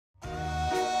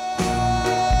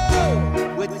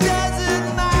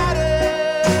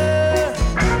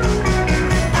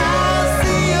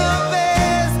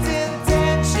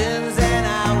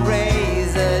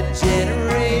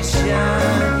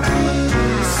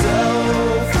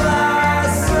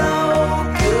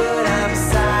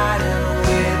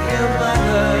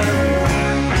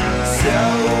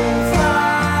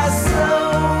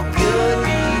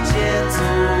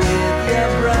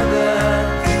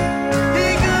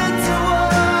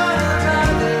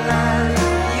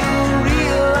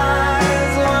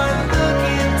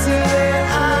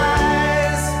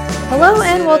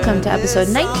welcome to episode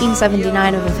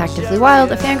 1979 of Effectively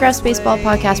Wild, a Fangraphs baseball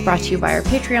podcast brought to you by our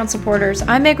Patreon supporters.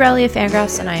 I'm Meg Riley of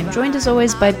Fangraphs, and I am joined as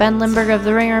always by Ben Lindbergh of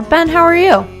The Ringer. Ben, how are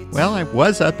you? Well, I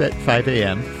was up at 5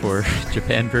 a.m. for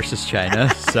Japan versus China,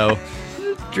 so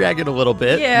dragging a little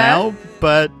bit now,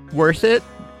 but worth it.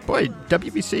 Boy,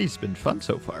 WBC's been fun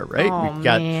so far, right? Oh, We've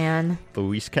got man.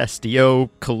 Luis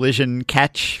Castillo collision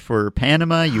catch for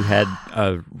Panama. You had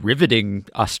a riveting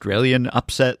Australian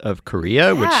upset of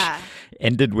Korea, which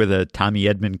ended with a Tommy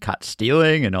Edman caught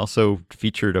stealing, and also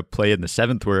featured a play in the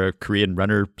seventh where a Korean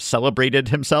runner celebrated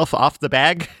himself off the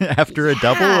bag after a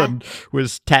double and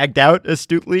was tagged out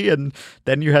astutely. And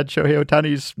then you had Shohei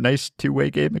Ohtani's nice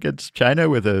two-way game against China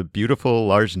with a beautiful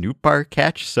Lars Nootbaar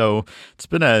catch. So it's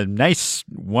been a nice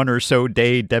one or so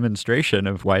day demonstration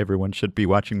of why everyone should be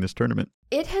watching this tournament.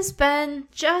 It has been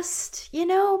just,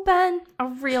 Ben, a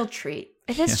real treat.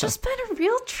 It has just been a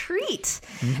real treat.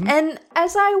 Mm-hmm. And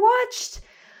as I watched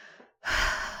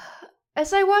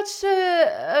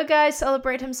a guy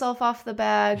celebrate himself off the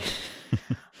bag,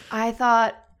 I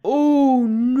thought, oh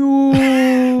no.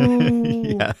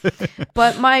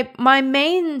 But my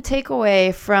main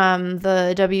takeaway from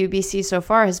the WBC so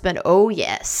far has been, oh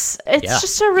yes. It's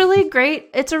just a really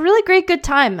great good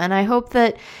time, and I hope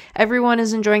that everyone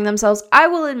is enjoying themselves. I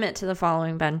will admit to the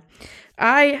following, Ben.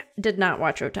 I did not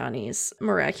watch Ohtani's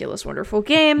miraculous, wonderful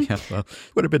game. Yeah, well,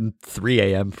 would have been 3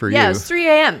 a.m. for you. Yeah, it was 3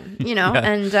 a.m.,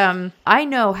 and I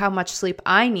know how much sleep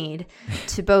I need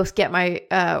to both get my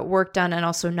work done and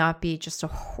also not be just a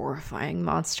horrifying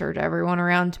monster to everyone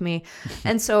around me.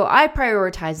 And so I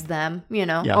prioritize them,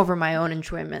 over my own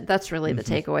enjoyment. That's really the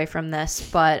takeaway from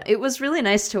this. But it was really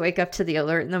nice to wake up to the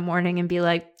alert in the morning and be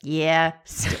like, yeah,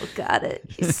 still got it.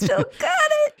 He still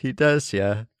got it. He does,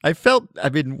 yeah.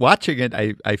 Watching it,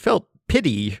 I felt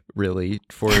pity, really,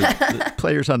 for the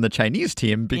players on the Chinese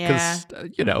team because,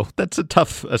 that's a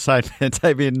tough assignment.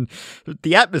 I mean,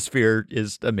 the atmosphere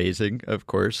is amazing, of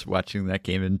course, watching that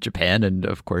game in Japan. And,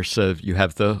 of course, you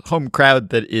have the home crowd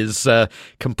that is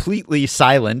completely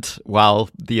silent while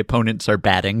the opponents are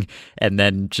batting and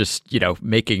then just,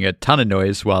 making a ton of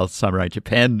noise while Samurai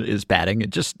Japan is batting.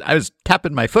 I was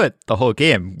tapping my foot the whole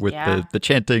game with the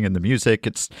chanting and the music.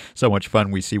 It's so much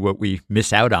fun. We see what we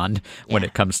miss out on when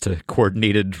it comes to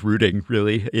coordinated rooting,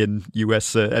 really, in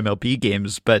U.S. MLB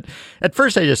games. But at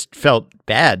first, I just felt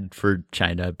bad for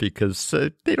China because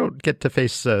they don't get to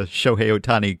face Shohei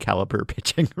Ohtani caliber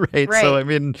pitching, right? So,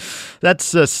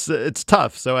 that's it's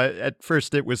tough. So at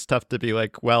first, it was tough to be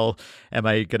like, well, am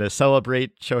I going to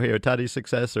celebrate Shohei Ohtani's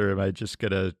success, or am I just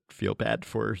going to feel bad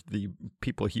for the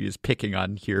people he is picking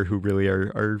on here who really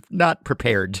are not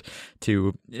prepared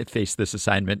to face this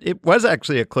assignment? It was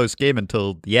actually a close game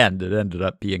until the end. It ended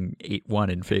up being 8-1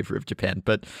 in favor of Japan.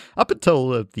 But up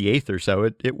until the eighth or so,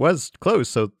 it was close.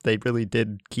 So they really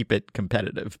did keep it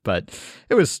competitive. But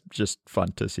it was just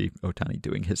fun to see Ohtani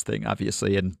doing his thing,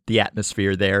 obviously, and the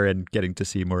atmosphere there and getting to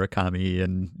see Murakami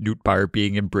and Nootbaar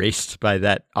being embraced by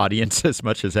that audience as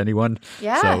much as anyone.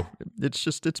 Yeah. So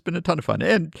it's been a ton of fun.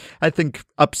 And I think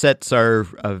upsets are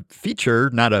a feature,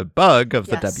 not a bug of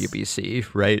the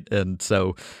WBC, right? And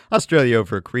so Australia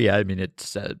over Korea,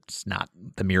 it's not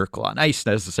the miracle on ice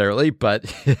necessarily,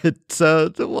 but it's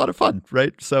a lot of fun,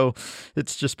 right? So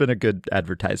it's just been a good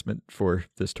advertisement for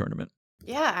this tournament.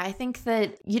 Yeah, I think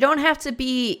that you don't have to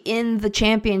be in the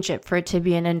championship for it to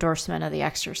be an endorsement of the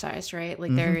exercise, right?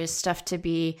 Like there is stuff to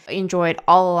be enjoyed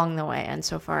all along the way. And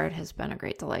so far it has been a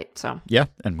great delight. So yeah,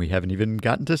 and we haven't even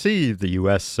gotten to see the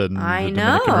U.S. and the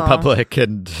Dominican Republic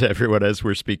and everyone as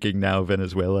we're speaking now,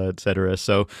 Venezuela, etc.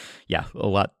 So yeah, a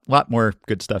lot more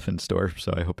good stuff in store.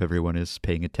 So I hope everyone is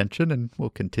paying attention, and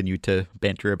we'll continue to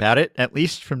banter about it, at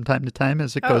least from time to time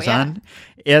as it goes on.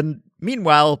 And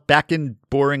meanwhile, back in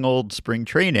boring old spring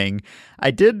training,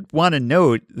 I did want to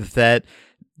note that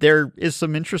there is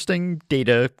some interesting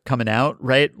data coming out,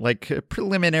 right? Like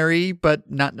preliminary, but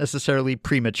not necessarily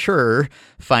premature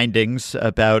findings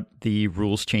about the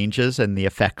rules changes and the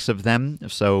effects of them.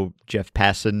 So Jeff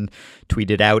Passan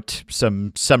tweeted out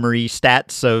some summary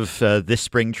stats of this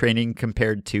spring training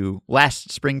compared to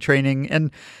last spring training.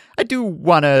 And I do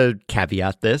want to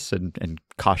caveat this and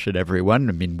caution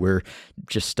everyone. We're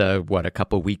just, a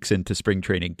couple weeks into spring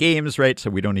training games, right? So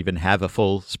we don't even have a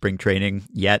full spring training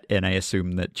yet. And I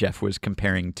assume that Jeff was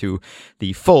comparing to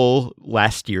the full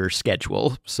last year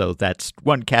schedule. So that's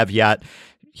one caveat.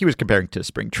 he was comparing to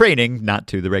spring training, not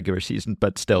to the regular season,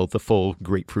 but still the full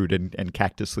Grapefruit and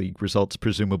Cactus League results,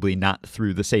 presumably not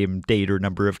through the same date or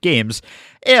number of games.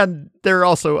 And there are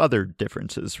also other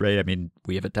differences, right? I mean,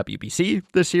 we have a WBC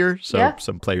this year, so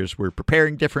some players were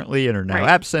preparing differently and are now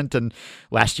absent. And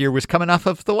last year was coming off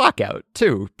of the lockout,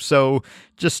 too. So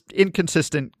just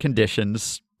inconsistent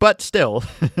conditions. But still,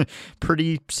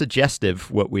 pretty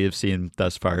suggestive what we have seen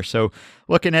thus far. So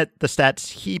looking at the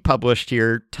stats he published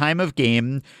here, time of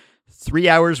game, 3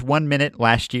 hours, 1 minute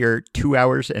last year, 2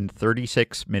 hours and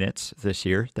 36 minutes this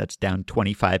year. That's down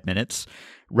 25 minutes.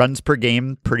 Runs per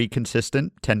game, pretty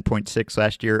consistent, 10.6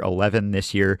 last year, 11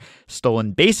 this year.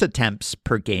 Stolen base attempts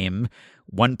per game,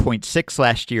 1.6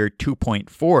 last year,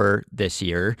 2.4 this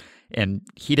year. And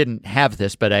he didn't have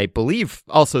this, but I believe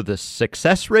also the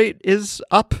success rate is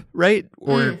up, right?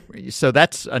 So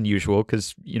that's unusual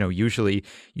because, usually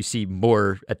you see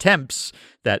more attempts.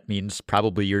 That means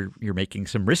probably you're making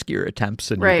some riskier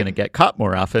attempts and you're going to get caught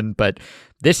more often. But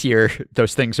this year,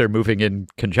 those things are moving in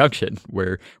conjunction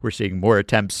where we're seeing more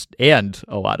attempts and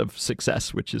a lot of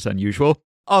success, which is unusual.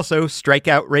 Also,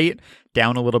 strikeout rate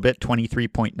down a little bit,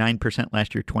 23.9%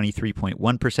 last year,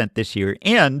 23.1% this year.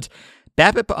 And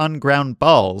BABIP on ground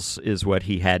balls is what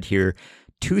he had here.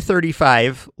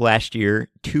 235 last year,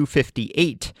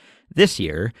 258 this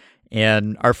year.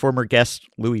 And our former guest,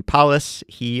 Louis Paulus,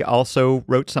 he also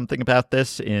wrote something about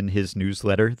this in his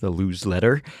newsletter, the Lose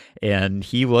Letter. And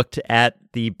he looked at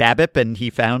the BABIP and he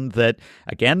found that,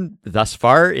 again, thus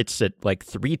far, it's at like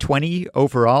 320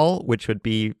 overall, which would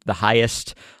be the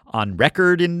highest on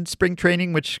record in spring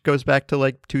training, which goes back to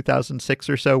like 2006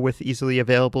 or so with easily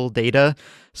available data.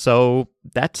 So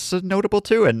that's notable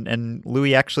too. And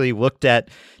Louis actually looked at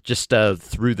just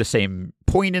through the same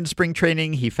point in spring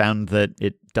training. He found that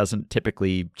it doesn't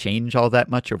typically change all that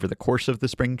much over the course of the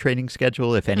spring training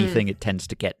schedule. If anything, it tends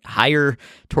to get higher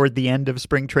toward the end of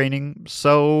spring training.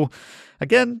 So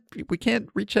again, we can't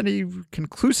reach any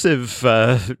conclusive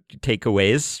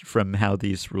takeaways from how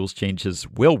these rules changes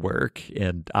will work.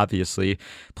 And obviously,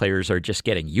 players are just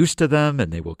getting used to them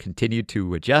and they will continue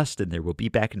to adjust and there will be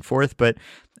back and forth. But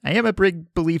I am a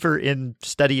big believer in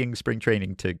studying spring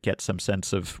training to get some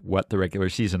sense of what the regular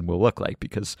season will look like,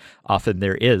 because often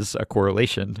there is a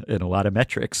correlation in a lot of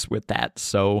metrics with that.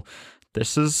 So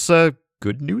this is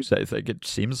good news, I think. It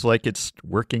seems like it's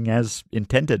working as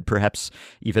intended, perhaps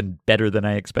even better than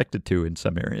I expected to in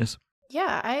some areas.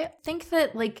 Yeah, I think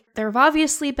that there have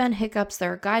obviously been hiccups.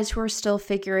 There are guys who are still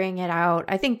figuring it out.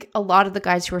 I think a lot of the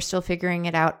guys who are still figuring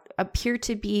it out appear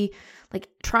to be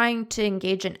trying to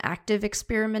engage in active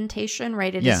experimentation,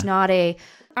 right? It is not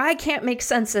I can't make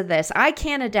sense of this. I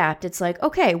can't adapt. It's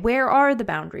okay, where are the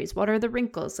boundaries? What are the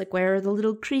wrinkles? Where are the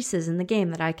little creases in the game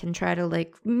that I can try to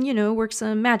work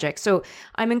some magic? So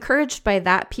I'm encouraged by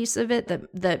that piece of it,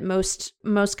 that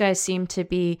most guys seem to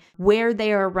be where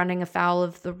they are running afoul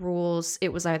of the rules.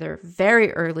 It was either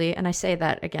very early, and I say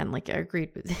that again, I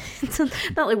agreed with it's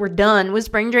not like we're done with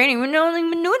spring training. We've only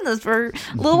been doing this for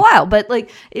a little while, but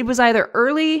it was either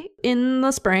early in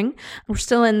the spring, we're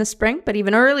still in the spring, but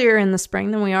even earlier in the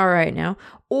spring than we are right now,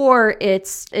 or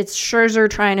it's Scherzer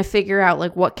trying to figure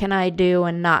out what can I do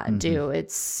and not do.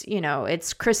 It's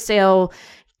it's Chris Sale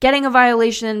getting a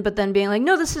violation but then being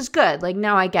no, this is good,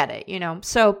 now I get it,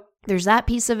 so there's that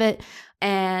piece of it.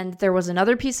 And there was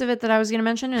another piece of it that I was going to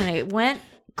mention and it went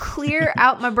clear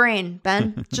out my brain,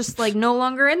 Ben, just no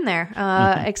longer in there,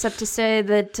 except to say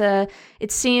that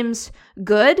it seems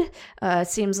good. It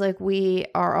seems like we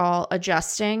are all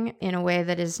adjusting in a way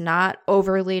that is not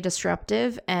overly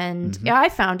disruptive. And yeah, I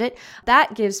found it.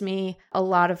 That gives me a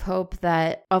lot of hope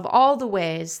that of all the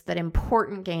ways that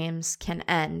important games can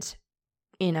end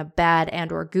in a bad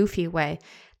and or goofy way,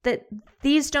 that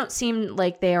these don't seem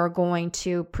like they are going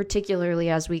to, particularly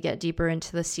as we get deeper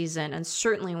into the season, and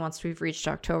certainly once we've reached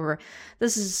October.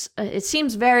 This is it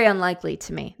seems very unlikely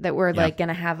to me that we're going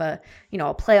to have a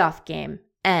playoff game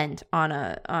end on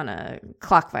a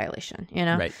clock violation,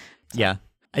 Right. Yeah.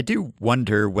 I do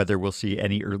wonder whether we'll see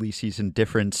any early season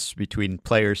difference between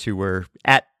players who were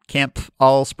at camp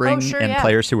all spring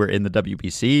players who were in the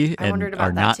WBC and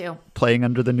are not playing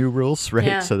under the new rules, right?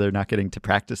 Yeah. So they're not getting to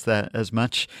practice that as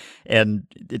much. And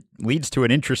it leads to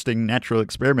an interesting natural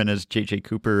experiment, as J.J.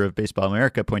 Cooper of Baseball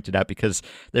America pointed out, because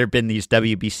there have been these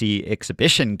WBC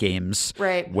exhibition games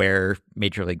where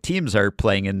major league teams are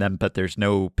playing in them, but there's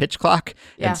no pitch clock.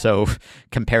 Yeah. And so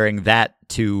comparing that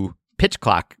to pitch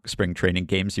clock spring training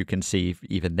games, you can see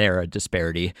even there a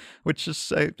disparity, which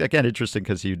is, again, interesting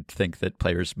because you'd think that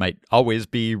players might always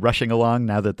be rushing along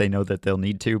now that they know that they'll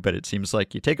need to. But it seems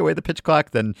like you take away the pitch clock,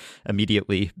 then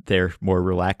immediately they're more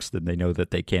relaxed and they know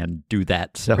that they can do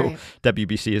that. So right.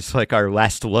 WBC is like our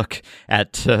last look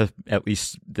at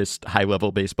least this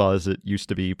high-level baseball as it used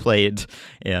to be played.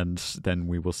 And then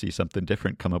we will see something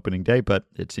different come opening day. But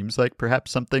it seems like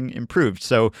perhaps something improved.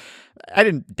 So I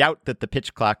didn't doubt that the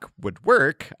pitch clock would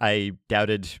work. I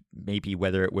doubted maybe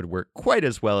whether it would work quite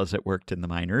as well as it worked in the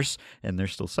minors. And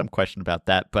there's still some question about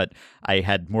that. But I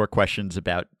had more questions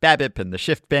about BABIP and the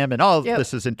shift BAM, and all of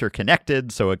this is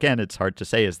interconnected. So again, it's hard to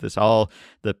say, is this all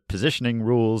the positioning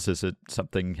rules? Is it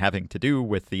something having to do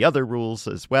with the other rules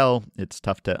as well? It's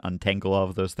tough to untangle all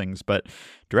of those things. But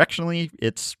directionally,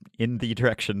 it's in the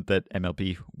direction that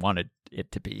MLB wanted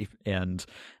it to be. And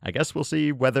I guess we'll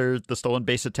see whether the stolen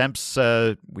base attempts,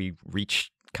 we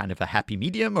reach kind of a happy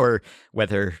medium, or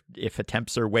whether if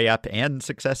attempts are way up and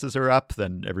successes are up,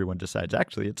 then everyone decides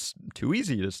actually it's too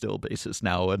easy to steal bases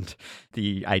now. And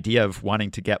the idea of wanting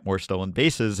to get more stolen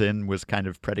bases in was kind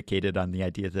of predicated on the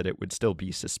idea that it would still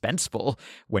be suspenseful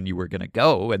when you were going to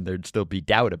go, and there'd still be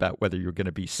doubt about whether you're going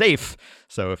to be safe.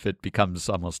 So if it becomes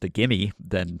almost a gimme,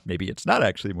 then maybe it's not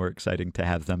actually more exciting to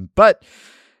have them. But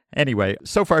anyway,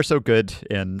 so far so good,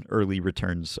 and early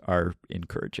returns are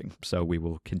encouraging. So we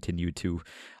will continue to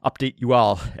update you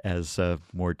all as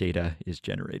more data is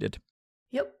generated.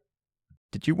 Yep.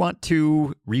 Did you want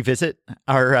to revisit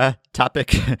our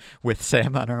topic with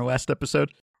Sam on our last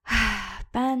episode?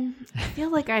 Ben, I feel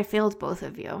like I failed both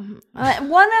of you.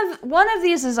 One of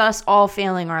these is us all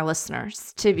failing our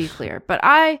listeners, to be clear. But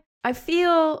I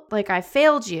feel like I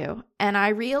failed you, and I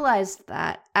realized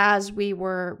that as we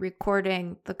were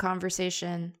recording the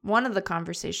conversation, one of the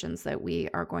conversations that we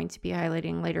are going to be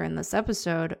highlighting later in this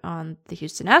episode on the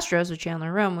Houston Astros with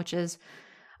Chandler Rome, which is,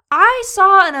 I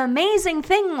saw an amazing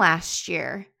thing last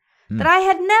year that I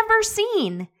had never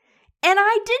seen, and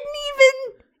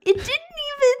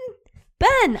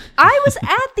Ben, I was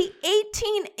at the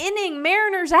 18-inning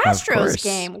Mariners-Astros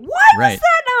game. Why was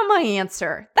that not my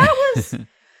answer? That was...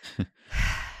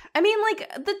 I mean, like,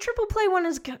 the triple play one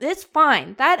it's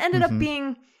fine. That ended up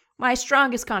being my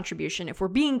strongest contribution, if we're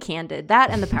being candid. That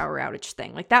and the power outage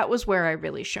thing. Like, that was where I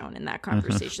really shone in that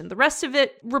conversation. The rest of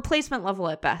it, replacement level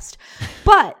at best.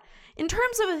 But in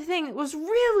terms of a thing, it was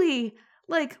really,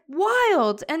 like,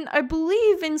 wild. And I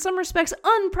believe, in some respects,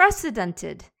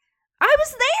 unprecedented. I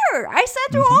was there. I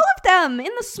sat through all of them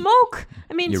in the smoke.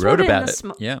 I mean, you wrote about it.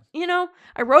 Yeah. You know,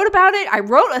 I wrote about it. I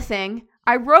wrote a thing.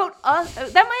 That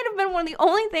might have been one of the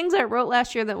only things I wrote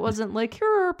last year that wasn't like, here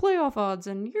are our playoff odds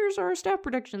and here's our stat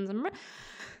predictions.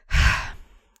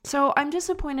 So I'm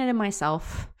disappointed in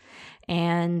myself,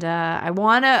 and I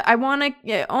wanna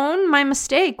own my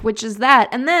mistake, which is that.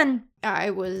 And then I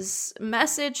was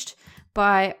messaged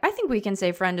by, I think we can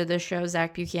say, friend of the show,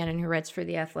 Zach Buchanan, who writes for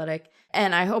The Athletic,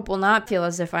 and I hope will not feel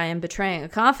as if I am betraying a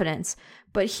confidence.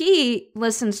 But he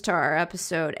listens to our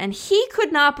episode, and he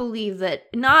could not believe that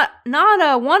not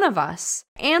one of us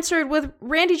answered with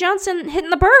Randy Johnson hitting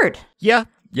the bird. Yeah,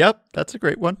 yep, that's a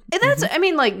great one. And that's, I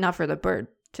mean, like, not for the bird,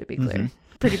 to be clear.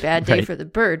 Pretty bad day for the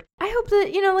bird. I hope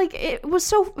that, you know, like, it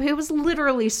was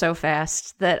literally so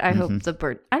fast that I hope the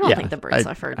bird, I don't think the bird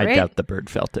suffered, right? I doubt the bird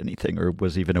felt anything or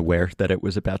was even aware that it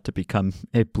was about to become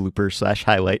a blooper /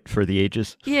 highlight for the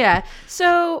ages. Yeah.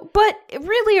 So, but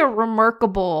really a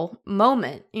remarkable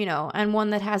moment, you know, and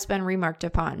one that has been remarked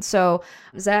upon. So,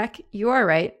 Zach, you are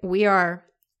right. We are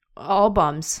all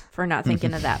bums for not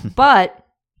thinking of that. But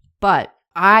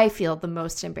I feel the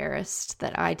most embarrassed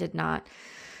that I did not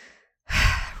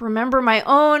remember my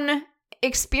own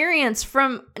experience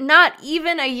from not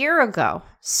even a year ago.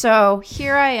 So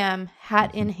here I am,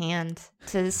 hat in hand,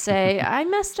 to say I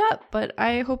messed up, but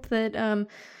I hope that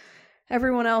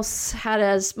everyone else had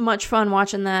as much fun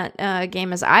watching that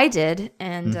game as I did,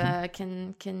 and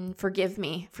can forgive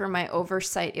me for my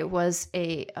oversight. It was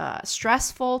a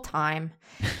stressful time.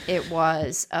 It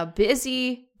was a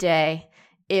busy day.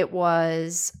 It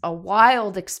was a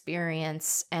wild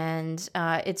experience, and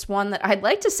it's one that I'd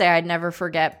like to say I'd never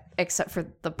forget, except for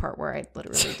the part where I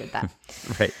literally did that.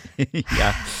 Right.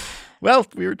 Yeah. Well,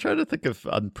 we were trying to think of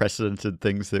unprecedented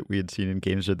things that we had seen in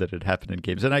games or that had happened in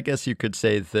games. And I guess you could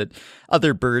say that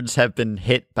other birds have been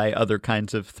hit by other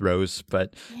kinds of throws,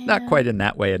 but not quite in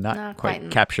that way, and not quite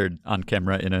captured on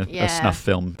camera in a snuff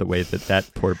film the way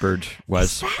that poor bird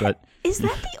was. Is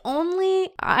that the only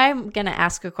I'm going to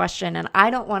ask a question and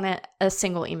I don't want a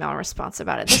single email response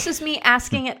about it. This is me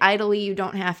asking it idly. You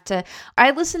don't have to.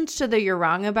 I listened to the You're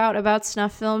Wrong about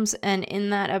snuff films, and in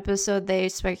that episode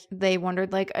they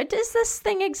wondered, like, does this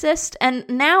thing exist? And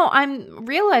now I'm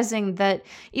realizing that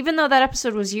even though that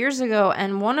episode was years ago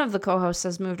and one of the co-hosts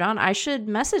has moved on, I should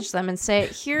message them and say,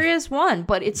 here is one,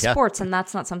 but it's sports, and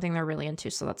that's not something they're really into,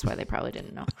 so that's why they probably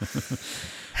didn't know.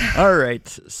 All right,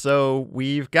 so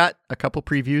we've got a couple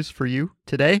previews for you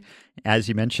today. As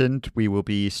you mentioned, we will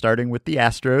be starting with the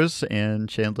Astros and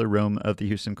Chandler Rome of the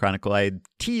Houston Chronicle. I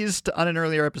teased on an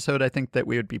earlier episode, I think, that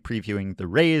we would be previewing the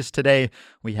Rays today.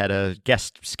 We had a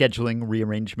guest scheduling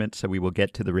rearrangement, so we will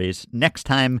get to the Rays next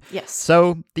time. Yes.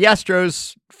 So the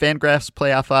Astros, Fangraphs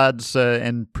playoff odds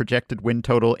and projected win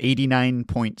total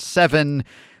 89.7.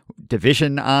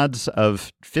 Division odds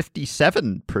of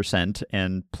 57%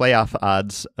 and playoff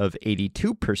odds of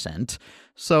 82%.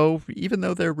 So even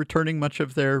though they're returning much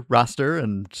of their roster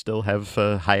and still have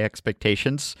high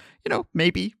expectations,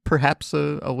 maybe perhaps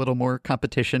a little more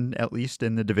competition, at least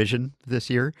in the division this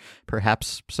year.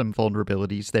 Perhaps some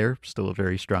vulnerabilities there. Still a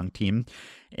very strong team.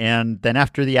 And then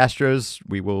after the Astros,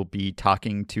 we will be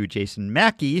talking to Jason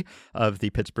Mackey of the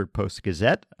Pittsburgh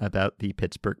Post-Gazette about the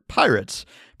Pittsburgh Pirates,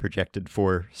 projected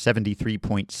for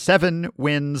 73.7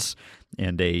 wins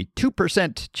and a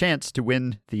 2% chance to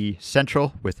win the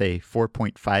Central with a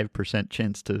 4.5%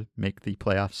 chance to make the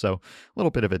playoffs. So a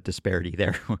little bit of a disparity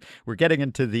there. We're getting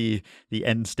into the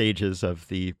end stages of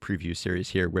the preview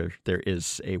series here where there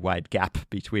is a wide gap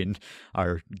between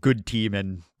our good team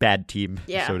and bad team,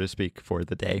 so to speak, for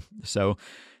the day. So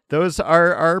those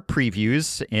are our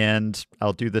previews, and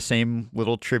I'll do the same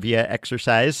little trivia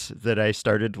exercise that I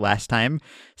started last time.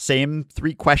 Same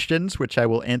 3 questions, which I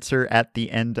will answer at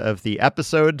the end of the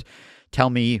episode. Tell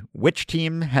me which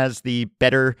team has the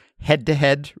better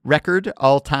head-to-head record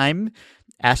all time,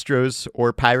 Astros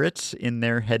or Pirates, in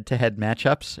their head-to-head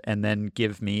matchups, and then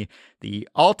give me the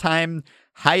all-time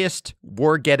highest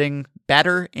WAR-getting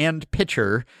batter and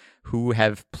pitcher who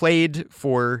have played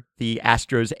for the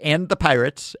Astros and the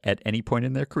Pirates at any point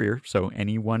in their career. So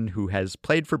anyone who has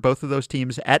played for both of those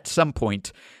teams at some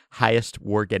point, highest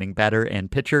WAR-getting batter and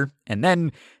pitcher, and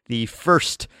then the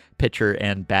first pitcher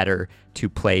and batter to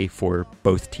play for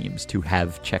both teams, to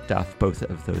have checked off both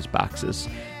of those boxes.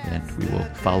 And we will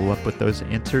follow up with those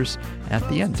answers at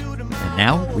the end. And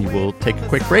now we will take a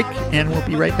quick break, and we'll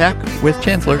be right back with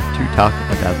Chandler to talk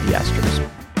about the Astros.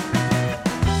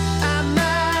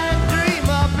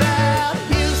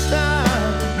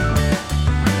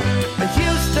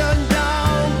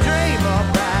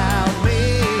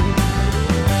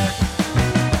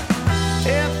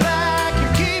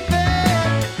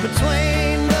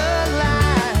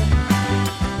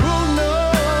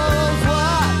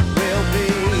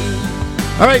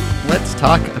 All right, let's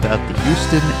talk about the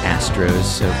Houston Astros.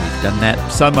 So we've done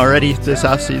that some already this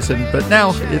offseason, but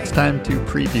now it's time to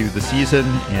preview the season.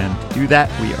 And to do that,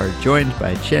 we are joined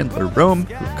by Chandler Rome,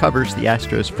 who covers the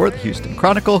Astros for the Houston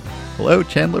Chronicle. Hello,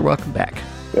 Chandler. Welcome back.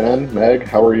 Ben, Meg,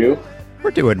 how are you? We're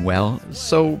doing well.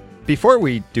 So before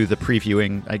we do the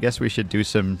previewing, I guess we should do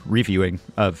some reviewing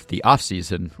of the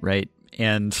offseason, right?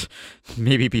 And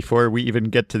maybe before we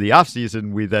even get to the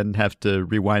offseason, we then have to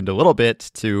rewind a little bit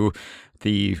to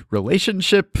the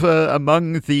relationship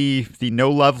among the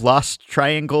no love lost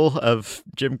triangle of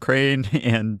Jim Crane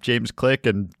and James Click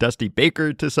and Dusty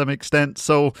Baker to some extent.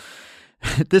 So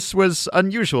this was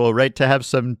unusual, right, to have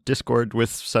some discord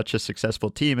with such a successful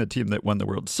team, a team that won the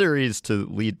World Series, to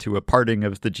lead to a parting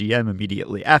of the GM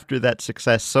immediately after that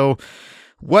success. So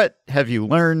what have you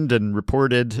learned and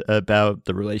reported about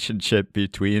the relationship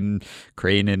between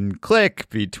Crane and Click,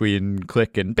 between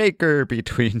Click and Baker,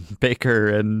 between Baker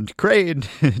and Crane,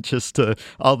 just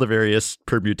all the various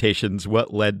permutations?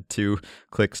 What led to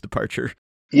Click's departure?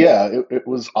 Yeah, it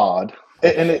was odd.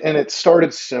 And it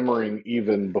started simmering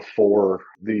even before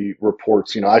the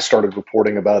reports. I started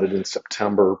reporting about it in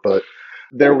September, but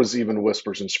there was even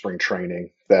whispers in spring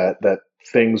training that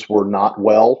things were not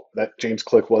well, that James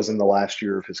Click was in the last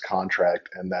year of his contract,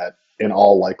 and that in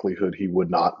all likelihood he would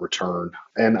not return.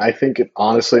 And I think it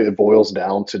boils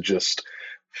down to just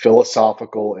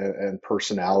philosophical and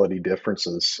personality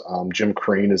differences. Jim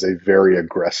Crane is a very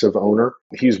aggressive owner.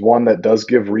 He's one that does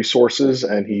give resources,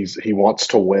 and he wants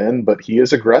to win, but he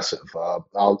is aggressive.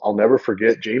 I'll never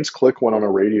forget, James Click went on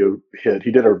a radio hit.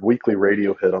 He did a weekly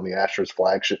radio hit on the Astros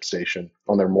flagship station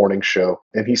on their morning show.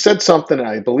 And he said something, and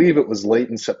I believe it was late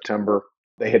in September.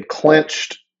 They had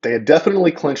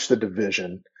definitely clinched the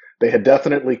division. They had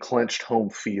definitely clinched home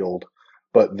field.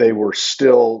 but they were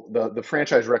still the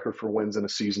franchise record for wins in a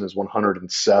season is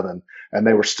 107, and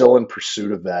they were still in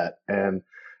pursuit of that. And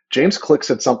James Click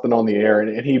said something on the air,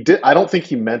 and he did. I don't think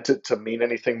he meant it to mean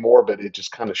anything more, but it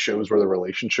just kind of shows where the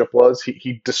relationship was.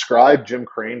 He described Jim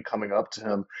Crane coming up to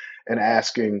him and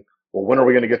asking, "Well, when are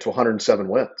we going to get to 107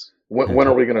 wins? When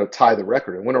are we going to tie the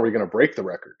record? And when are we going to break the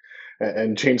record?"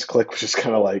 And James Click was just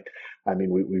kind of like, "I mean,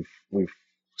 we've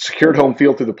secured home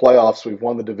field through the playoffs. We've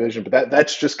won the division, but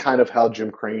that's just kind of how Jim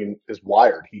Crane is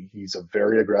wired. He's a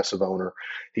very aggressive owner.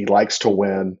 He likes to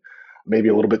win, maybe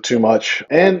a little bit too much.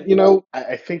 And,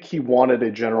 I think he wanted a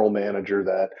general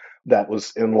manager that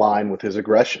was in line with his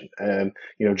aggression. And,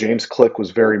 James Click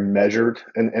was very measured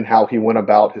in how he went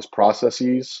about his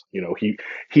processes.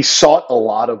 He sought a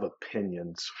lot of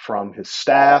opinions from his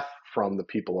staff, from the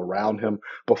people around him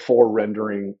before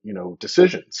rendering,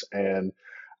 decisions. And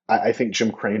I think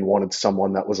Jim Crane wanted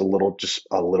someone that was just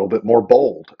a little bit more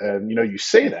bold. And, you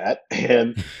say that,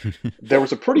 and there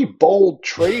was a pretty bold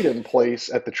trade in place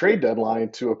at the trade deadline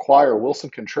to acquire Wilson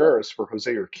Contreras for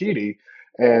Jose Urquidy,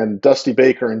 and Dusty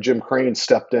Baker and Jim Crane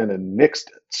stepped in and nixed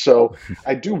it. So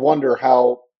I do wonder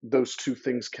how those two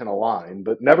things can align,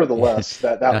 but nevertheless,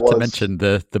 that Not was to mention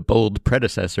the bold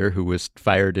predecessor who was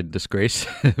fired in disgrace.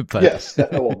 But yes,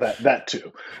 that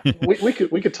too. We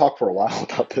could talk for a while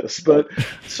about this, but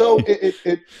so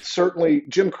it certainly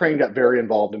Jim Crane got very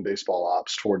involved in baseball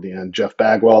ops toward the end. Jeff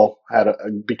Bagwell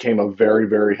became a very,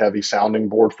 very heavy sounding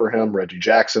board for him. Reggie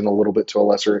Jackson a little bit to a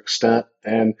lesser extent,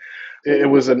 and it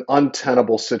was an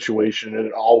untenable situation, and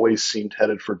it always seemed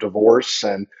headed for divorce.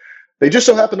 And they just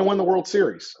so happened to win the World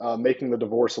Series, making the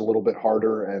divorce a little bit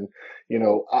harder. And,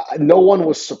 no one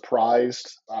was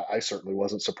surprised. I certainly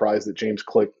wasn't surprised that James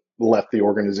Click left the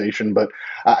organization, but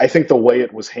I think the way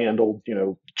it was handled,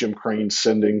 Jim Crane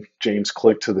sending James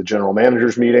Click to the general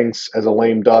managers meetings as a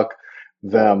lame duck,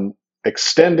 them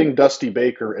extending Dusty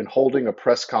Baker and holding a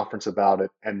press conference about it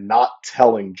and not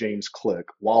telling James Click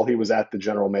while he was at the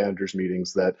general managers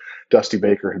meetings that Dusty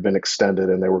Baker had been extended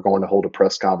and they were going to hold a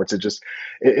press conference.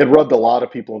 It rubbed a lot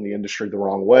of people in the industry the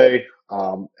wrong way.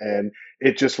 And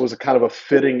it just was a kind of a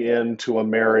fitting into a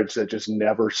marriage that just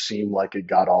never seemed like it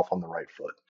got off on the right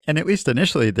foot. And at least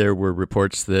initially, there were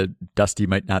reports that Dusty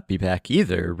might not be back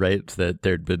either, right? That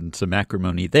there'd been some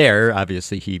acrimony there.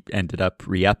 Obviously, he ended up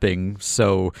re-upping.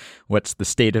 So what's the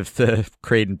state of the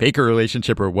Crane-Baker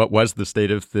relationship, or what was the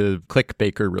state of the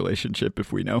Click-Baker relationship,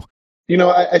 if we know?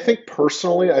 I think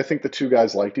personally, I think the two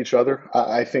guys liked each other.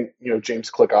 I think, James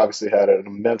Click obviously had an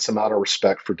immense amount of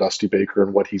respect for Dusty Baker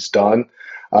and what he's done.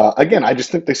 Again, I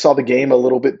just think they saw the game a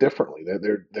little bit differently.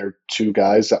 They're two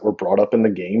guys that were brought up in the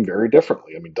game very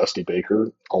differently. I mean, Dusty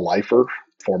Baker, a lifer,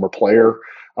 former player,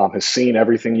 has seen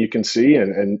everything you can see,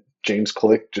 and James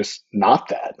Click just not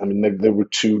that. I mean, they were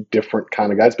two different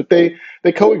kind of guys, but they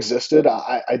coexisted.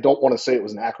 I don't want to say it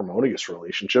was an acrimonious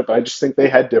relationship. I just think they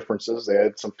had differences. They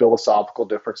had some philosophical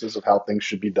differences of how things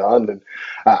should be done. And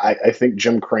I think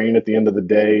Jim Crane, at the end of the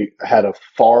day, had a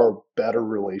far better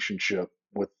relationship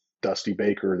with Dusty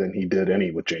Baker than he did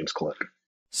any with James Click.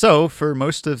 So for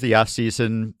most of the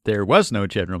offseason, there was no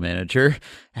general manager.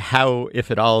 How,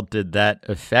 if at all, did that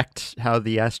affect how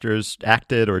the Astros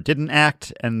acted or didn't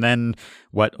act? And then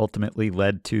what ultimately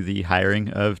led to the hiring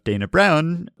of Dana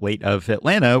Brown, late of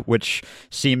Atlanta, which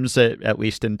seems, at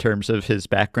least in terms of his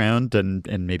background and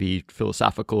maybe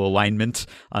philosophical alignment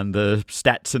on the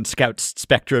stats and scouts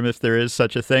spectrum, if there is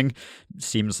such a thing,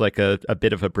 seems like a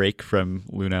bit of a break from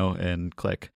Luhnow and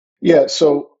Click. Yeah,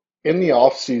 so in the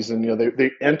offseason,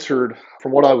 they entered,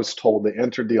 from what I was told, they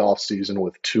entered the offseason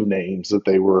with two names that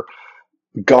they were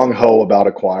gung-ho about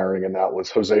acquiring, and that was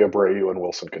Jose Abreu and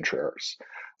Wilson Contreras.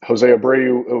 Jose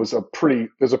Abreu, it was a pretty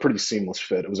seamless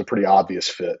fit. It was a pretty obvious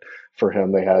fit for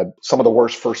him. They had some of the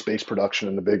worst first base production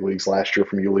in the big leagues last year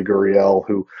from Yuli Gurriel,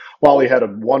 who, while he had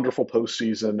a wonderful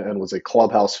postseason and was a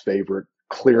clubhouse favorite,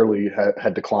 clearly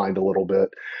had declined a little bit.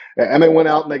 And they went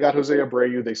out and they got Jose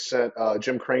Abreu. They sent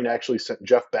Jim Crane actually sent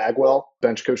Jeff Bagwell,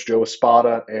 bench coach Joe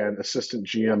Espada, and assistant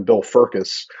GM Bill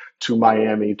Furcus to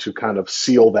Miami to kind of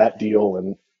seal that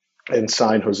deal and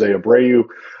sign Jose Abreu.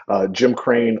 Jim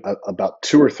Crane, about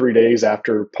 2 or 3 days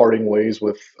after parting ways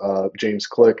with James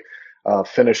Click,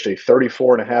 finished a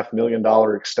 $34.5 million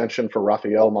extension for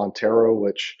Rafael Montero,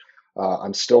 which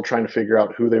I'm still trying to figure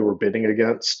out who they were bidding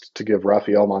against to give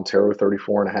Rafael Montero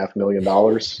 $34.5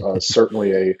 million.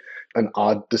 Certainly an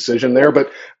odd decision there.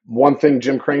 But one thing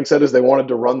Jim Crane said is they wanted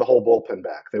to run the whole bullpen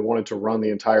back. They wanted to run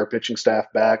the entire pitching staff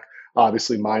back,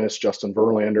 obviously minus Justin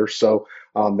Verlander. So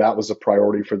that was a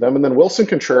priority for them. And then Wilson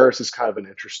Contreras is kind of an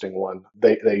interesting one.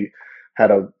 They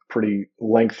had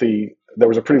there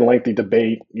was a pretty lengthy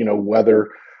debate,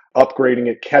 whether upgrading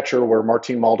at catcher, where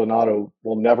Martin Maldonado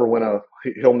he'll never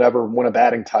win a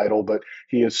batting title, but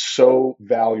he is so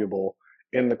valuable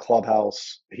in the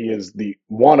clubhouse. He is the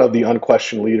one of the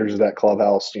unquestioned leaders of that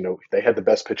clubhouse. They had the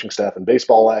best pitching staff in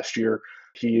baseball last year.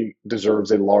 He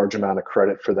deserves a large amount of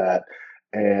credit for that.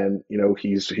 And,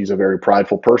 he's a very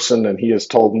prideful person. And he has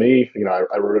told me,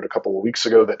 I wrote it a couple of weeks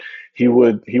ago, that he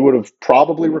would have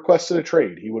probably requested a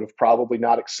trade. He would have probably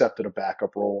not accepted a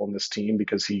backup role on this team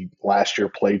because he last year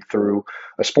played through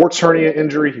a sports hernia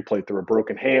injury. He played through a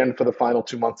broken hand for the final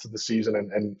 2 months of the season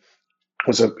and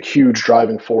was a huge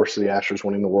driving force of the Astros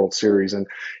winning the World Series. And,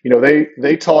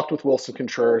 they talked with Wilson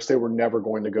Contreras. They were never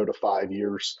going to go to 5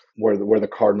 years where the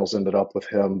Cardinals ended up with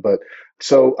him. But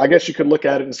so I guess you could look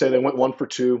at it and say they went 1 for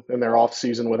 2 in their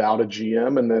offseason without a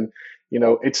GM. And then,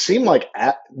 it seemed like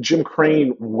Jim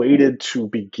Crane waited to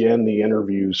begin the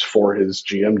interviews for his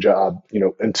GM job,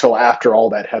 until after all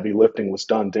that heavy lifting was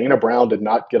done. Dana Brown did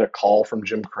not get a call from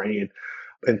Jim Crane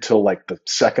until like the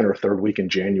second or third week in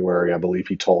January, I believe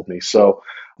he told me. So,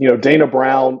 Dana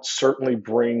Brown certainly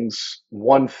brings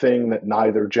one thing that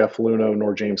neither Jeff Luhnow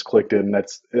nor James Click did, and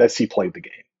that's he played the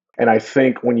game. And I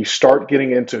think when you start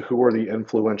getting into who are the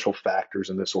influential factors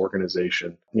in this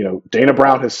organization, Dana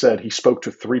Brown has said he spoke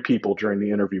to 3 people during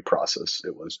the interview process.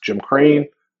 It was Jim Crane,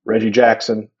 Reggie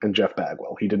Jackson, and Jeff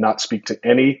Bagwell. He did not speak to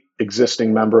any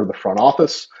existing member of the front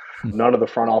office. None of the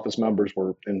front office members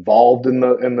were involved in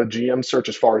the GM search,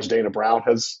 as far as Dana Brown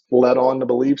has led on to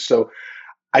believe. So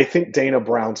I think Dana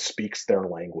Brown speaks their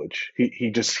language.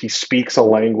 He speaks a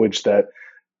language that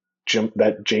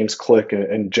James Click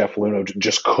and Jeff Luhnow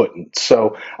just couldn't.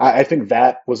 So I think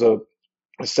that was a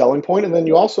selling point. And then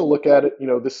you also look at it,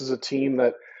 this is a team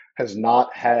that has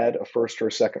not had a first or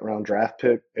a second round draft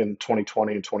pick in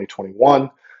 2020 and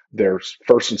 2021. Their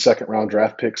first and second round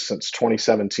draft picks since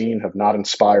 2017 have not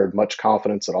inspired much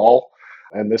confidence at all.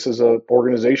 And this is an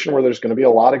organization where there's going to be a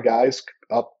lot of guys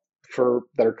that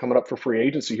are coming up for free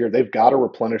agency here. They've got to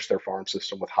replenish their farm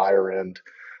system with higher end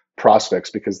prospects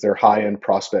because their high end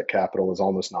prospect capital is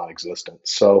almost non-existent.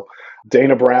 So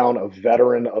Dana Brown, a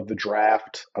veteran of the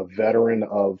draft, a veteran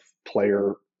of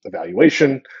player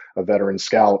evaluation, a veteran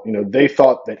scout, they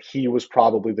thought that he was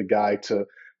probably the guy to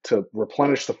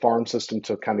replenish the farm system,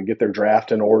 to kind of get their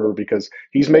draft in order, because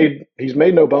he's made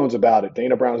no bones about it.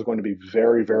 Dana Brown is going to be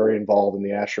very, very involved in the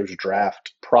Astros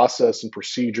draft process and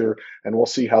procedure, and we'll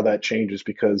see how that changes,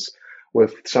 because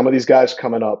with some of these guys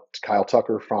coming up, Kyle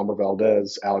Tucker, Framber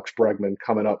Valdez, Alex Bregman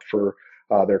coming up for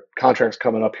their contracts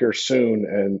coming up here soon,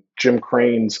 and Jim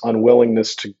Crane's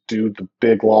unwillingness to do the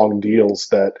big, long deals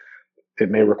that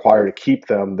it may require to keep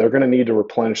them, they're going to need to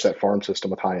replenish that farm system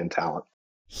with high-end talent.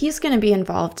 He's going to be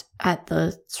involved at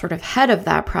the sort of head of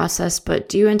that process, but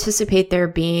do you anticipate there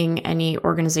being any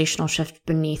organizational shift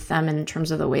beneath them in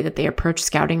terms of the way that they approach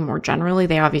scouting more generally?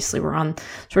 They obviously were on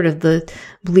sort of the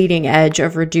bleeding edge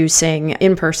of reducing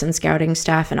in-person scouting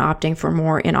staff and opting for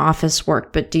more in-office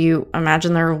work, but do you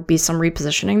imagine there will be some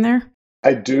repositioning there?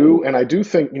 I do, and I do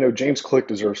think, James Click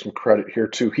deserves some credit here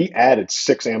too. He added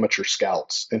 6 amateur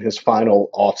scouts in his final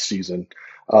offseason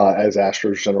as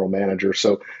Astros general manager.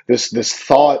 So this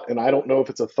thought, and I don't know if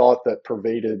it's a thought that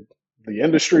pervaded the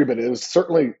industry, but it was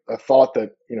certainly a thought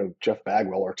that, Jeff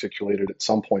Bagwell articulated at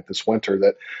some point this winter,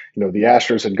 that, the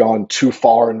Astros had gone too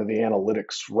far into the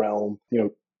analytics realm.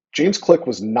 James Click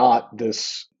was not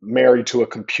this married to a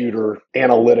computer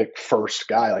analytic first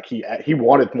guy. Like he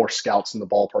wanted more scouts in the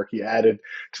ballpark. He added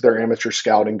to their amateur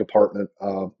scouting department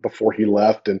before he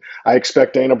left. And I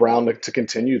expect Dana Brown to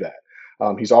continue that.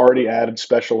 He's already added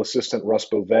special assistant Russ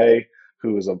Beauvais,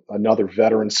 who is another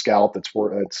veteran scout that's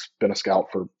been a scout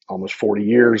for almost 40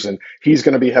 years. And he's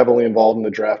going to be heavily involved in the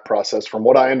draft process. From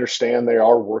what I understand, they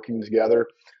are working together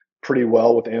pretty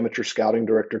well with amateur scouting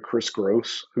director Chris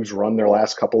Gross, who's run their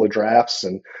last couple of drafts.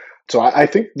 And so I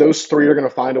think those 3 are going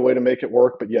to find a way to make it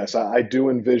work. But yes, I do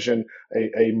envision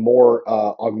a more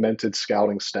augmented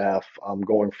scouting staff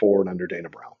going forward under Dana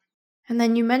Brown. And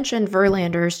then you mentioned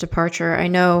Verlander's departure. I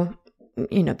know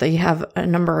they have a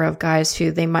number of guys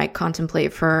who they might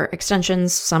contemplate for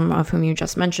extensions, some of whom you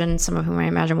just mentioned, some of whom I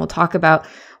imagine we'll talk about.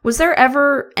 Was there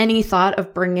ever any thought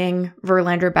of bringing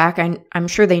Verlander back? I'm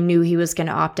sure they knew he was going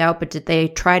to opt out, but did they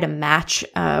try to match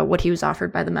what he was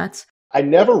offered by the Mets? I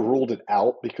never ruled it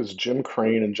out because Jim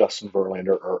Crane and Justin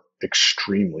Verlander are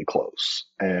extremely close.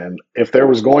 And if there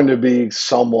was going to be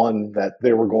someone that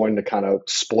they were going to kind of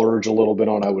splurge a little bit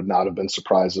on, I would not have been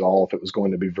surprised at all if it was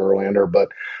going to be Verlander. But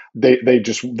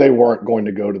they weren't going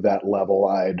to go to that level.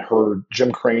 I had heard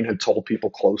Jim Crane had told people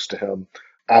close to him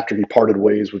after he parted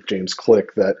ways with James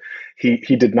Click that he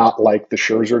did not like the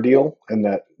Scherzer deal, and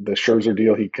that the Scherzer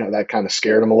deal that kind of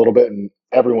scared him a little bit. And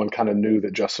everyone kind of knew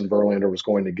that Justin Verlander was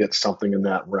going to get something in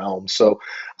that realm. So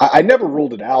I never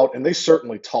ruled it out, and they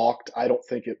certainly talked. I don't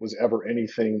think it was ever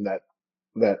anything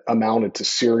that amounted to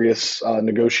serious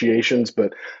negotiations,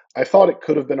 but I thought it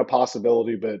could have been a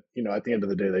possibility. But at the end of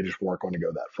the day, they just weren't going to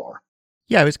go that far.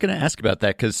 Yeah, I was going to ask about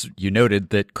that because you noted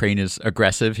that Crane is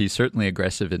aggressive. He's certainly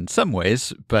aggressive in some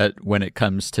ways, but when it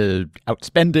comes to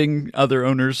outspending other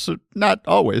owners, not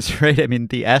always, right? I mean,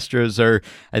 the Astros are,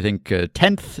 I think,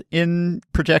 10th in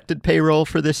projected payroll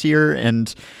for this year,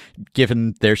 and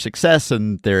given their success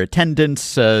and their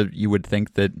attendance, you would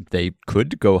think that they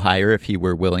could go higher if he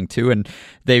were willing to, and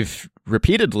they've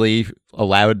repeatedly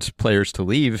allowed players to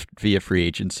leave via free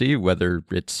agency, whether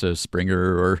it's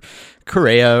Springer or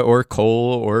Correa or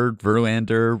Cole or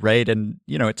Verlander, right? And,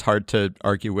 it's hard to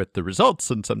argue with the results.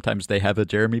 And sometimes they have a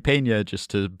Jeremy Pena just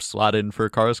to slot in for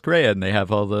Carlos Correa, and they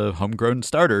have all the homegrown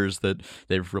starters that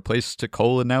they've replaced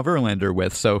Cole and now Verlander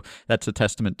with. So that's a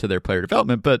testament to their player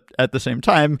development. But at the same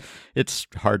time, it's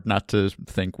hard not to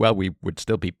think, well, we would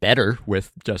still be better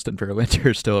with Justin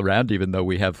Verlander still around, even though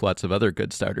we have lots of other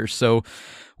good starters. So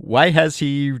why has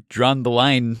he drawn the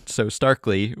line so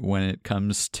starkly when it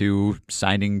comes to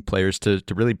signing players to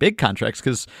really big contracts?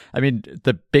 Because, I mean,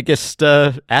 the biggest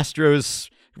Astros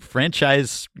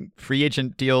franchise free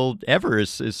agent deal ever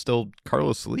is still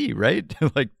Carlos Lee, right?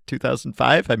 Like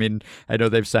 2005. I mean, I know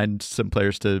they've signed some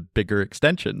players to bigger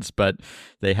extensions, but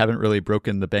they haven't really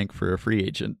broken the bank for a free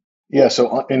agent. Yeah,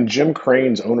 so in Jim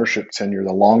Crane's ownership tenure,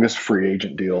 the longest free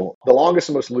agent deal, the longest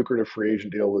and most lucrative free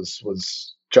agent deal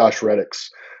was Josh Reddick's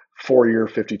 4-year,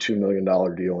 $52 million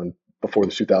deal before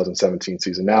the 2017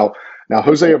 season. Now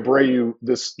Jose Abreu,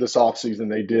 this offseason,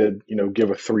 they did,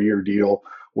 give a 3-year deal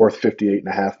worth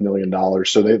 $58.5 million.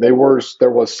 So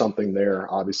there was something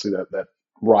there, obviously, that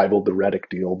rivaled the Reddick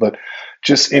deal. But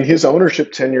just in his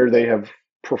ownership tenure, they have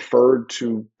preferred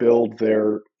to build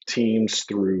their teams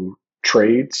through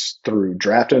trades, through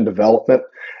draft and development,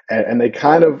 and they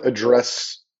kind of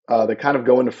address they kind of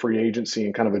go into free agency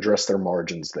and kind of address their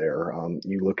margins there.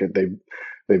 You look at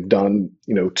they've done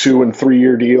 2 and 3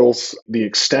 year deals. The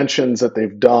extensions that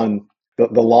they've done,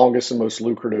 the longest and most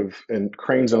lucrative in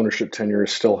Crane's ownership tenure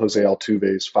is still Jose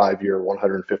Altuve's 5-year,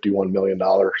 $151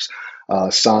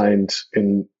 million signed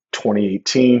in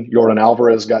 2018. Jordan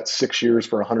Alvarez got 6 years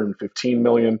for $115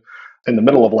 million in the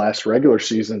middle of last regular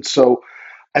season. So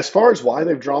as far as why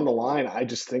they've drawn the line, I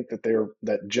just think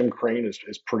that Jim Crane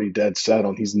is pretty dead set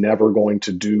on he's never going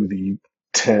to do the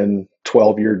 10,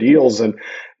 12-year deals. And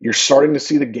you're starting to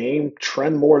see the game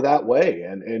trend more that way.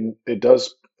 And it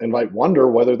does invite wonder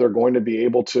whether they're going to be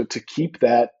able to keep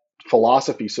that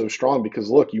philosophy so strong. Because,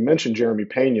 look, you mentioned Jeremy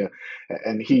Pena,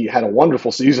 and he had a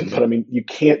wonderful season. But, I mean, you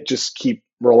can't just keep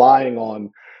relying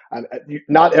on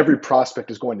not every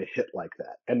prospect is going to hit like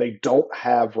that. And they don't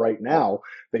have right now,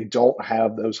 they don't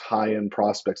have those high-end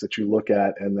prospects that you look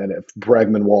at. And then if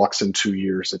Bregman walks in 2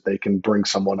 years, that they can bring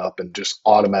someone up and just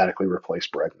automatically replace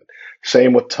Bregman.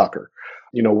 Same with Tucker.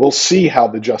 We'll see how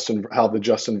the Justin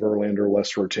Verlander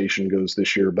less rotation goes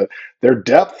this year, but their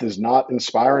depth is not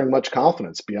inspiring much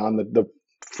confidence beyond the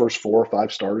first 4 or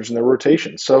 5 starters in their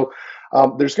rotation. So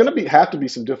there's going to have to be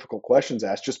some difficult questions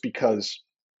asked just because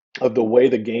of the way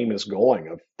the game is going,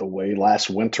 of the way last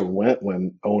winter went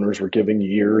when owners were giving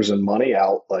years and money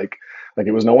out like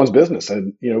it was no one's business.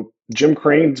 And, Jim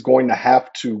Crane's going to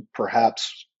have to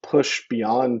perhaps push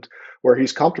beyond where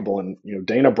he's comfortable. And,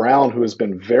 Dana Brown, who has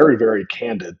been very, very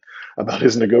candid about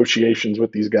his negotiations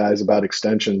with these guys about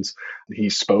extensions, he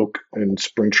spoke in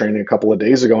spring training a couple of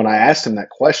days ago. And I asked him that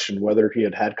question, whether he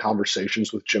had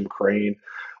conversations with Jim Crane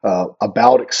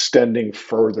about extending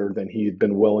further than he'd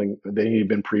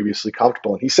been previously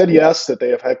comfortable. And he said yes, that they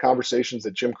have had conversations,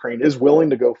 that Jim Crane is willing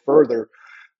to go further,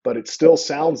 but it still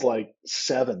sounds like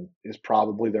 7 is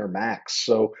probably their max.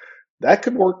 So that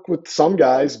could work with some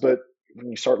guys, but when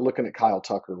you start looking at Kyle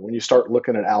Tucker, when you start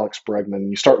looking at Alex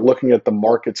Bregman, you start looking at the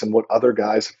markets and what other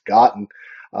guys have gotten,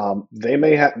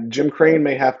 Jim Crane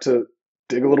may have to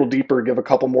dig a little deeper, give a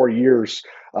couple more years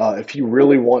if he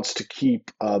really wants to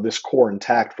keep this core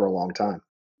intact for a long time.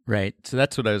 Right. So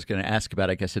that's what I was going to ask about.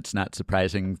 I guess it's not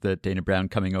surprising that Dana Brown,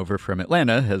 coming over from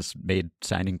Atlanta, has made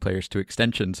signing players to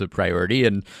extensions a priority.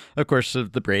 And of course,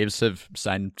 the Braves have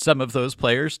signed some of those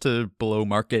players to below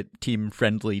market team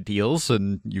friendly deals.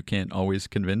 And you can't always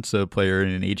convince a player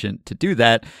and an agent to do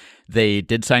that. They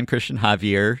did sign Christian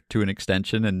Javier to an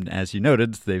extension, and as you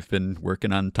noted, they've been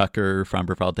working on Tucker,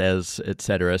 Framber Valdez,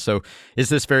 etc. So is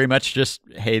this very much just,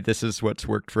 hey, this is what's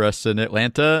worked for us in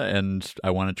Atlanta, and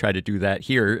I want to try to do that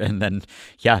here? And then,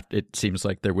 yeah, it seems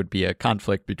like there would be a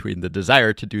conflict between the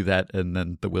desire to do that and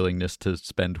then the willingness to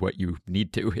spend what you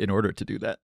need to in order to do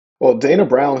that. Well, Dana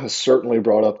Brown has certainly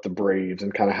brought up the Braves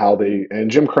and kind of how they,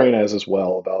 and Jim Crane has as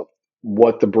well, about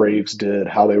what the Braves did,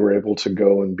 how they were able to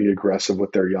go and be aggressive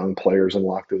with their young players and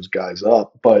lock those guys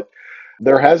up. But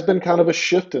there has been kind of a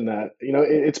shift in that.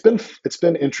 It's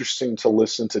been interesting to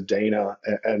listen to Dana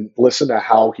and listen to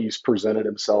how he's presented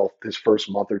himself his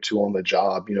first month or two on the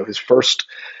job. His first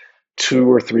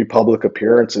two or three public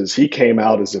appearances, he came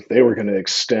out as if they were going to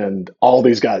extend all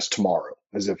these guys tomorrow,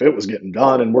 as if it was getting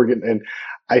done. And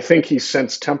I think he's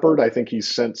since tempered. I think he's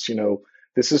since,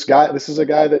 this is a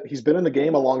guy that he's been in the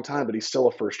game a long time, but he's still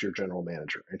a first year general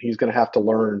manager, and he's going to have to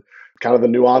learn kind of the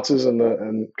nuances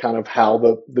and kind of how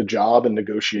the job and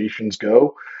negotiations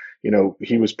go.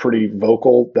 He was pretty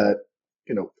vocal that,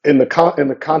 in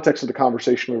the context of the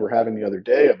conversation we were having the other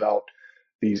day about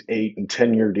these 8 and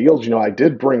 10-year deals. I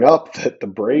did bring up that the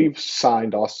Braves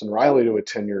signed Austin Riley to a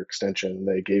 10-year extension.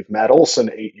 They gave Matt Olson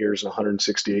 8 years and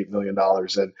 $168 million.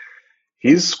 And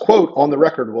his quote on the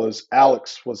record was,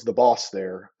 "Alex was the boss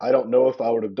there. I don't know if I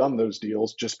would have done those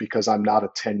deals just because I'm not a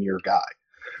 10-year guy."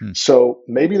 So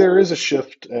maybe there is a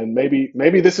shift, and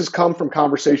maybe this has come from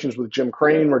conversations with Jim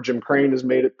Crane, where Jim Crane has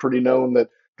made it pretty known that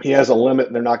he has a limit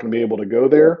and they're not going to be able to go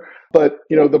there. But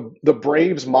the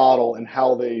Braves model and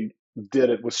how they did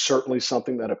it was certainly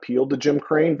something that appealed to Jim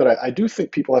Crane. But I do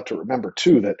think people have to remember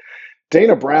too that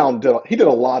Dana Brown did a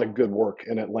lot of good work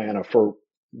in Atlanta for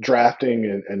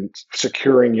drafting and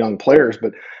securing young players,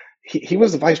 but he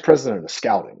was the vice president of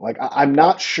scouting. Like, I'm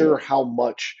not sure how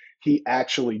much he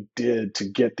actually did to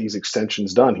get these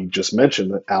extensions done. He just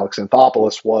mentioned that Alex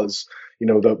Anthopoulos was,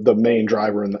 the main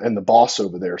driver and the boss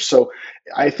over there. So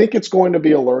I think it's going to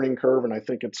be a learning curve, and I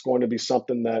think it's going to be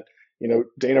something that,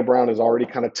 Dana Brown has already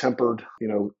kind of tempered.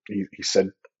 He said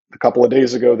a couple of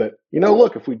days ago that,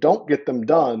 look, if we don't get them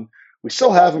done, we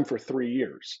still have them for 3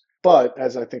 years. But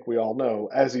as I think we all know,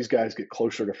 as these guys get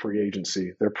closer to free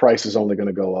agency, their price is only going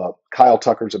to go up. Kyle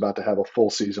Tucker's about to have a full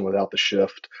season without the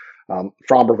shift.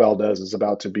 Framber Valdez is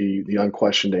about to be the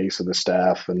unquestioned ace of the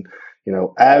staff. And,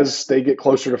 as they get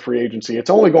closer to free agency, it's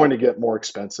only going to get more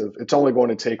expensive. It's only going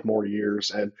to take more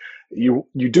years. And you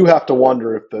do have to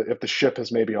wonder if the ship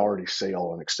has maybe already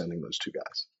sailed on extending those two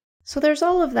guys. So there's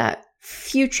all of that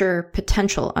future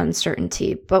potential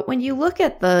uncertainty. But when you look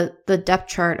at the depth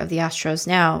chart of the Astros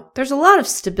now, there's a lot of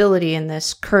stability in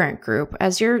this current group.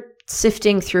 As you're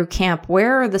sifting through camp,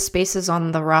 where are the spaces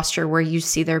on the roster where you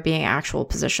see there being actual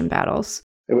position battles?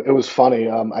 It was funny.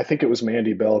 I think it was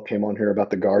Mandy Bell came on here about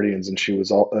the Guardians, and she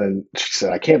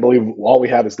said, "I can't believe all we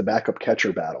have is the backup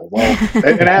catcher battle." Well,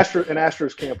 in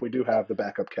Astros camp, we do have the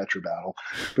backup catcher battle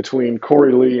between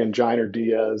Corey Lee and Jiner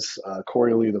Diaz.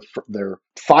 Corey Lee, their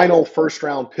final first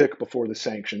round pick before the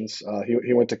sanctions.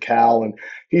 He went to Cal, and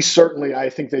he's certainly, I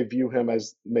think they view him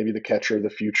as maybe the catcher of the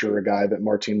future, a guy that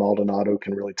Martin Maldonado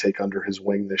can really take under his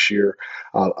wing this year.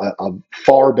 A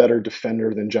far better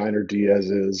defender than Jiner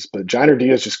Diaz is, but Jiner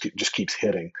Diaz just keeps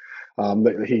hitting.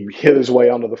 He hit his way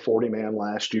onto the 40-man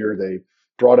last year. They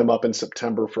brought him up in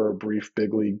September for a brief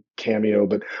big league cameo.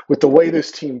 But with the way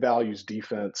this team values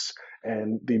defense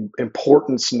and the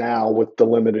importance now with the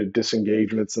limited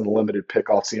disengagements and the limited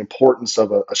pickoffs, the importance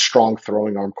of a strong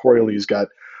throwing arm, Corey Lee's got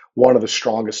one of the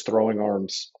strongest throwing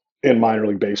arms in minor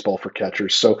league baseball for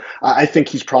catchers. So I think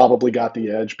he's probably got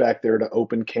the edge back there to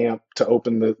open camp, to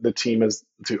open the team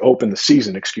to open the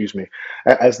season,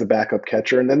 as the backup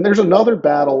catcher. And then there's another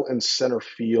battle in center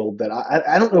field that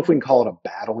I don't know if we can call it a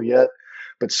battle yet,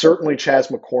 but certainly Chas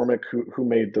McCormick, who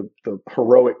made the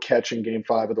heroic catch in Game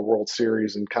 5 of the World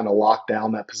Series and kind of locked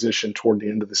down that position toward the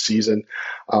end of the season.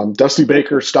 Dusty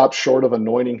Baker stopped short of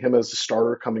anointing him as the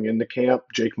starter coming into camp.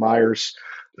 Jake Myers,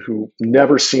 who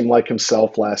never seemed like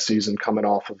himself last season coming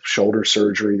off of shoulder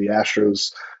surgery. The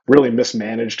Astros really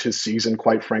mismanaged his season,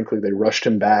 quite frankly. They rushed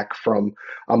him back from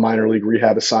a minor league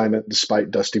rehab assignment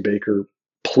despite Dusty Baker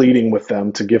pleading with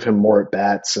them to give him more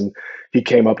at-bats, and he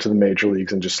came up to the major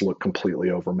leagues and just looked completely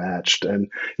overmatched. And,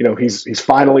 he's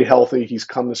finally healthy. He's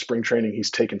come to spring training.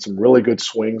 He's taken some really good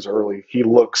swings early. He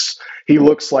looks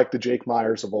like the Jake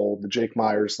Myers of old, the Jake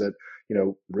Myers that,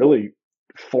 really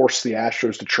forced the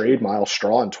Astros to trade Miles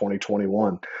Straw in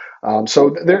 2021.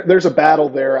 So there's a battle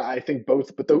there. I think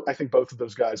both of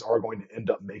those guys are going to end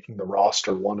up making the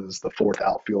roster. One is the fourth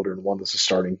outfielder and one is the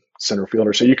starting center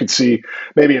fielder. So you could see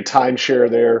maybe a timeshare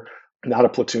there, not a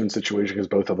platoon situation because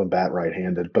both of them bat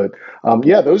right-handed. But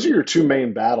those are your two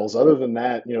main battles. Other than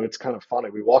that, it's kind of funny.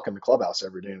 We walk in the clubhouse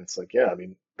every day and it's like,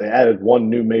 they added one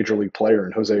new major league player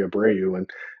in Jose Abreu, and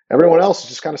everyone else is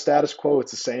just kind of status quo.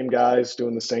 It's the same guys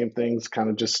doing the same things, kind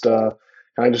of just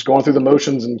going through the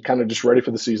motions and kind of just ready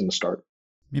for the season to start.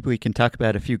 Maybe we can talk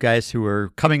about a few guys who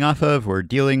are coming off of or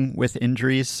dealing with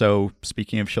injuries. So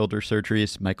speaking of shoulder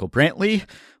surgeries, Michael Brantley,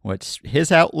 what's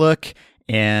his outlook?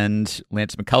 And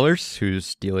Lance McCullers,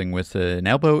 who's dealing with an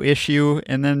elbow issue.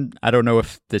 And then I don't know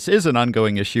if this is an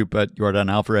ongoing issue, but Yordan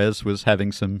Alvarez was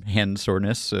having some hand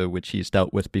soreness, which he's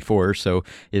dealt with before. So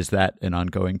is that an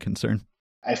ongoing concern?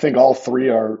 I think all three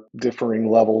are differing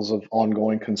levels of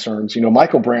ongoing concerns.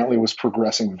 Michael Brantley was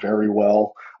progressing very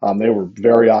well. They were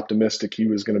very optimistic he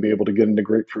was going to be able to get into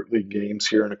Grapefruit League games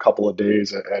here in a couple of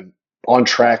days and on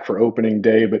track for opening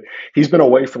day. But he's been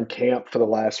away from camp for the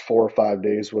last 4 or 5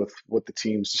 days with what the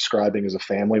team's describing as a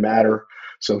family matter.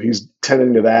 So he's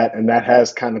tending to that, and that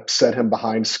has kind of set him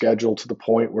behind schedule to the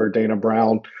point where Dana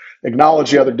Brown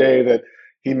acknowledged the other day that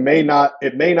it may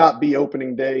not be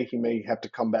opening day. He may have to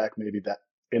come back maybe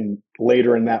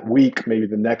later in that week, maybe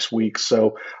the next week.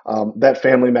 So that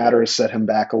family matter has set him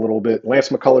back a little bit. Lance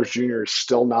McCullers Jr. is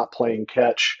still not playing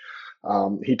catch.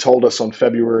 He told us on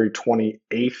February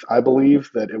 28th, I believe,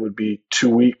 that it would be 2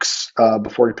 weeks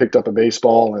before he picked up a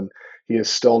baseball, and he has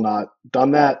still not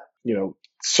done that.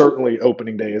 Certainly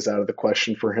opening day is out of the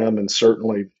question for him, and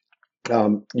certainly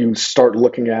you start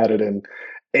looking at it and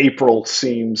April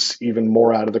seems even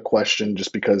more out of the question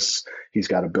just because he's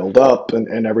got to build up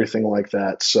and everything like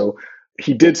that. So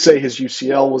he did say his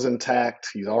UCL was intact.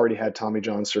 He's already had Tommy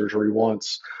John surgery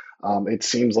once. It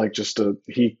seems like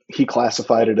he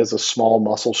classified it as a small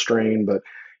muscle strain, but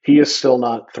he is still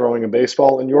not throwing a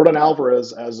baseball. And Yordan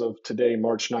Alvarez, as of today,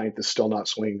 March 9th, is still not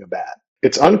swinging a bat.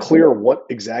 It's unclear what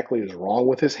exactly is wrong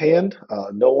with his hand.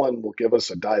 No one will give us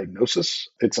a diagnosis.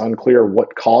 It's unclear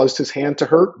what caused his hand to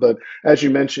hurt. But as you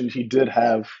mentioned, he did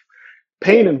have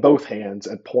pain in both hands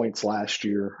at points last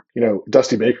year.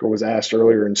 Dusty Baker was asked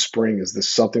earlier in spring, is this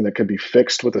something that could be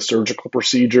fixed with a surgical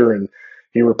procedure? And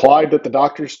he replied that the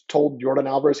doctors told Yordan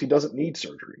Alvarez he doesn't need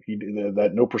surgery,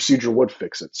 that no procedure would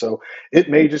fix it. So it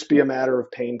may just be a matter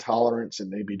of pain tolerance. It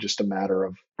may be just a matter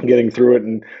of getting through it.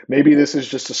 And maybe this is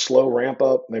just a slow ramp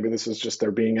up. Maybe this is just they're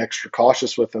being extra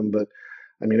cautious with him. But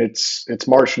I mean, it's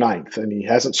March 9th and he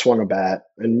hasn't swung a bat.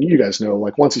 And you guys know,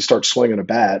 like once he starts swinging a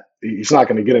bat, he's not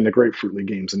going to get into Grapefruit League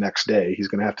games the next day. He's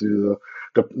going to have to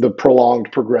do the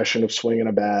prolonged progression of swinging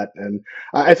a bat. And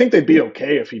I think they'd be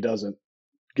okay if he doesn't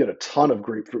get a ton of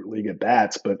Grapefruit League at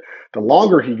bats, but the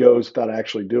longer he goes without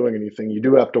actually doing anything, you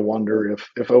do have to wonder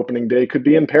if opening day could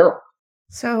be in peril.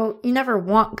 So you never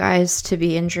want guys to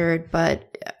be injured,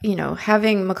 but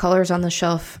having McCullers on the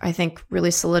shelf, I think really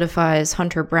solidifies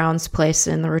Hunter Brown's place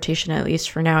in the rotation, at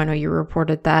least for now. I know you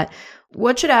reported that.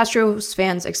 What should Astros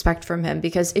fans expect from him?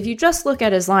 Because if you just look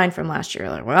at his line from last year,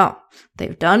 like, well,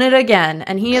 they've done it again.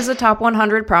 And he is a top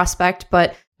 100 prospect,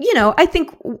 but I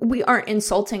think we aren't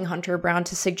insulting Hunter Brown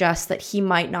to suggest that he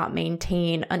might not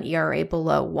maintain an ERA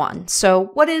below 1.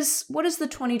 So what is the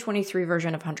 2023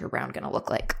 version of Hunter Brown going to look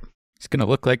like? It's going to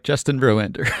look like Justin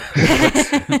Verlander,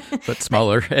 but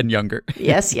smaller and younger.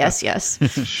 Yes.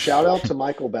 Shout out to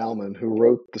Michael Bauman, who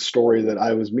wrote the story that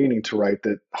I was meaning to write,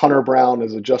 that Hunter Brown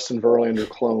is a Justin Verlander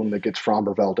clone that gets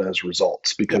Framber Valdez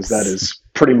results, because that is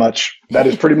pretty much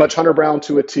Hunter Brown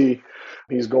to a T.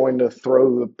 He's going to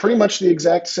throw pretty much the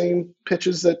exact same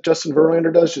pitches that Justin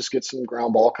Verlander does, just get some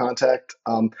ground ball contact.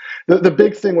 The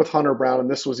big thing with Hunter Brown, and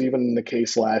this was even the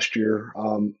case last year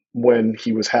when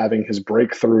he was having his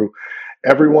breakthrough,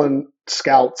 everyone,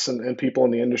 scouts and people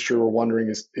in the industry were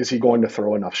wondering, is he going to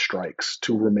throw enough strikes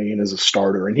to remain as a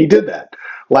starter? And he did that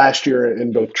last year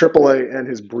in both AAA and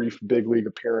his brief big league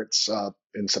appearance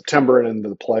in September and into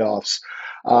the playoffs.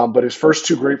 But his first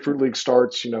 2 Grapefruit League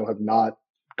starts, have not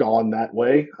gone that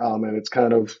way, and it's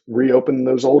kind of reopened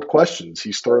those old questions.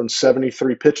 He's thrown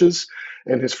 73 pitches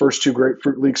in his first 2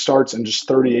 Grapefruit League starts, and just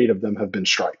 38 of them have been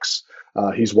strikes.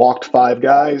 He's walked 5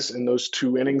 guys in those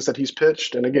 2 innings that he's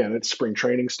pitched, and again, it's spring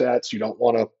training stats. You don't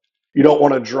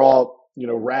want to draw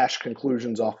rash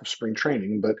conclusions off of spring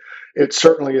training, but it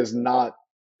certainly is not.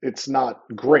 It's not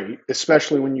great,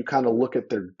 especially when you kind of look at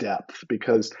their depth,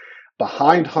 because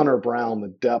behind Hunter Brown, the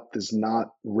depth is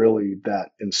not really that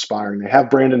inspiring. They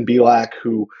have Brandon Bielak,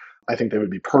 who I think they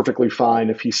would be perfectly fine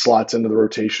if he slots into the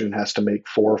rotation and has to make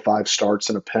 4 or 5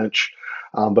 starts in a pinch.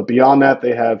 But beyond that,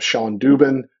 they have Sean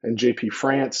Dubin and JP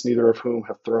France, neither of whom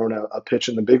have thrown a pitch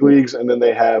in the big leagues. And then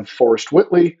they have Forrest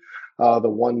Whitley, the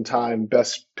one-time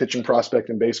best pitching prospect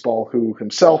in baseball, who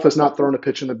himself has not thrown a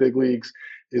pitch in the big leagues,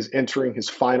 is entering his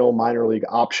final minor league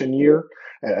option year.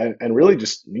 And really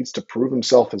just needs to prove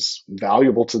himself as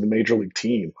valuable to the major league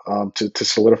team to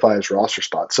solidify his roster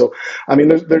spot. So, I mean,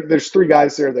 there's 3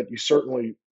 guys there that you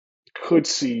certainly could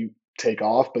see take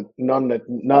off, but none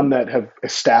that have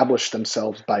established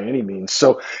themselves by any means.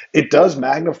 So it does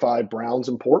magnify Brown's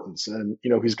importance, and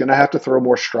he's going to have to throw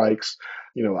more strikes.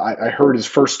 I heard his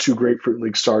first two Grapefruit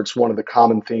League starts. One of the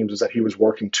common themes was that he was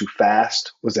working too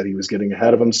fast, was that he was getting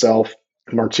ahead of himself.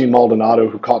 Martin Maldonado,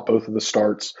 who caught both of the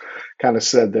starts, kind of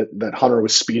said that Hunter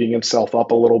was speeding himself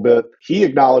up a little bit. He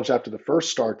acknowledged after the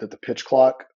first start that the pitch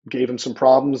clock gave him some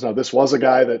problems. Now, this was a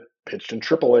guy that pitched in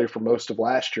AAA for most of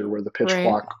last year, where the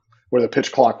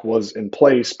pitch clock was in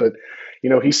place. But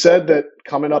he said that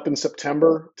coming up in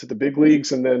September to the big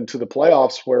leagues and then to the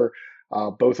playoffs, where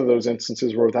both of those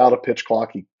instances were without a pitch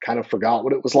clock, he kind of forgot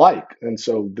what it was like. And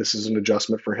so this is an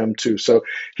adjustment for him too. So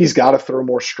he's got to throw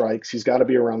more strikes. He's got to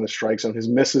be around the strike zone. His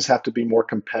misses have to be more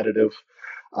competitive.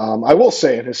 I will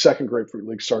say in his second Grapefruit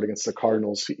League start against the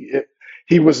Cardinals,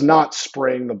 he was not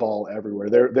spraying the ball everywhere.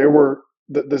 There were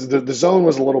the zone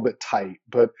was a little bit tight,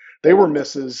 but they were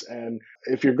misses. And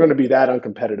if you're going to be that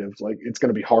uncompetitive, like, it's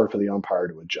going to be hard for the umpire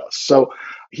to adjust. So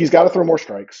he's got to throw more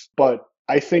strikes. But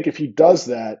I think if he does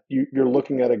that, you're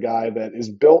looking at a guy that is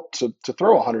built to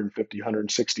throw 150,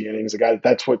 160 innings, a guy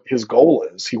that's what his goal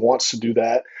is. He wants to do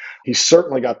that. He's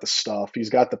certainly got the stuff. He's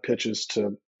got the pitches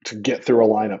to get through a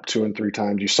lineup 2 and 3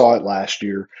 times. You saw it last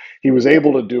year. He was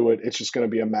able to do it. It's just going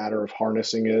to be a matter of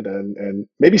harnessing it and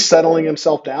maybe settling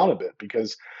himself down a bit,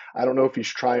 because I don't know if he's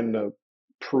trying to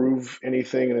prove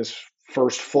anything in his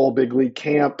first full big league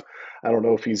camp. I don't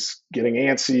know if he's getting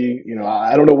antsy.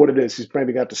 I don't know what it is. He's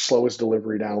maybe got to slow his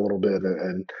delivery down a little bit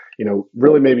and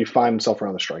really maybe find himself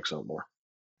around the strike zone more.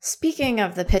 Speaking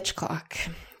of the pitch clock,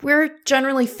 we're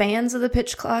generally fans of the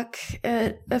pitch clock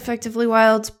at Effectively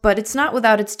Wild, but it's not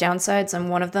without its downsides, and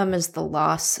one of them is the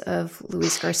loss of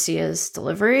Luis Garcia's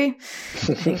delivery.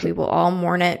 I think we will all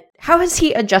mourn it. How has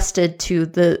he adjusted to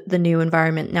the new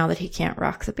environment now that he can't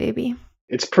rock the baby?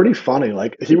 It's pretty funny.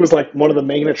 Like, he was like one of the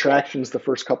main attractions the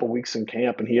first couple of weeks in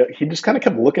camp, and he just kind of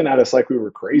kept looking at us like we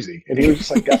were crazy. And he was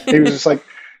just like,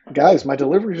 guys, my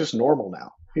delivery is just normal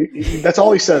now. That's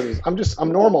all he says is,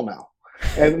 I'm normal now.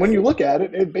 And when you look at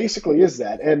it, it basically is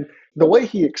that. And the way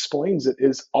he explains it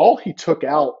is all he took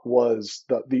out was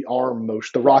the arm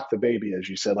motion, the rock the baby, as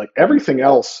you said. Like, everything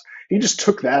else, he just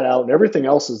took that out, and everything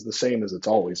else is the same as it's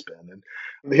always been.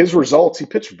 And his results, he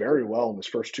pitched very well in his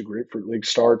first 2 Grapefruit League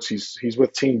starts. He's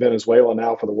with Team Venezuela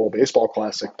now for the World Baseball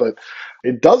Classic, but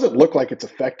it doesn't look like it's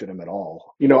affected him at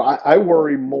all. I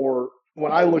worry more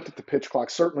when I looked at the pitch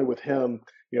clock, certainly with him.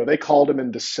 They called him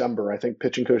in December. I think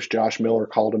pitching coach Josh Miller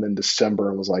called him in December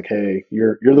and was like, "Hey,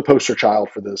 you're the poster child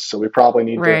for this, so we probably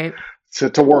need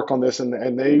to work on this."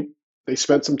 And they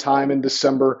spent some time in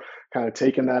December kind of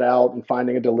taking that out and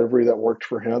finding a delivery that worked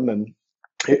for him, and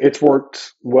it's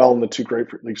worked well in the 2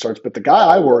 Grapefruit League starts. But the guy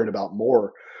I worried about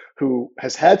more, who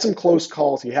has had some close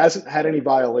calls, he hasn't had any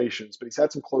violations, but he's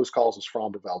had some close calls, is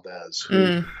Framber Valdez,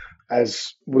 who,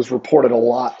 as was reported a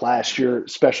lot last year,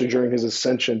 especially during his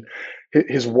ascension,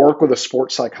 his work with a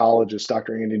sports psychologist,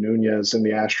 Dr. Andy Nunez, in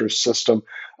the Astros system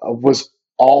was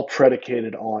all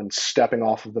predicated on stepping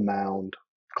off of the mound,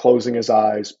 closing his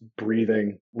eyes,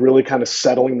 breathing, really kind of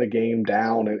settling the game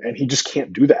down. And he just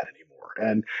can't do that anymore.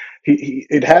 And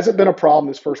it hasn't been a problem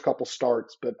his first couple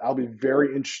starts, but I'll be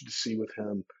very interested to see with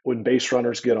him when base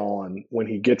runners get on, when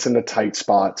he gets into tight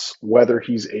spots, whether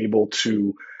he's able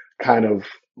to kind of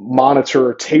monitor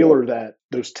or tailor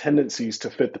those tendencies to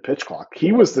fit the pitch clock.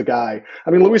 He was the guy.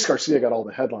 I mean, Luis Garcia got all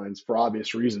the headlines for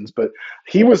obvious reasons, but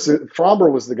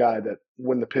Framber was the guy that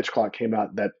when the pitch clock came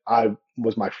out, that I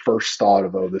was my first thought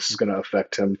of, this is going to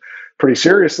affect him pretty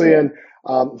seriously. And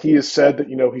he has said that,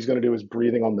 he's going to do his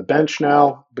breathing on the bench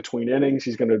now between innings.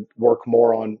 He's going to work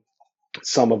more on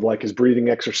some of like his breathing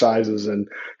exercises and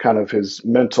kind of his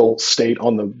mental state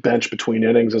on the bench between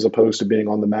innings as opposed to being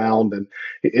on the mound. And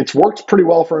it's worked pretty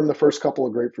well for him the first couple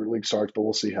of Grapefruit League starts, but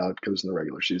we'll see how it goes in the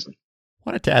regular season.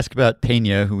 Wanted to ask about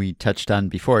Pena, who we touched on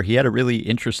before. He had a really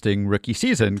interesting rookie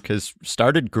season because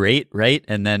started great, right?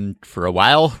 And then for a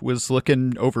while was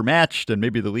looking overmatched and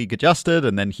maybe the league adjusted.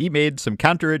 And then he made some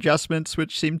counter adjustments,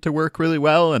 which seemed to work really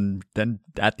well. And then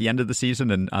at the end of the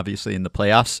season and obviously in the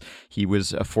playoffs, he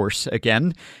was a force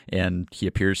again. And he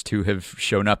appears to have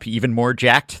shown up even more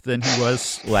jacked than he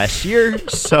was last year.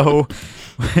 So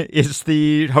is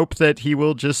the hope that he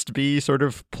will just be sort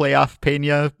of playoff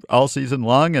Pena all season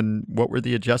long? And what were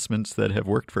the adjustments that have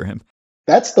worked for him?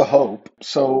 That's the hope.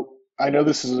 So I know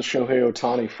this is a Shohei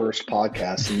Ohtani first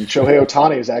podcast, and Shohei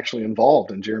Ohtani is actually involved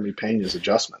in Jeremy Pena's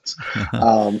adjustments.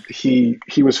 He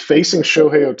was facing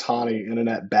Shohei Ohtani in an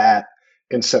at-bat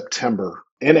in September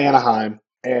in Anaheim,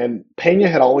 and Pena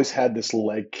had always had this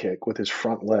leg kick with his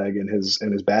front leg and his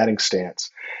batting stance.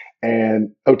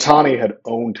 And Ohtani had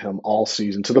owned him all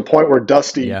season to the point where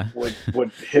Dusty Yeah.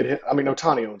 would hit him. I mean,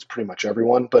 Ohtani owns pretty much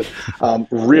everyone, but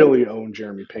really owned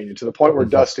Jeremy Pena to the point where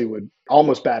Dusty would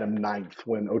almost bat him ninth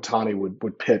when Ohtani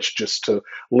would pitch just to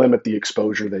limit the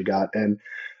exposure they got. And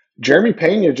Jeremy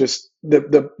Pena just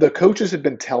the coaches had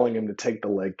been telling him to take the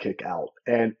leg kick out,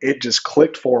 and it just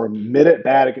clicked for him mid at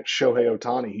bat against Shohei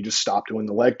Ohtani. He just stopped doing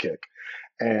the leg kick.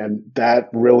 And that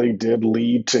really did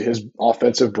lead to his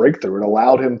offensive breakthrough. It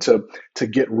allowed him to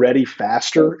get ready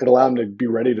faster. It allowed him to be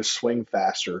ready to swing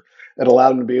faster. It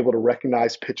allowed him to be able to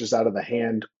recognize pitches out of the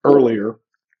hand earlier.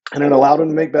 And it allowed him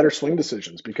to make better swing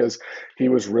decisions because he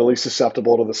was really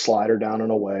susceptible to the slider down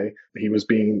and away. He was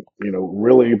being,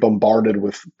 really bombarded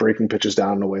with breaking pitches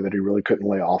down in a way that he really couldn't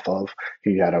lay off of.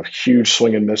 He had a huge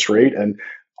swing and miss rate, and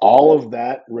all of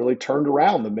that really turned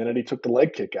around the minute he took the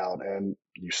leg kick out. And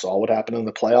you saw what happened in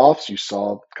the playoffs. You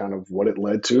saw kind of what it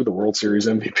led to, the World Series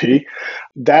MVP.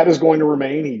 That is going to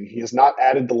remain. He has not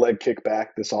added the leg kick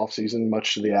back this offseason,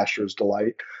 much to the Astros'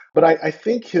 delight. But I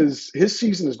think his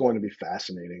season is going to be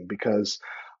fascinating because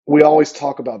we always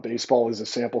talk about baseball as a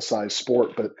sample size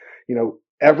sport, but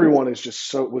everyone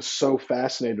was so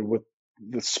fascinated with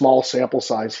the small sample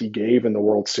size he gave in the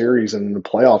World Series and in the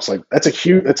playoffs. Like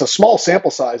it's a small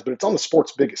sample size, but it's on the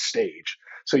sport's biggest stage.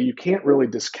 So you can't really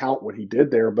discount what he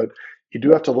did there, but you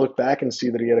do have to look back and see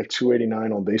that he had a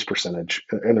 289 on base percentage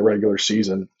in the regular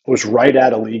season. Was right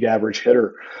at a league average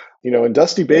hitter. And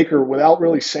Dusty Baker, without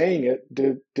really saying it,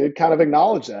 did kind of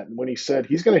acknowledge that when he said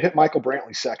he's going to hit Michael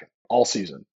Brantley second all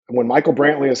season. And when Michael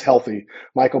Brantley is healthy,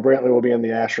 Michael Brantley will be in the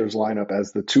Astros lineup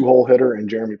as the two-hole hitter, and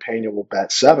Jeremy Pena will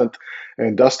bat seventh.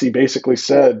 And Dusty basically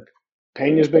said,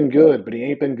 Pena's been good, but he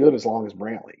ain't been good as long as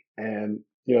Brantley. And,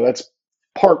 that's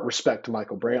part respect to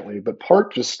Michael Brantley, but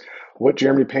part just what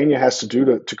Jeremy Pena has to do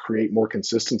to create more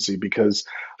consistency because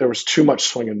there was too much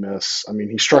swing and miss. I mean,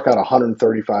 he struck out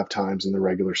 135 times in the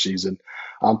regular season.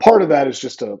 Part of that is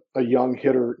just a young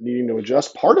hitter needing to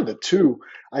adjust. Part of it, too,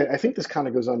 I think this kind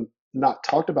of goes on not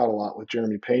talked about a lot with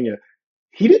Jeremy Pena.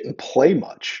 He didn't play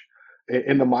much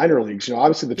in the minor leagues.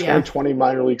 Obviously the 2020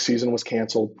 minor league season was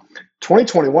canceled.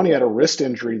 2021, he had a wrist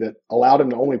injury that allowed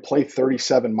him to only play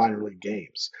 37 minor league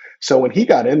games. So when he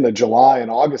got in the July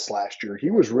and August last year, he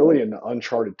was really in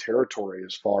uncharted territory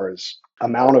as far as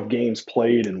amount of games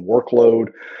played and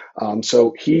workload.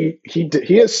 So he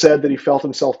has said that he felt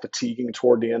himself fatiguing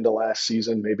toward the end of last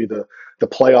season. Maybe the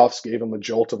playoffs gave him a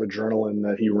jolt of adrenaline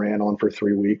that he ran on for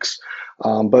 3 weeks.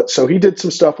 But so he did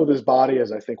some stuff with his body,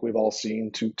 as I think we've all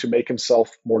seen, to make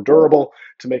himself more durable,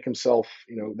 to make himself,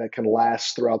 that can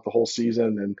last throughout the whole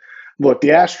season. And look, the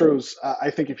Astros, I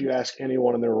think if you ask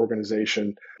anyone in their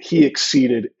organization, he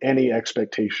exceeded any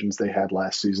expectations they had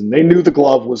last season. They knew the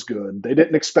glove was good. They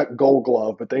didn't expect Gold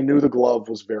Glove, but they knew the glove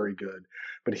was very good.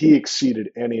 But he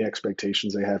exceeded any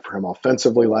expectations they had for him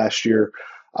offensively last year.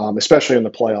 Especially in the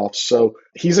playoffs. So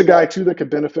he's a guy too that could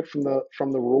benefit from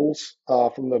the rules,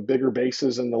 from the bigger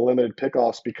bases and the limited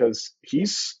pickoffs because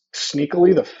he's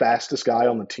sneakily the fastest guy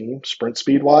on the team, sprint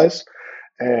speed wise,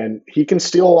 and he can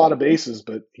steal a lot of bases,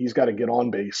 but he's got to get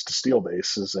on base to steal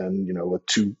bases, and with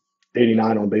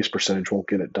 289 on base percentage won't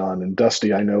get it done. And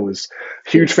Dusty, I know, is a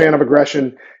huge fan of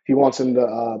aggression. He wants him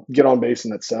to get on base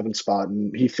in that 7 spot,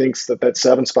 and he thinks that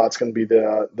 7 spot's going to be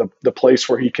the place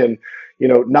where he can.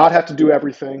 Not have to do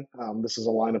everything. This is a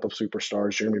lineup of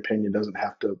superstars. Jeremy Pena doesn't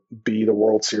have to be the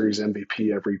World Series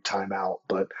MVP every time out,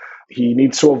 but he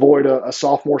needs to avoid a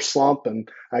sophomore slump, and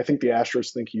I think the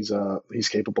Astros think he's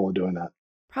capable of doing that.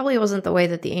 Probably wasn't the way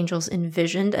that the Angels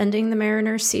envisioned ending the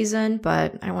Mariners season,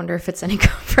 but I wonder if it's any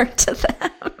comfort to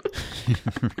them.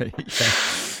 Right,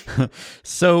 yeah.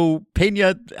 So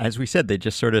Pena, as we said, they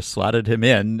just sort of slotted him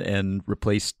in and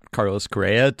replaced Carlos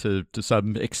Correa to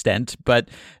some extent. But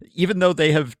even though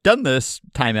they have done this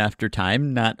time after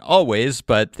time, not always,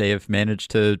 but they have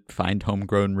managed to find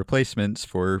homegrown replacements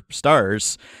for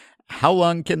stars. How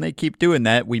long can they keep doing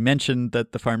that? We mentioned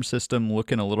that the farm system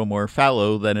looking a little more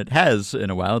fallow than it has in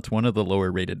a while. It's one of the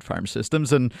lower rated farm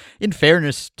systems. And in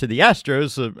fairness to the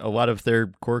Astros, a lot of their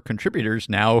core contributors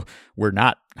now were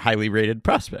not highly rated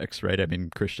prospects, right? I mean,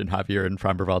 Christian Javier and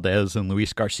Framber Valdez and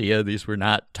Luis Garcia, these were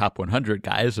not top 100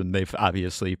 guys, and they've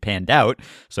obviously panned out.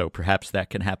 So perhaps that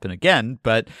can happen again.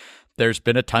 But there's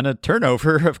been a ton of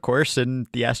turnover, of course, in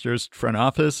the Astros front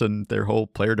office and their whole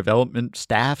player development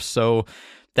staff. So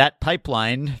that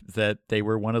pipeline that they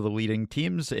were one of the leading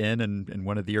teams in and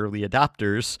one of the early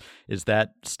adopters, is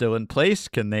that still in place?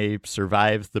 Can they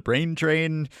survive the brain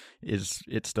drain? Is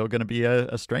it still going to be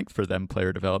a strength for them,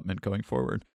 player development, going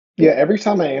forward? Yeah, every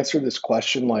time I answer this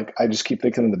question, like I just keep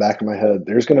thinking in the back of my head,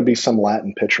 there's going to be some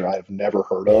Latin pitcher I've never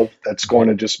heard of that's going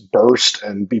to just burst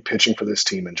and be pitching for this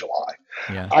team in July.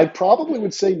 Yeah. I probably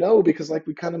would say no because, like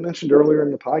we kind of mentioned earlier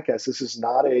in the podcast, this is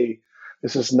not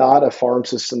a farm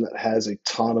system that has a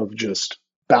ton of just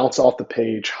bounce off the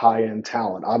page high end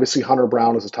talent. Obviously, Hunter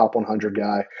Brown is a top 100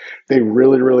 guy. They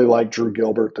really, really like Drew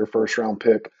Gilbert, their first round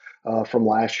pick. From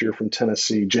last year from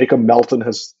Tennessee. Jacob Melton,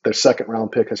 their second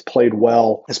round pick, has played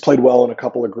well in a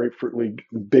couple of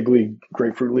big league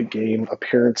Grapefruit League game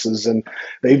appearances. And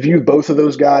they view both of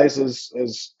those guys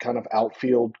as kind of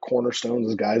outfield cornerstones,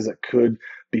 as guys that could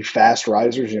be fast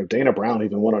risers. You know, Dana Brown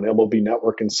even went on MLB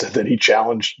Network and said that he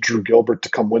challenged Drew Gilbert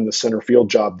to come win the center field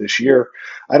job this year.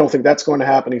 I don't think that's going to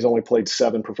happen. He's only played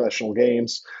 7 professional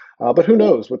games. But who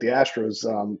knows with the Astros?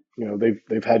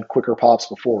 They've had quicker pops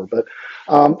before. But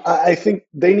I think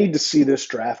they need to see this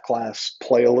draft class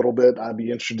play a little bit. I'd be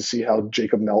interested to see how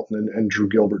Jacob Melton and Drew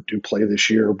Gilbert do play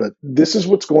this year. But this is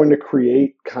what's going to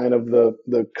create kind of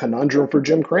the conundrum for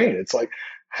Jim Crane. It's like,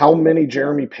 how many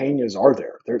Jeremy Peñas are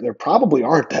there? There probably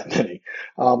aren't that many.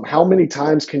 How many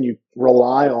times can you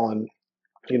rely on,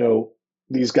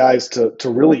 these guys to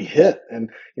really hit? And,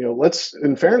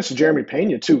 in fairness to Jeremy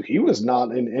Peña too, he was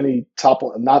not in any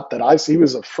not that I see, he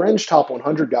was a fringe top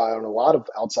 100 guy on a lot of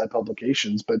outside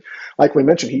publications, but like we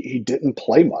mentioned, he didn't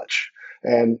play much.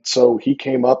 And so he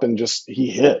came up and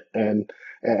he hit, and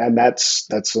that's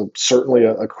certainly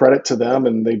a credit to them,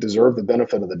 and they deserve the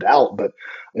benefit of the doubt. But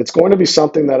it's going to be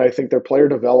something that I think their player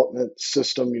development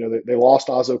system, they lost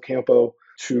Ozzo Campo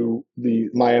to the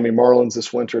Miami Marlins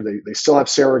this winter. They still have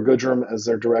Sarah Goodrum as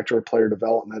their director of player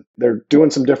development. They're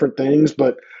doing some different things,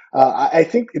 but I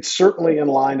think it's certainly in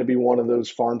line to be one of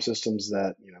those farm systems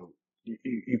that,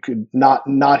 you could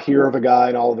not hear of a guy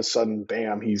and all of a sudden,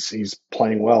 bam, he's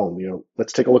playing well.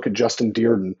 Let's take a look at Justin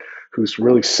Dearden, who's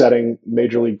really setting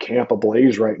Major League camp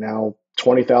ablaze right now.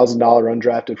 $20,000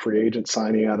 undrafted free agent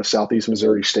signing out of Southeast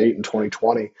Missouri State in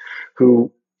 2020,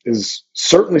 who is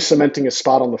certainly cementing a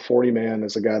spot on the 40-man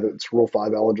as a guy that's Rule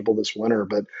 5 eligible this winter.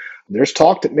 But there's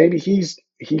talk that maybe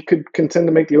he could contend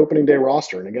to make the opening day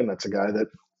roster. And again, that's a guy that,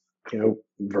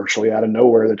 virtually out of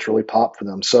nowhere, that's really popped for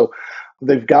them. So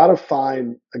they've got to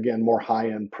find, again, more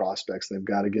high-end prospects. They've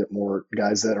got to get more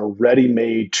guys that are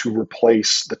ready-made to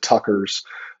replace the Tuckers,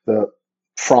 the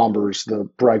Frombers, the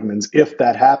Bregmans, if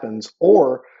that happens.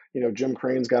 Or, Jim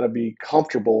Crane's got to be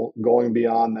comfortable going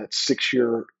beyond that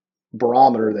 6-year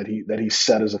barometer that he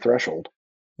set as a threshold.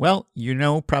 Well,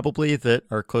 probably that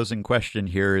our closing question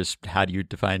here is, how do you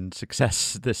define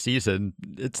success this season?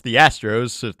 It's the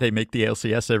Astros. If they make the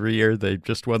ALCS every year, they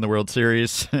just won the World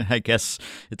Series. I guess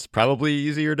it's probably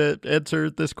easier to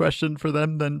answer this question for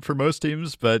them than for most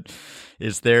teams. But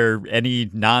is there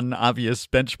any non-obvious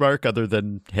benchmark other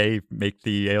than, hey, make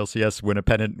the ALCS, win a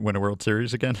pennant, win a World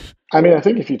Series again? I mean, I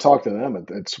think if you talk to them,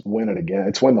 it's win it again.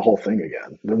 It's win the whole thing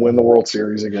again. Then win the World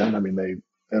Series again. I mean,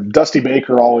 Dusty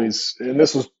Baker always, and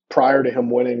this was prior to him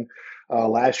winning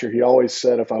last year, he always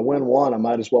said, if I win one, I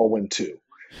might as well win 2.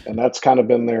 And that's kind of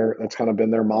been their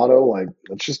motto. Like,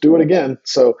 let's just do it again.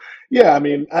 So yeah, I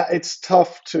mean, it's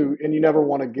tough and you never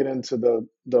want to get into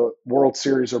the World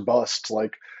Series or bust.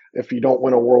 Like, if you don't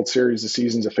win a World Series, the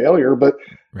season's a failure. But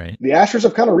right. The Astros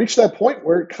have kind of reached that point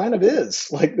where it kind of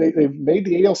is. Like, they've made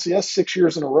the ALCS 6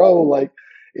 years in a row. Like,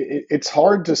 it's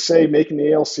hard to say making the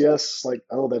ALCS like,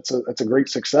 oh, that's a great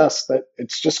success. That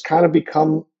it's just kind of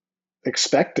become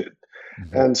expected.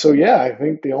 Mm-hmm. And so, yeah, I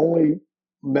think the only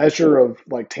measure of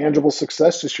like tangible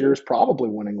success this year is probably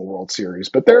winning a World Series.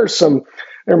 But there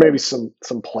may be some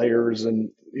players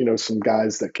and, some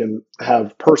guys that can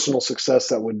have personal success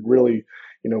that would really,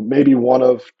 maybe one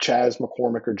of Chas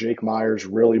McCormick or Jake Myers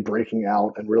really breaking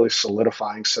out and really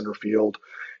solidifying center field.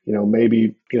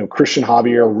 Maybe, Christian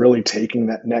Javier really taking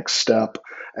that next step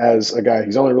as a guy.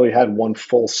 He's only really had one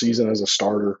full season as a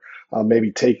starter.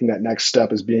 Maybe taking that next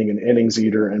step as being an innings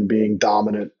eater and being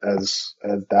dominant as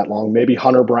that long. Maybe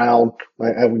Hunter Brown,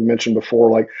 as we mentioned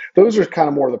before, like those are kind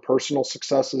of more of the personal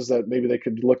successes that maybe they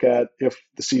could look at if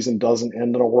the season doesn't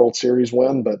end in a World Series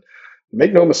win. But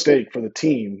make no mistake, for the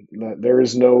team, there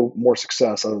is no more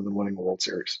success other than winning a World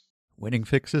Series. Winning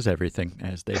fixes everything,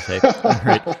 as they say. All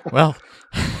right. Well,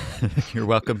 you're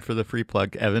welcome for the free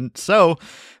plug, Evan. So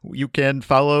you can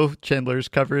follow Chandler's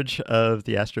coverage of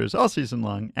the Astros all season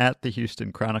long at the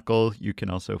Houston Chronicle. You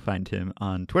can also find him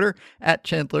on Twitter at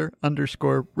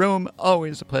Chandler_Rome.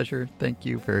 Always a pleasure. Thank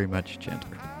you very much,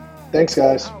 Chandler. Thanks,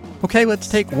 guys. Okay, let's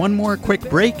take one more quick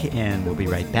break, and we'll be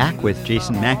right back with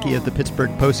Jason Mackey of the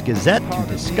Pittsburgh Post-Gazette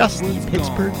to discuss the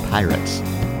Pittsburgh Pirates.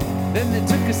 Then they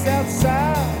took us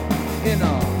outside in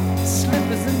our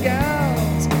slippers and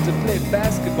gowns to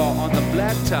baseball on the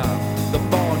blacktop. The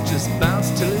ball just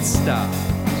bounced till it stopped.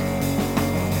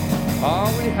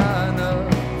 Are we high enough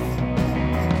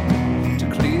to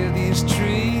clear these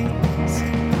trees?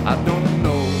 I don't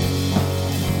know.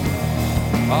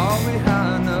 Are we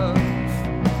high enough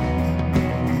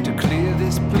to clear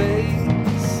this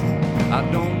place? I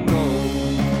don't know.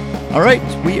 All right,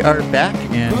 we are back,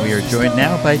 and we are joined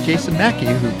now by Jason Mackey,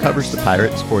 who covers the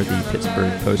Pirates for the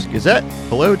Pittsburgh Post-Gazette.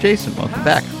 Hello, Jason. Welcome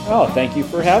back. Oh, thank you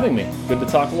for having me. Good to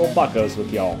talk a little Buccos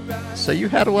with y'all. So you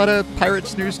had a lot of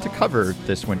Pirates news to cover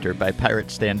this winter by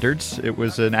Pirate standards. It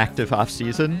was an active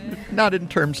offseason, not in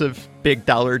terms of big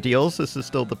dollar deals. This is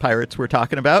still the Pirates we're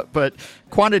talking about, but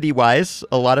quantity-wise,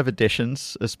 a lot of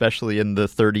additions, especially in the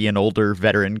 30 and older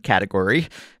veteran category.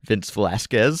 Vince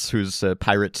Velasquez, who's a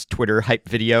Pirates Twitter hype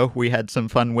video we had some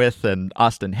fun with, and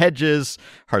Austin Hedges,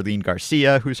 Harleen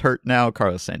Garcia, who's hurt now,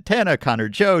 Carlos Santana, Connor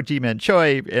Joe, Ji-Man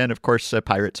Choi, and of course a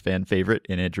Pirates fan favorite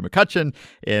in Andrew McCutchen,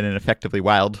 and an effectively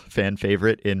Wild fan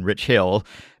favorite in Rich Hill.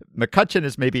 McCutchen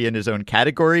is maybe in his own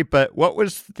category, but what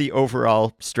was the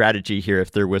overall strategy here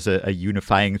if there was a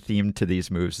unifying theme to these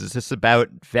moves? Is this about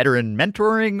veteran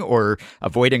mentoring or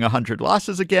avoiding 100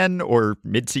 losses again or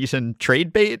midseason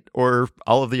trade bait or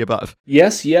all of the above?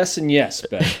 Yes, and yes,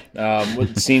 Ben.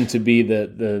 Would seem to be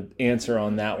the answer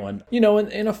on that one. You know,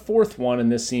 in a fourth one, and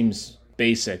this seems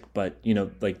basic, but, you know,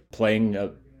 like playing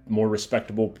a more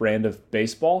respectable brand of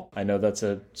baseball. I know that's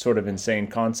a sort of insane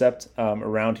concept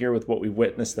around here with what we've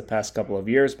witnessed the past couple of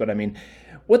years, but I mean,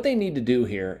 what they need to do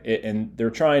here, and they're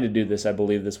trying to do this, I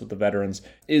believe this with the veterans,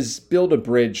 is build a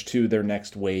bridge to their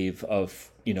next wave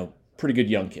of, you know, pretty good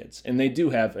young kids. And they do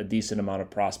have a decent amount of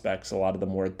prospects. A lot of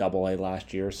them were at AA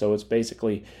last year. So it's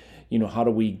basically, you know, how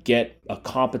do we get a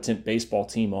competent baseball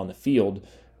team on the field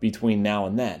between now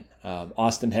and then?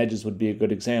 Austin Hedges would be a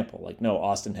good example. Like, no,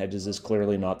 Austin Hedges is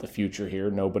clearly not the future here.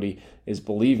 Nobody is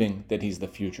believing that he's the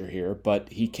future here, but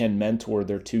he can mentor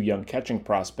their two young catching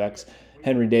prospects,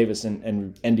 Henry Davis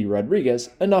and Endy Rodriguez,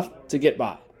 enough to get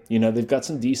by. You know, they've got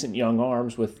some decent young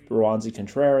arms with Roansy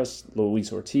Contreras,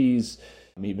 Luis Ortiz,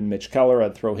 even Mitch Keller.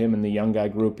 I'd throw him in the young guy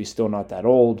group. He's still not that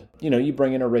old. You know, you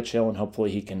bring in a Rich Hill and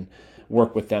hopefully he can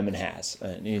work with them, and has.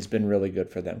 And he's been really good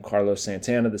for them. Carlos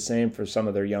Santana, the same for some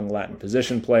of their young Latin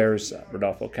position players,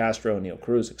 Rodolfo Castro, Neil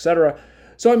Cruz, etc.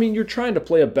 So, I mean, you're trying to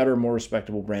play a better, more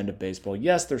respectable brand of baseball.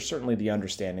 Yes, there's certainly the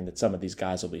understanding that some of these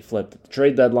guys will be flipped at the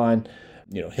trade deadline.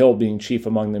 You know, Hill being chief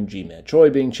among them, Ji-Man Choi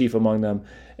being chief among them.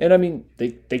 And, I mean,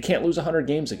 they can't lose 100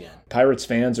 games again. Pirates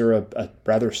fans are a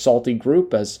rather salty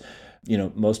group, as you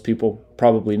know, most people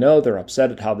probably know. They're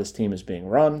upset at how this team is being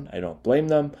run. I don't blame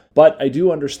them. But I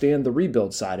do understand the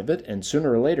rebuild side of it, and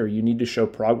sooner or later you need to show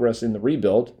progress in the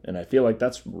rebuild, and I feel like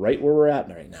that's right where we're at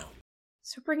right now.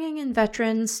 So bringing in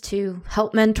veterans to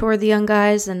help mentor the young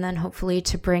guys, and then hopefully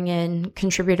to bring in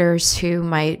contributors who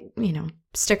might, you know,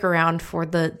 stick around for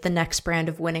the next brand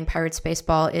of winning Pirates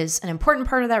baseball is an important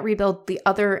part of that rebuild. The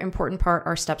other important part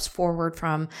are steps forward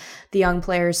from the young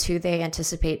players who they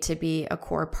anticipate to be a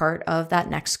core part of that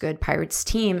next good Pirates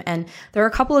team. And there are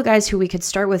a couple of guys who we could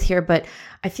start with here, but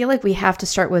I feel like we have to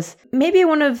start with maybe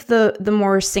one of the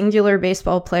more singular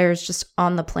baseball players just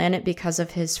on the planet because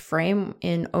of his frame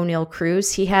in O'Neal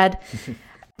Cruz. He had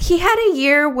a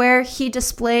year where he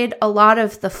displayed a lot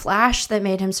of the flash that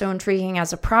made him so intriguing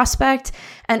as a prospect,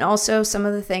 and also some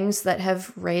of the things that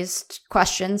have raised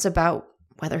questions about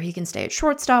whether he can stay at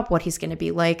shortstop, what he's going to be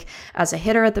like as a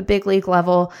hitter at the big league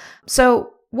level.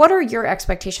 So what are your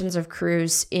expectations of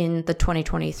Cruz in the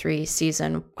 2023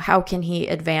 season? How can he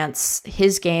advance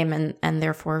his game and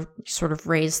therefore sort of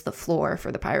raise the floor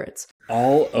for the Pirates?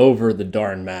 All over the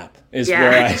darn map is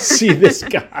where I see this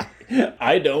guy.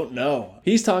 I don't know.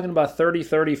 He's talking about 30,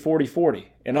 30, 40, 40.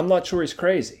 And I'm not sure he's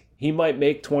crazy. He might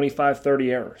make 25,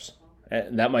 30 errors.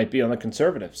 And that might be on the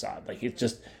conservative side. Like, it's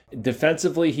just,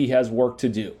 defensively, he has work to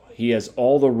do. He has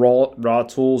all the raw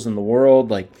tools in the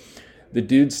world. Like, the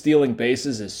dude stealing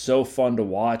bases is so fun to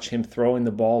watch. Him throwing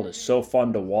the ball is so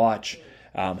fun to watch.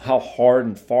 How hard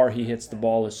and far he hits the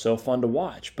ball is so fun to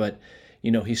watch. But,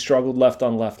 you know, he struggled left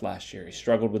on left last year. He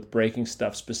struggled with breaking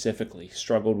stuff specifically. He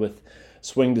struggled with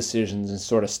swing decisions and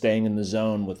sort of staying in the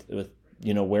zone with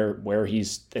you know, where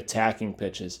he's attacking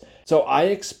pitches. So I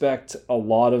expect a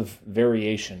lot of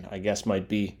variation, I guess might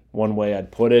be one way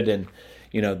I'd put it. And,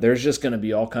 you know, there's just going to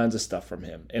be all kinds of stuff from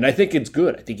him. And I think it's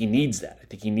good. I think he needs that. I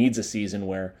think he needs a season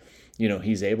where, you know,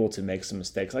 he's able to make some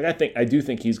mistakes. Like, I do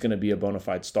think he's going to be a bona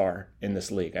fide star in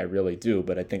this league. I really do.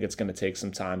 But I think it's going to take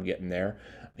some time getting there.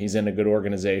 He's in a good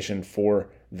organization for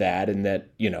that, and that,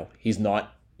 you know, he's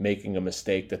not making a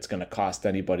mistake that's going to cost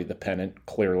anybody the pennant,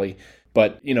 clearly.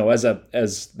 But, you know, as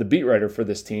the beat writer for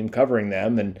this team, covering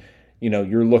them, and,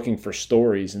 you're looking for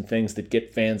stories and things that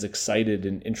get fans excited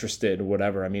and interested or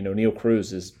whatever. I mean, O'Neal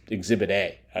Cruz is Exhibit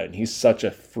A. And he's such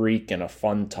a freak and a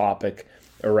fun topic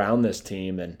around this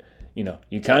team. And,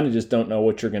 you kind of just don't know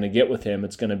what you're going to get with him.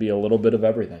 It's going to be a little bit of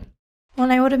everything. Well,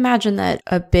 and I would imagine that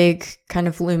a big kind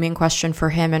of looming question for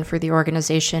him and for the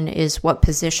organization is what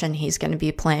position he's going to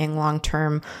be playing long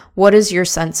term. What is your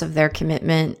sense of their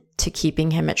commitment to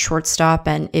keeping him at shortstop?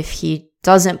 And if he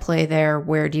doesn't play there,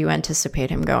 where do you anticipate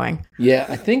him going? Yeah,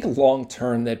 I think long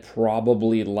term they'd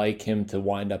probably like him to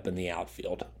wind up in the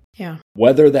outfield. Yeah.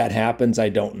 Whether that happens, I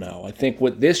don't know. I think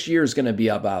what this year is going to be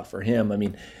about for him, I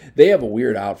mean, they have a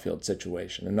weird outfield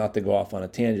situation. And not to go off on a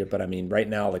tangent, but I mean, right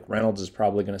now, like Reynolds is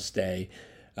probably going to stay.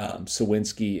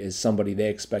 Sawinski is somebody they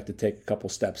expect to take a couple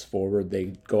steps forward.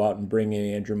 They go out and bring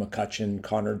in Andrew McCutchen,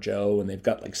 Connor Joe, and they've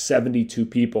got like 72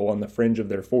 people on the fringe of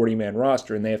their 40-man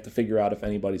roster, and they have to figure out if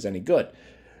anybody's any good.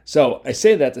 So I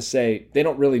say that to say they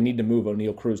don't really need to move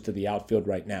O'Neal Cruz to the outfield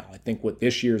right now. I think what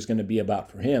this year is going to be about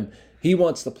for him, he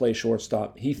wants to play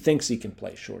shortstop. He thinks he can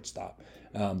play shortstop.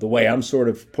 The way I'm sort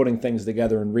of putting things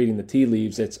together and reading the tea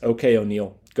leaves, it's, okay,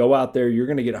 O'Neal, go out there. You're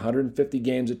going to get 150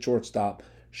 games at shortstop.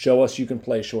 Show us you can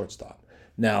play shortstop.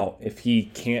 Now, if he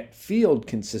can't field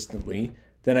consistently,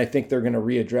 then I think they're going to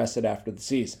readdress it after the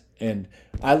season. And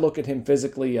I look at him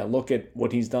physically. I look at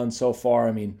what he's done so far.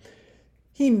 I mean,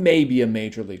 he may be a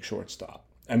major league shortstop.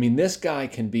 I mean, this guy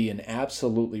can be an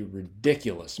absolutely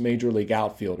ridiculous major league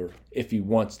outfielder if he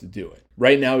wants to do it.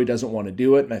 Right now, he doesn't want to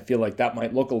do it, and I feel like that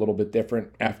might look a little bit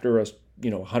different after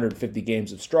 150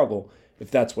 games of struggle if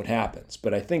that's what happens.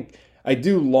 But I think I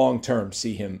do long-term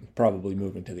see him probably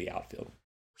moving to the outfield.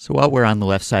 So while we're on the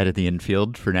left side of the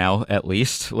infield, for now at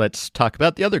least, let's talk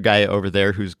about the other guy over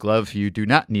there whose glove you do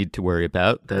not need to worry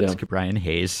about. That's Ke'Bryan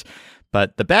Hayes.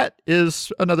 But the bat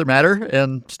is another matter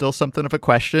and still something of a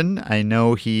question. I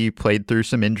know he played through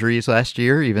some injuries last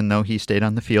year, even though he stayed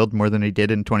on the field more than he did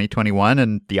in 2021,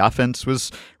 and the offense was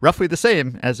roughly the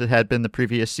same as it had been the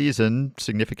previous season,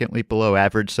 significantly below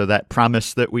average. So that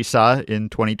promise that we saw in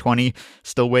 2020,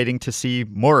 still waiting to see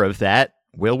more of that.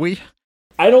 Will we?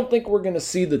 I don't think we're going to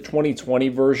see the 2020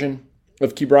 version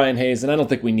of Ke'Bryan Hayes, and I don't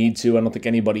think we need to. I don't think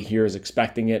anybody here is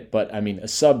expecting it, but I mean, a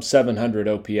sub 700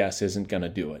 OPS isn't going to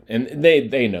do it. And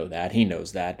they know that. He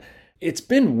knows that. It's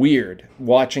been weird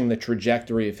watching the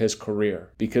trajectory of his career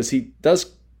because he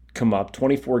does come up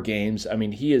 24 games. I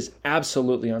mean, he is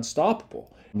absolutely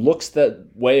unstoppable. Looks that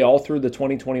way all through the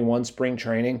 2021 spring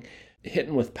training,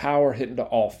 hitting with power, hitting to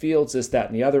all fields, this, that,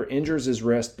 and the other, injures his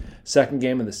wrist, second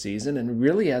game of the season, and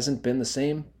really hasn't been the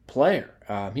same player.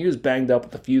 He was banged up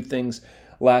with a few things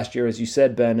last year, as you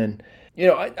said, Ben, and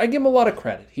I give him a lot of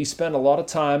credit. He spent a lot of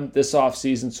time this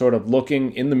offseason sort of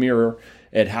looking in the mirror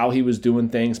at how he was doing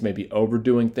things, maybe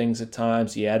overdoing things at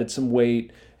times. He added some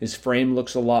weight. His frame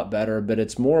looks a lot better, but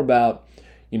it's more about,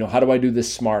 how do I do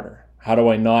this smarter? How do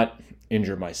I not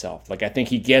injure myself? Like, I think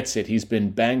he gets it. He's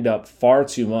been banged up far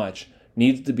too much,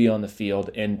 needs to be on the field,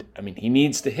 and, I mean, he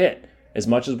needs to hit. As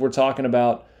much as we're talking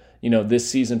about this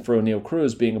season for O'Neal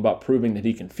Cruz being about proving that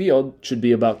he can field, should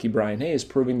be about Ke'Bryan Hayes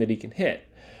proving that he can hit.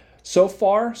 So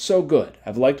far, so good.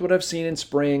 I've liked what I've seen in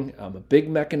spring. A big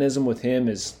mechanism with him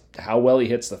is how well he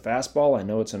hits the fastball. I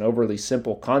know it's an overly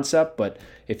simple concept, but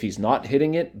if he's not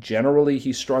hitting it, generally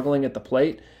he's struggling at the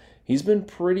plate. He's been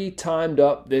pretty timed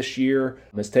up this year.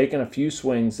 Has taken a few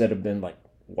swings that have been like,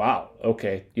 wow,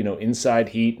 okay, inside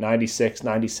heat, 96,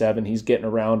 97. He's getting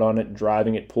around on it and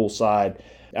driving it pool side.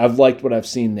 I've liked what I've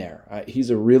seen there. He's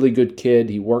a really good kid.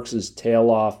 He works his tail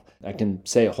off. I can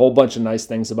say a whole bunch of nice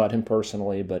things about him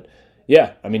personally, but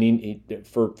yeah, I mean, he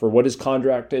for what his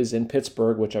contract is in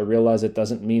Pittsburgh, which I realize it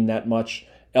doesn't mean that much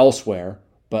elsewhere,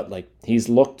 but like he's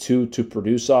looked to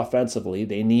produce offensively.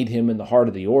 They need him in the heart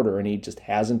of the order, and he just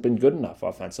hasn't been good enough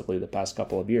offensively the past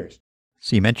couple of years.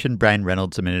 So you mentioned Bryan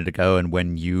Reynolds a minute ago, and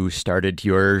when you started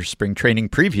your spring training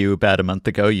preview about a month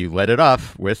ago, you let it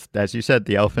off with, as you said,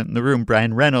 the elephant in the room,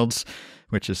 Bryan Reynolds,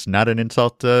 which is not an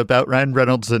insult about Ryan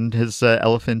Reynolds and his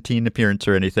elephantine appearance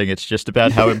or anything. It's just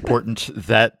about how important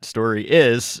that story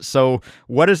is. So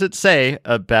what does it say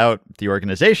about the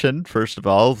organization, first of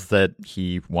all, that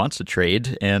he wants a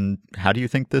trade, and how do you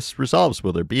think this resolves?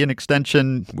 Will there be an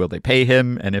extension? Will they pay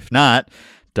him? And if not,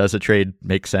 does a trade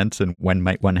make sense, and when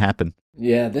might one happen?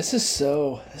 Yeah, this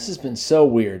has been so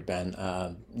weird, Ben.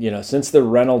 Since the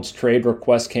Reynolds trade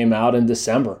request came out in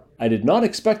December, I did not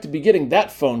expect to be getting that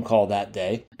phone call that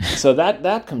day. So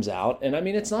that comes out. And I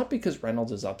mean, it's not because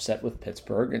Reynolds is upset with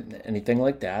Pittsburgh and anything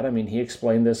like that. I mean, he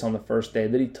explained this on the first day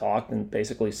that he talked and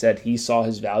basically said he saw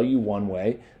his value one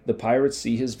way. The Pirates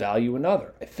see his value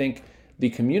another. I think the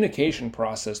communication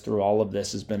process through all of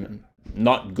this has been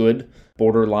not good,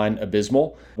 borderline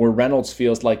abysmal, where Reynolds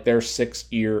feels like their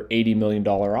 6-year, $80 million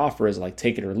offer is like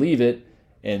take it or leave it,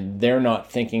 and they're not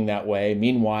thinking that way.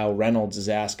 Meanwhile, Reynolds is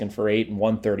asking for 8 and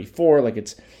 134. Like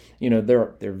it's,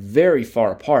 they're very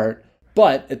far apart.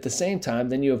 But at the same time,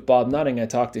 then you have Bob Nutting. I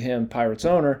talked to him, Pirates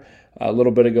owner, a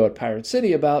little bit ago at Pirate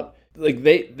City about like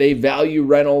they value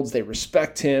Reynolds, they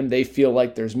respect him, they feel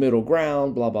like there's middle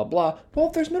ground, blah, blah, blah. Well,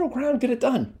 if there's middle ground, get it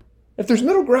done. If there's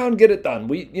middle ground, get it done.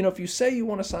 If you say you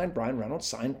want to sign Bryan Reynolds,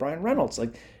 sign Bryan Reynolds.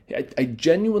 Like I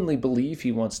genuinely believe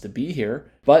he wants to be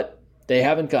here, but they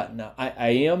haven't gotten. Now, I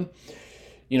am,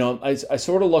 I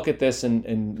sort of look at this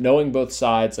and knowing both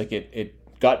sides, like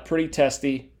it got pretty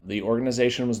testy. The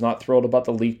organization was not thrilled about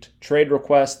the leaked trade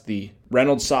request. The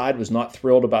Reynolds side was not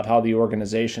thrilled about how the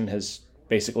organization has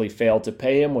basically failed to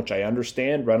pay him, which I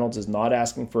understand. Reynolds is not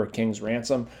asking for a king's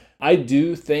ransom. I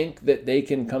do think that they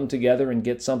can come together and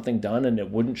get something done, and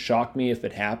it wouldn't shock me if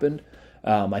it happened.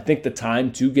 I think the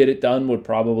time to get it done would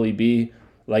probably be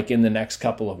like in the next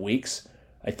couple of weeks.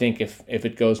 I think if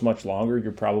it goes much longer,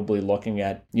 you're probably looking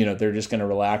at, they're just going to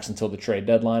relax until the trade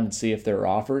deadline and see if there are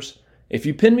offers. If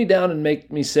you pin me down and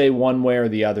make me say one way or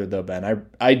the other, though, Ben,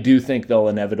 I do think they'll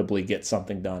inevitably get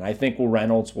something done. I think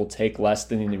Reynolds will take less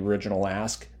than the original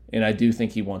ask, and I do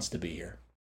think he wants to be here.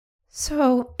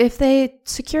 So if they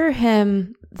secure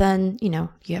him, then, you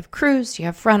have Cruz, you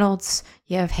have Reynolds,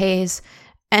 you have Hayes.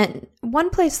 And one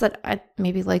place that I'd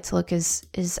maybe like to look is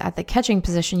at the catching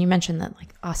position. You mentioned that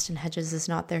like Austin Hedges is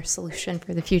not their solution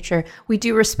for the future. We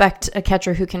do respect a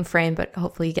catcher who can frame, but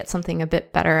hopefully you get something a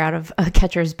bit better out of a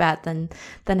catcher's bat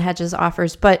than Hedges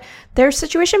offers. But their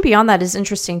situation beyond that is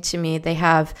interesting to me. They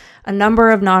have a number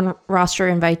of non-roster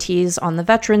invitees on the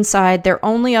veteran side. Their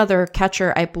only other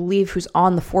catcher, I believe, who's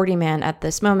on the 40-man at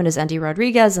this moment is Endy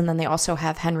Rodriguez, and then they also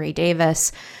have Henry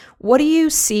Davis. What do you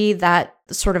see that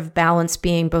sort of balance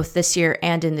being both this year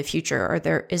and in the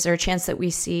future? Is there a chance that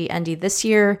we see Endy this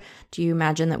year? Do you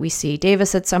imagine that we see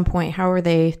Davis at some point? How are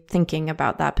they thinking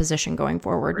about that position going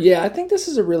forward? Yeah, I think this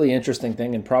is a really interesting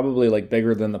thing and probably like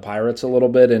bigger than the Pirates a little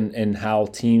bit in how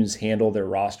teams handle their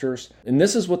rosters. And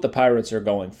this is what the Pirates are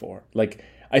going for. Like,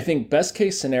 I think best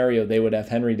case scenario, they would have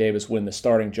Henry Davis win the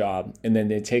starting job, and then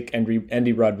they take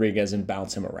Endy Rodriguez and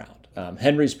bounce him around.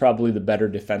 Henry's probably the better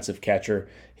defensive catcher.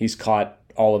 He's caught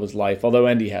all of his life, although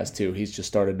Endy has too. He's just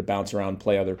started to bounce around,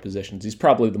 play other positions. He's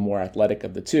probably the more athletic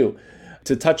of the two.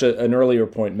 To touch an earlier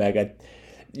point, Meg,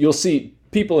 you'll see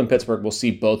people in Pittsburgh will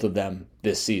see both of them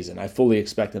this season. I fully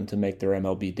expect them to make their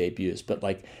MLB debuts. But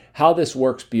like how this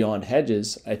works beyond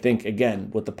Hedges, I think, again,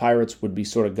 what the Pirates would be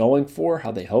sort of going for,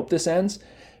 how they hope this ends,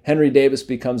 Henry Davis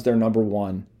becomes their number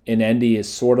one, and Endy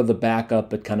is sort of the backup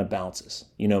but kind of bounces.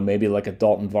 Maybe like a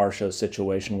Dalton Varsho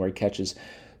situation where he catches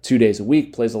 2 days a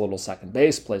week, plays a little second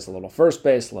base, plays a little first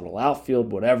base, a little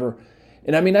outfield, whatever.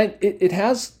 And I mean, it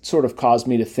has sort of caused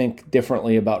me to think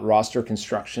differently about roster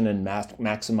construction and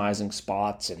maximizing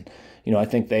spots. And, I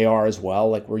think they are as well,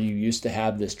 like where you used to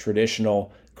have this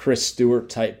traditional Chris Stewart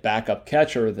type backup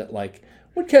catcher that like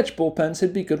would catch bullpens.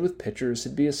 He'd be good with pitchers.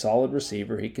 He'd be a solid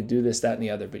receiver. He could do this, that, and the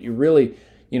other. But you really,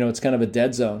 it's kind of a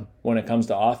dead zone when it comes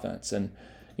to offense. And,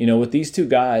 with these two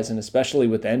guys, and especially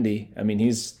with Endy, I mean,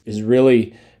 he's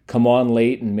really come on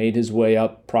late and made his way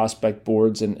up prospect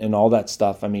boards and all that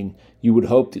stuff. I mean, you would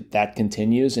hope that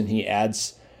continues and he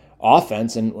adds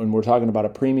offense. And when we're talking about a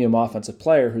premium offensive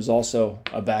player who's also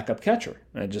a backup catcher,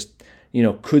 and just,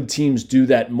 could teams do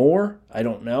that more? I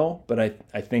don't know, but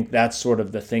I think that's sort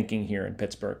of the thinking here in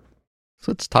Pittsburgh.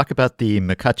 So let's talk about the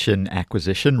McCutchen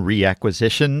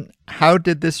reacquisition. How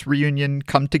did this reunion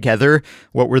come together?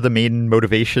 What were the main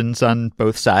motivations on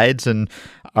both sides? And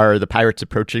are the Pirates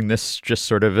approaching this just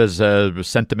sort of as a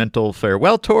sentimental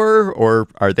farewell tour? Or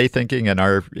are they thinking, and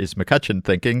is McCutchen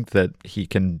thinking, that he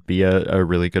can be a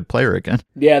really good player again?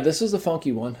 Yeah, this is a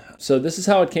funky one. So this is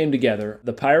how it came together.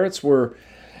 The Pirates were,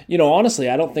 honestly,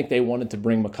 I don't think they wanted to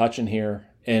bring McCutchen here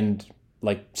and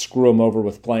like screw him over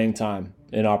with playing time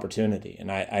and opportunity. And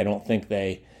I don't think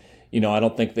they, I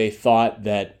don't think they thought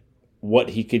that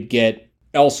what he could get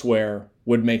elsewhere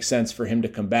would make sense for him to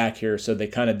come back here. So they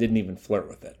kind of didn't even flirt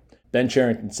with it. Ben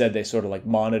Cherington said they sort of like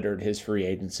monitored his free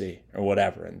agency or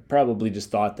whatever, and probably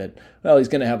just thought that, well, he's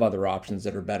going to have other options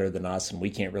that are better than us, and we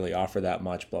can't really offer that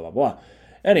much, blah, blah, blah.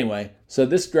 Anyway, so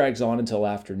this drags on until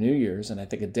after New Year's, and I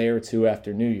think a day or two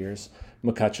after New Year's,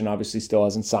 McCutchen obviously still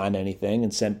hasn't signed anything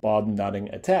and sent Bob Nutting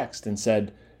a text and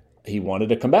said he wanted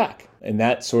to come back. And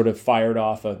that sort of fired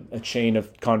off a chain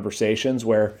of conversations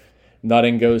where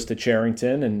Nutting goes to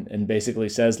Cherington and basically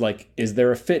says, like, is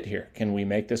there a fit here? Can we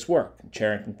make this work? And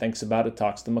Cherington thinks about it,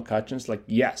 talks to McCutchen. It's like,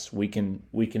 yes, we can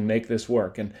make this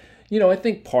work. And, I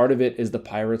think part of it is the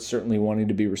Pirates certainly wanting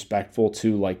to be respectful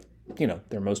to, like,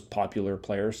 their most popular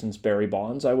player since Barry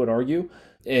Bonds, I would argue.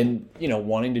 And,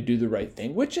 wanting to do the right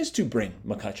thing, which is to bring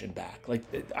McCutchen back. Like,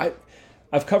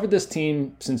 I've covered this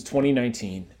team since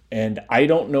 2019. And I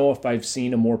don't know if I've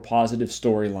seen a more positive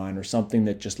storyline or something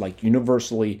that just like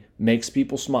universally makes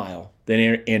people smile than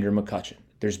Andrew McCutchen.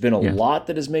 There's been a lot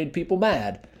that has made people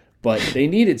mad, but they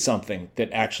needed something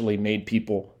that actually made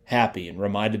people happy and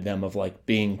reminded them of like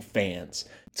being fans.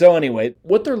 So anyway,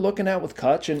 what they're looking at with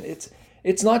Kutch, and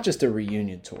it's not just a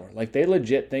reunion tour. Like they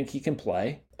legit think he can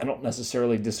play. I don't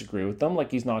necessarily disagree with them.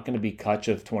 Like he's not going to be Kutch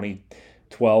of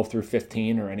 2012 through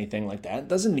 15 or anything like that. It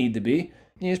doesn't need to be.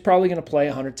 He's probably going to play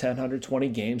 110, 120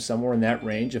 games, somewhere in that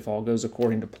range if all goes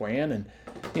according to plan. And,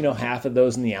 half of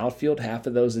those in the outfield, half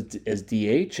of those as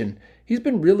DH. And he's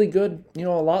been really good, a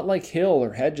lot like Hill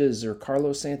or Hedges or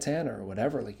Carlos Santana or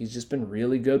whatever. Like he's just been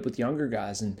really good with younger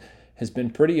guys and has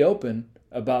been pretty open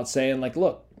about saying, like,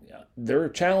 look, there are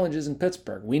challenges in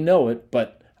Pittsburgh. We know it,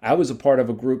 but I was a part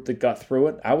of a group that got through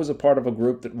it. I was a part of a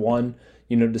group that won.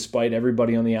 Despite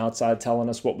everybody on the outside telling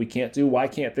us what we can't do, why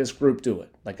can't this group do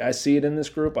it? Like I see it in this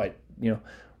group.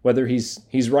 Whether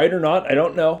he's right or not, I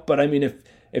don't know. But I mean,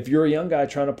 if you're a young guy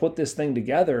trying to put this thing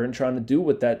together and trying to do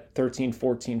what that 13,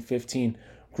 14, 15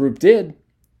 group did,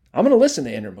 I'm going to listen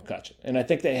to Andrew McCutchen. And I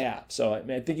think they have. So I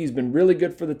think he's been really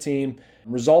good for the team.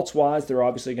 Results-wise, they're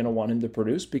obviously going to want him to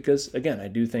produce because, again, I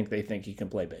do think they think he can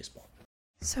play baseball.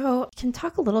 So can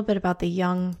talk a little bit about the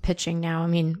young pitching now. I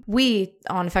mean, we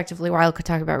on Effectively Wild could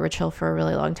talk about Rich Hill for a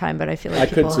really long time, but I feel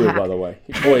like I could too, by the way.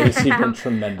 Boy, has he been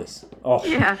tremendous. Oh.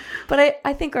 Yeah, but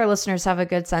I think our listeners have a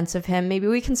good sense of him. Maybe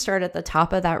we can start at the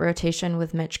top of that rotation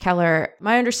with Mitch Keller.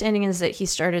 My understanding is that he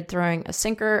started throwing a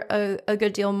sinker a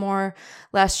good deal more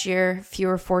last year,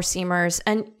 fewer four-seamers.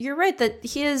 And you're right that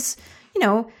he is,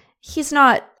 he's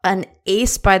not an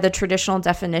ace by the traditional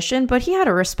definition, but he had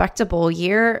a respectable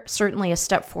year, certainly a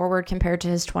step forward compared to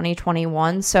his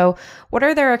 2021. So what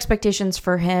are their expectations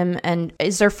for him? And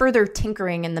is there further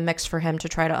tinkering in the mix for him to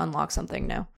try to unlock something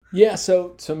new? Yeah,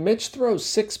 so Mitch throws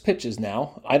 6 pitches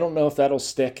now. I don't know if that'll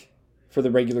stick for the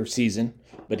regular season,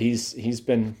 but he's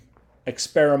been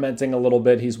experimenting a little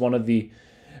bit. He's one of the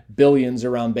billions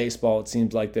around baseball, it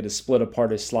seems like, that has split apart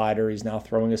his slider. He's now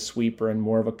throwing a sweeper and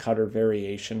more of a cutter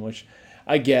variation, which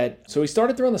I get. So he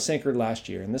started throwing the sinker last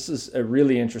year, and this is a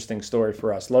really interesting story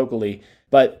for us locally.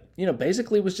 But,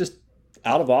 basically was just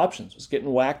out of options, was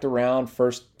getting whacked around.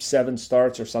 First 7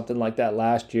 starts or something like that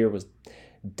last year, was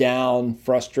down,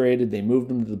 frustrated. They moved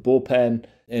him to the bullpen.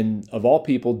 And of all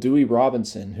people, Dewey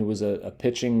Robinson, who was a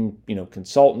pitching,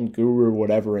 consultant, guru,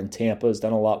 whatever in Tampa, has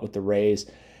done a lot with the Rays.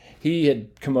 He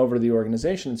had come over to the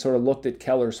organization and sort of looked at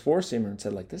Keller's four-seamer and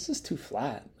said, like, this is too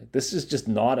flat. Like, this is just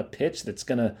not a pitch that's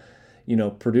going to,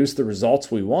 produce the results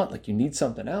we want. Like, you need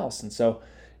something else. And so,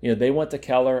 they went to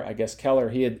Keller. I guess Keller,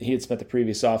 he had spent the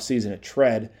previous offseason at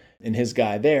Tread, and his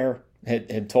guy there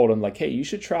had told him, like, hey, you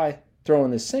should try throwing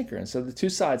this sinker. And so the two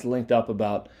sides linked up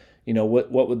about,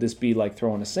 what would this be like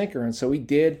throwing a sinker? And so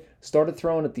he started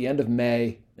throwing at the end of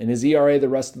May, and his ERA the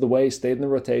rest of the way stayed in the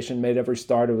rotation, made every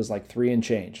start. It was like 3 and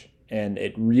change. And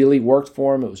it really worked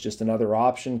for him. It was just another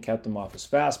option, kept him off his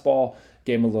fastball,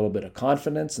 gave him a little bit of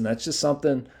confidence. And that's just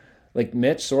something like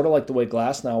Mitch, sort of like the way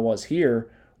Glasnow was here,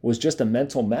 was just a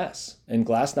mental mess. And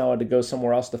Glasnow had to go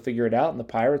somewhere else to figure it out. And the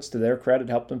Pirates, to their credit,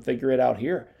 helped him figure it out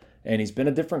here. And he's been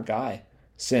a different guy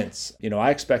since.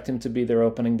 I expect him to be their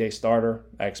opening day starter.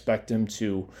 I expect him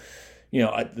to,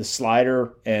 the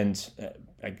slider and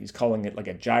he's calling it like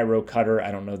a gyro cutter.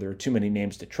 I don't know. There are too many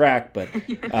names to track, but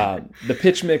the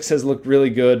pitch mix has looked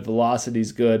really good.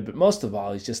 Velocity's good. But most of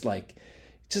all, he's just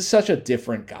such a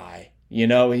different guy.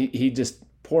 He just,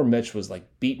 poor Mitch was like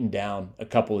beaten down a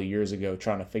couple of years ago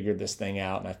trying to figure this thing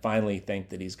out. And I finally think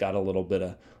that he's got a little bit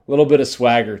of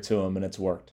swagger to him, and it's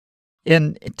worked.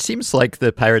 And it seems like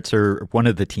the Pirates are one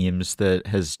of the teams that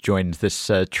has joined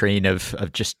this train of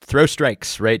just throw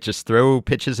strikes, right? Just throw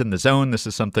pitches in the zone. This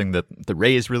is something that the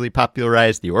Rays really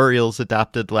popularized. The Orioles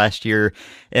adopted last year,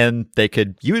 and they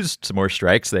could use some more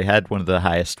strikes. They had one of the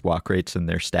highest walk rates in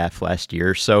their staff last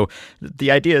year. So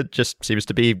the idea just seems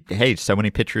to be, hey, so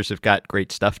many pitchers have got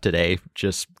great stuff today.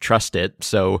 Just trust it.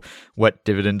 So what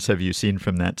dividends have you seen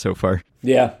from that so far?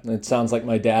 Yeah, it sounds like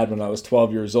my dad when I was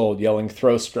 12 years old yelling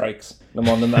throw strikes. I'm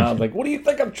on the mound like, what do you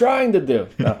think I'm trying to do?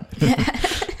 No.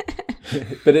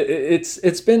 But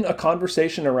it's been a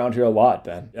conversation around here a lot,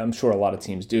 Ben. I'm sure a lot of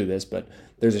teams do this, but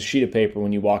there's a sheet of paper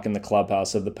when you walk in the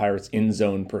clubhouse of the Pirates in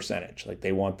zone percentage. Like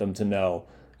they want them to know,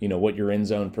 what your in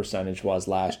zone percentage was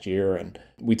last year. And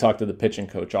we talked to the pitching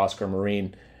coach, Oscar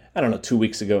Marine, I don't know, 2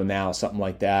 weeks ago now, something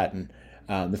like that. And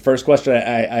the first question I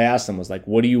asked him was like,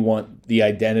 what do you want the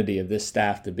identity of this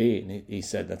staff to be? And he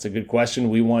said, that's a good question.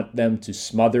 We want them to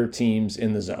smother teams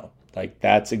in the zone. Like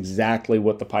that's exactly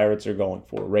what the Pirates are going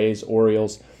for. Rays,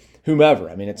 Orioles, whomever.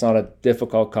 I mean, it's not a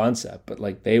difficult concept, but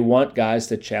like they want guys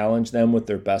to challenge them with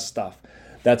their best stuff.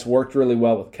 That's worked really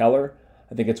well with Keller.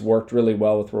 I think it's worked really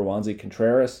well with Roansy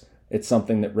Contreras. It's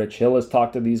something that Rich Hill has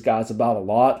talked to these guys about a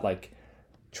lot. Like,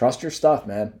 trust your stuff,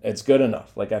 man. It's good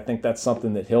enough. Like, I think that's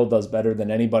something that Hill does better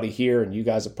than anybody here, and you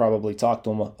guys have probably talked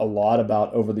to him a lot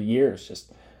about over the years.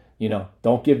 Just,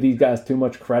 don't give these guys too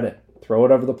much credit. Throw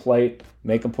it over the plate,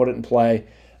 make them put it in play.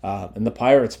 And the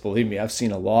Pirates, believe me, I've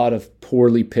seen a lot of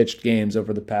poorly pitched games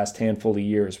over the past handful of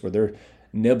years where they're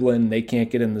nibbling, they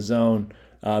can't get in the zone.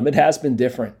 It has been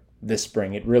different this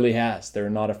spring. It really has. They're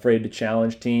not afraid to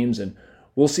challenge teams, and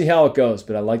we'll see how it goes,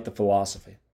 but I like the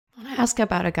philosophy. I want to ask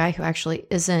about a guy who actually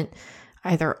isn't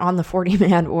either on the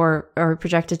 40-man or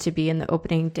projected to be in the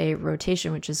opening day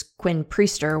rotation, which is Quinn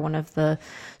Priester, one of the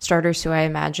starters who I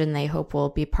imagine they hope will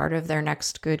be part of their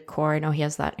next good core. I know he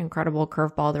has that incredible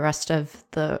curveball. The rest of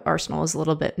the arsenal is a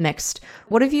little bit mixed.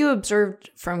 What have you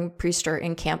observed from Priester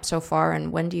in camp so far,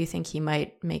 and when do you think he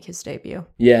might make his debut?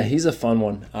 Yeah, he's a fun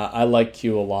one. I like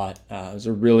Q a lot. He's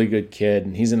a really good kid,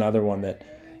 and he's another one that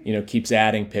keeps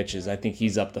adding pitches. I think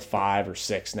he's up to 5 or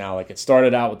 6 now. Like it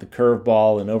started out with the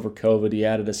curveball, and over COVID he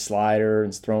added a slider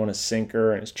and he's throwing a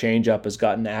sinker, and his changeup has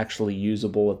gotten actually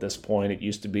usable at this point. It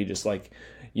used to be just like,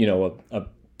 a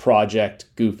project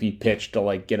goofy pitch to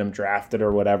like get him drafted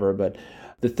or whatever. But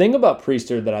the thing about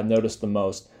Priester that I noticed the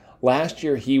most, last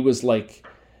year he was like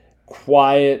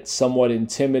quiet, somewhat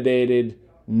intimidated,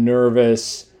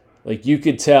 nervous. Like you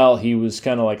could tell he was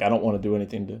kind of like, I don't want to do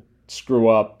anything to screw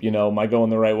up, am I going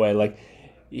the right way? Like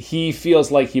he feels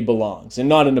like he belongs, and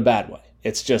not in a bad way.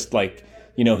 It's just like,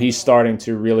 he's starting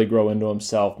to really grow into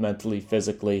himself mentally,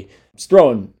 physically. He's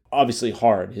throwing obviously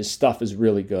hard. His stuff is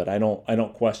really good. I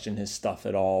don't question his stuff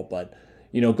at all, but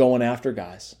going after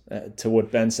guys, to what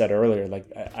Ben said earlier, like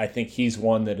I think he's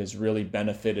one that has really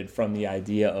benefited from the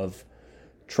idea of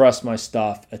trust my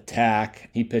stuff, attack.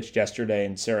 He pitched yesterday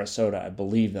in Sarasota. I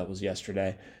believe that was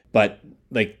yesterday. But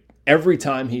like, every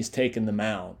time he's taken the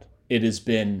mound, it has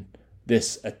been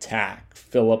this attack,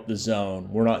 fill up the zone.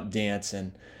 We're not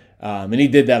dancing. And he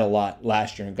did that a lot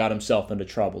last year and got himself into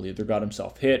trouble. Either got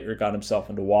himself hit or got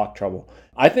himself into walk trouble.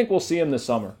 I think we'll see him this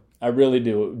summer. I really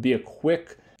do. It would be a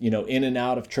quick, in and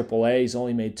out of AAA. He's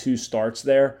only made 2 starts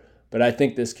there. But I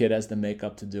think this kid has the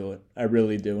makeup to do it. I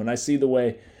really do. And I see the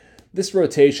way this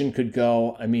rotation could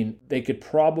go. I mean, they could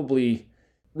probably...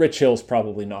 Rich Hill's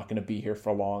probably not going to be here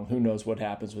for long. Who knows what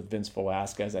happens with Vince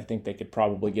Velasquez? I think they could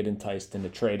probably get enticed into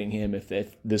trading him if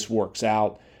this works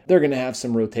out. They're going to have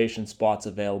some rotation spots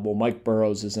available. Mike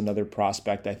Burrows is another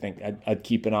prospect I think I'd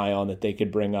keep an eye on that they could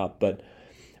bring up, but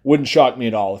wouldn't shock me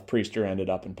at all if Priester ended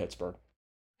up in Pittsburgh.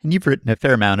 And you've written a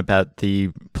fair amount about the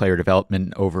player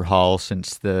development overhaul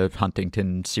since the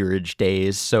Huntington Searage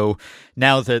days. So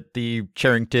now that the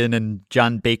Cherington and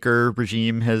John Baker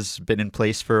regime has been in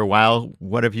place for a while,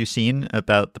 what have you seen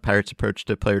about the Pirates' approach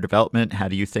to player development? How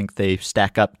do you think they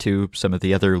stack up to some of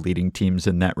the other leading teams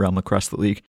in that realm across the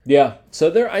league? Yeah,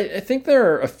 so I think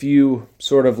there are a few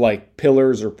sort of like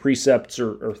pillars or precepts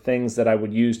or things that I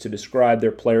would use to describe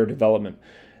their player development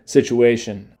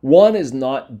situation. One is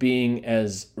not being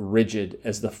as rigid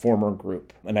as the former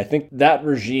group. And I think that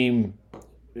regime,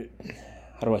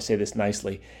 how do I say this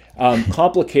nicely,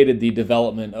 complicated the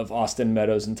development of Austin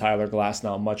Meadows and Tyler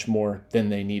Glasnow much more than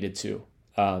they needed to.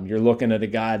 You're looking at a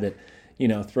guy that,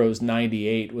 throws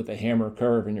 98 with a hammer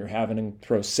curve, and you're having him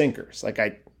throw sinkers. Like,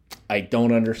 I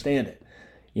don't understand it.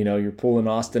 You're pulling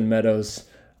Austin Meadows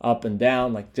up and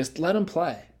down. Like, just let him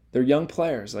play. They're young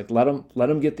players. Like, let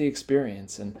them get the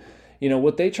experience. And,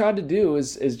 what they tried to do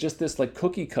is just this like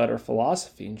cookie cutter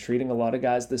philosophy and treating a lot of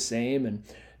guys the same and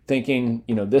thinking,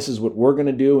 this is what we're going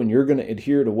to do and you're going to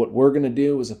adhere to what we're going to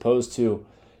do, as opposed to,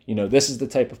 this is the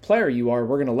type of player you are.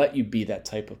 We're going to let you be that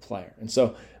type of player. And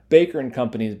so Baker and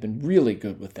company has been really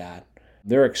good with that.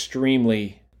 They're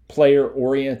extremely player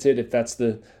oriented, if that's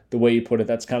the way you put it.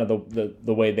 That's kind of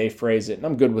the way they phrase it, and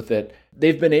I'm good with it.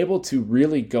 They've been able to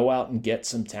really go out and get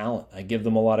some talent. I give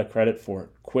them a lot of credit for it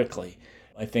quickly.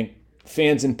 I think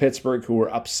fans in Pittsburgh who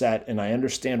were upset, and I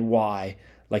understand why,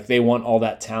 like they want all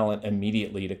that talent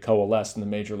immediately to coalesce in the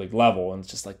major league level, and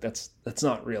it's just like that's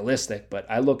not realistic. But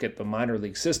I look at the minor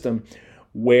league system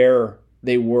where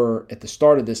they were at the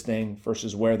start of this thing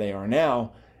versus where they are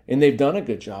now, And they've done a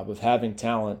good job of having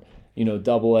talent,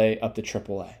 double A up to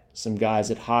triple A. Some guys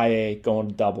at high A going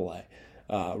to double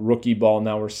A. Rookie ball,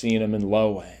 now we're seeing them in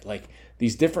low A. Like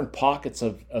these different pockets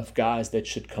of guys that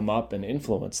should come up and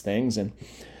influence things. And,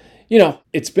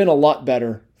 it's been a lot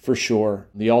better for sure.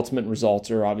 The ultimate results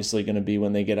are obviously going to be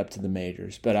when they get up to the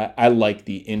majors. But I like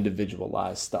the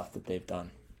individualized stuff that they've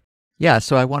done. Yeah,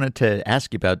 so I wanted to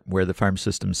ask you about where the farm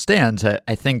system stands.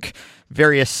 I think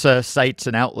various sites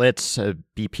and outlets,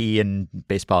 BP and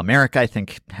Baseball America, I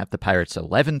think have the Pirates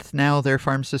 11th now, their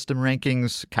farm system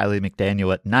rankings. Kiley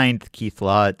McDaniel at 9th, Keith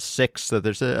Law at 6th. So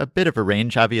there's a bit of a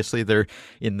range. Obviously, they're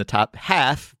in the top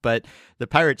half, but the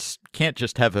Pirates can't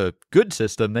just have a good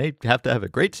system. They have to have a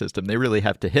great system. They really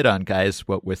have to hit on guys,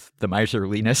 what with the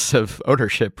miserliness of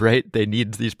ownership, right? They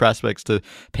need these prospects to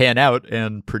pan out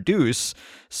and produce.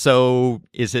 So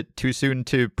is it too soon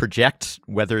to project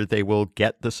whether they will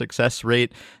get the success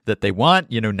rate that they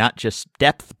want? Not just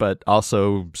depth, but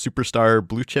also superstar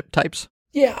blue chip types?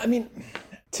 Yeah, I mean,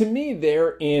 to me,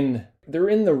 they're in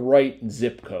the right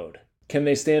zip code. Can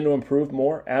they stand to improve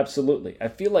more? Absolutely. I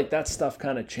feel like that stuff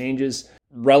kind of changes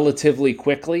relatively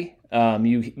quickly.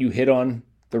 You hit on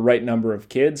the right number of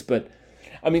kids, but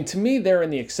I mean, to me, they're in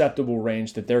the acceptable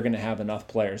range that they're going to have enough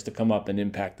players to come up and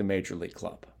impact the major league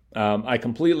club. I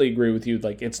completely agree with you.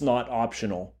 Like, it's not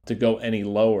optional to go any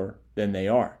lower than they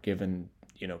are, given,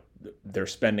 their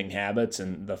spending habits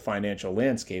and the financial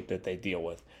landscape that they deal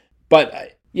with.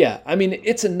 But yeah, I mean,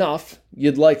 it's enough.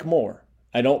 You'd like more.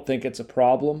 I don't think it's a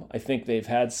problem. I think they've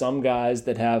had some guys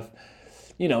that have,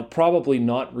 probably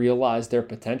not realized their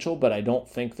potential, but I don't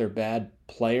think they're bad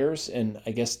players. And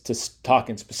I guess to talk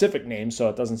in specific names, so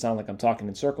it doesn't sound like I'm talking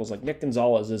in circles, like Nick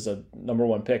Gonzalez is a number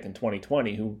 1 pick in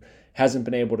 2020 who hasn't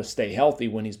been able to stay healthy.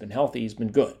 When he's been healthy, he's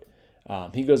been good.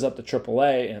 He goes up to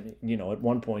AAA, and, at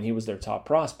one point he was their top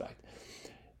prospect.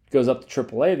 Goes up to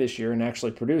AAA this year and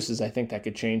actually produces. I think that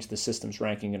could change the system's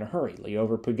ranking in a hurry.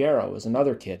 Liover Peguero is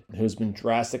another kid who's been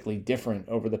drastically different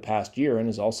over the past year and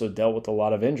has also dealt with a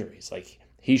lot of injuries. Like,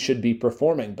 he should be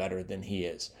performing better than he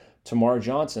is. Tamar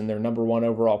Johnson, their number 1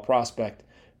 overall prospect,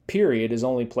 period, has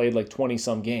only played like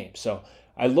 20-some games. So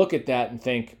I look at that and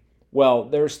think, well,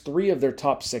 there's 3 of their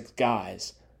top 6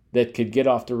 guys that could get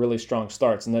off to really strong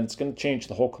starts, and then it's going to change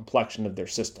the whole complexion of their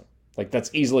system. Like, that's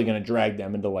easily going to drag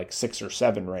them into like 6 or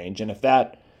 7 range. And if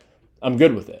that, I'm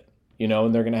good with it,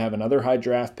 and they're going to have another high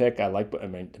draft pick.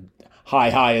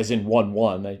 High as in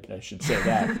 1-1. I should say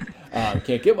that.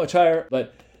 Can't get much higher,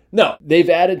 but no, they've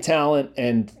added talent.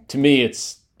 And to me,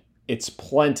 it's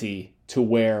plenty to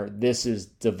where this is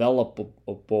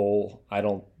developable.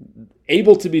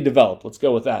 Able to be developed. Let's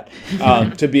go with that.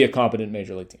 To be a competent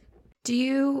major league team. Do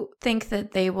you think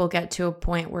that they will get to a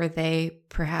point where they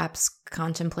perhaps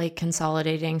contemplate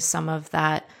consolidating some of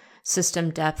that system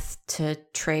depth to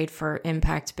trade for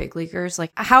impact big leaguers?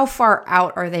 Like, how far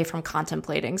out are they from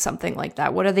contemplating something like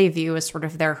that? What do they view as sort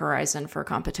of their horizon for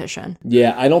competition?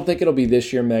 Yeah, I don't think it'll be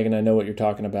this year, Megan. I know what you're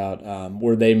talking about,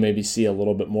 where they maybe see a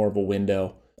little bit more of a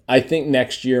window. I think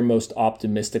next year, most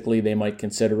optimistically, they might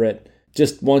consider it.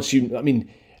 Just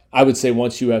I would say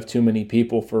once you have too many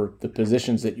people for the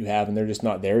positions that you have and they're just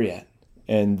not there yet.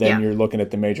 And then you're looking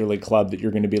at the major league club that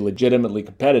you're going to be legitimately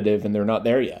competitive and they're not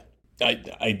there yet.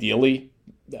 Ideally,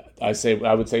 I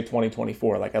would say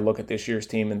 2024. Like, I look at this year's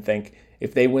team and think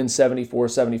if they win 74,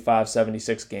 75,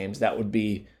 76 games, that would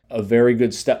be a very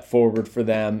good step forward for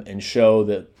them and show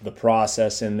that the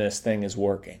process in this thing is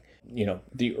working.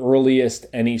 The earliest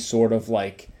any sort of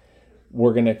like,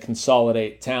 we're going to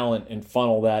consolidate talent and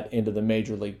funnel that into the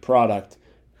major league product,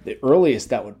 the earliest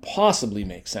that would possibly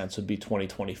make sense would be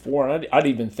 2024. And I'd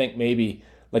even think maybe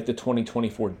like the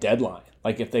 2024 deadline.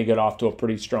 Like, if they get off to a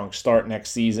pretty strong start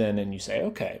next season and you say,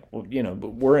 okay, well, but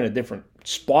we're in a different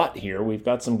spot here. We've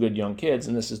got some good young kids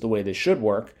and this is the way this should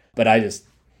work. But I just,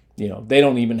 they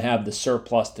don't even have the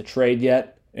surplus to trade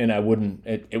yet. And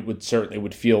it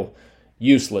would feel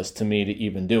useless to me to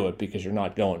even do it because you're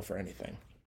not going for anything.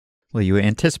 Well, you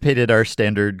anticipated our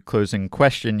standard closing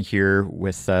question here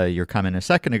with your comment a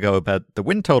second ago about the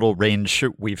win total range.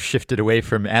 We've shifted away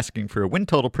from asking for a win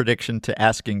total prediction to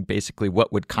asking basically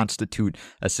what would constitute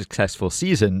a successful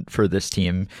season for this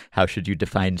team. How should you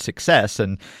define success?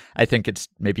 And I think it's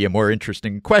maybe a more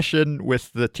interesting question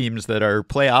with the teams that are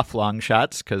playoff long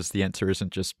shots, because the answer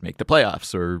isn't just make the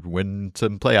playoffs or win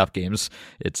some playoff games.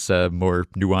 It's more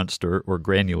nuanced or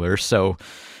granular. So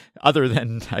other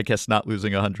than, I guess, not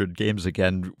losing 100 games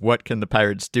again, what can the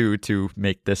Pirates do to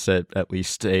make this at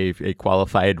least a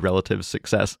qualified relative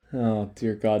success? Oh,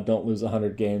 dear God, don't lose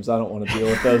 100 games. I don't want to deal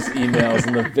with those emails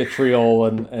and the vitriol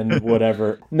and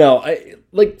whatever. No,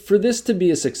 for this to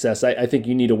be a success, I think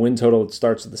you need a win total that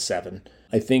starts with a 7.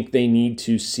 I think they need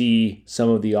to see some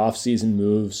of the offseason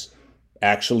moves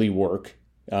actually work.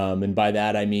 And by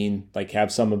that, I mean,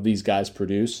 have some of these guys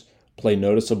produce, play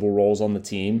noticeable roles on the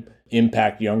team,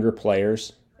 impact younger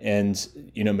players, and,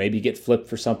 maybe get flipped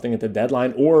for something at the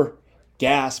deadline, or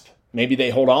gasp, maybe they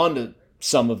hold on to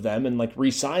some of them and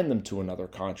re-sign them to another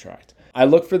contract. I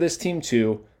look for this team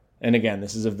too. And again,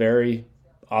 this is a very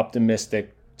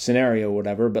optimistic scenario,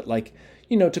 whatever, but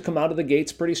to come out of the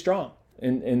gates pretty strong.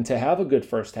 And to have a good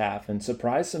first half and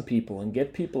surprise some people and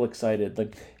get people excited.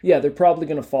 They're probably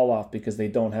going to fall off because they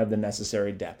don't have the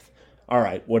necessary depth. All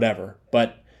right, whatever.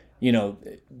 But,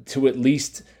 to at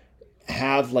least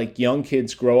have young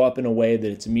kids grow up in a way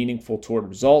that it's meaningful toward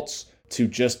results, to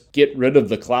just get rid of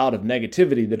the cloud of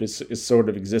negativity that is sort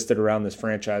of existed around this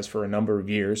franchise for a number of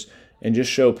years, and just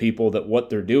show people that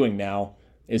what they're doing now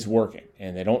is working.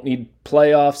 And they don't need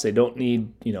playoffs. They don't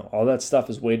need, all that stuff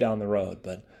is way down the road.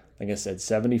 But like I said,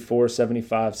 74,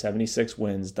 75, 76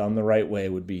 wins done the right way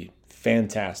would be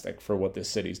fantastic for what this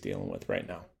city's dealing with right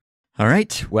now. All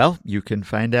right. Well, you can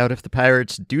find out if the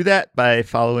Pirates do that by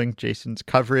following Jason's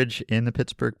coverage in the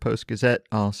Pittsburgh Post-Gazette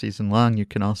all season long. You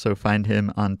can also find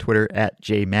him on Twitter at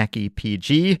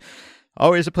JMackeyPG.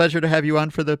 Always a pleasure to have you on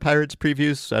for the Pirates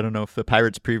previews. I don't know if the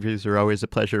Pirates previews are always a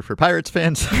pleasure for Pirates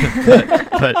fans,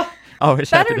 but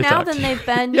always better happy to now talk. Than they've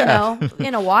been,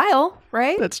 in a while,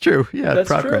 right? That's true. Yeah, that's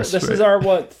progress. True. This is our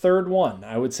third one.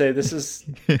 I would say this is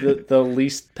the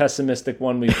least pessimistic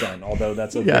one we've done, although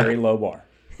that's a very low bar.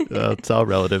 It's all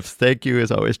relative. Thank you as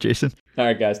always, Jason. All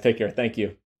right, guys, take care. Thank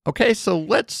you. Okay, so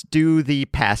let's do the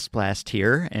Past Blast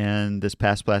here, and this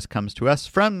Past Blast comes to us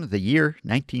from the year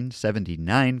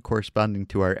 1979, corresponding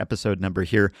to our episode number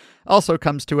here. Also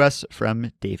comes to us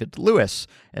from David Lewis,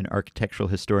 an architectural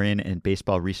historian and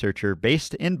baseball researcher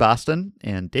based in Boston.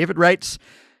 And David writes,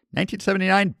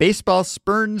 1979, baseball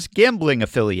spurns gambling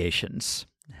affiliations.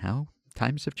 How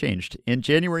times have changed. In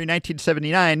January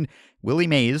 1979, Willie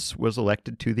Mays was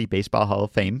elected to the Baseball Hall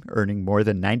of Fame, earning more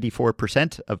than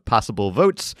 94% of possible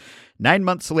votes. 9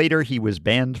 months later, he was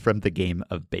banned from the game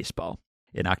of baseball.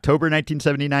 In October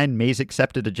 1979, Mays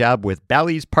accepted a job with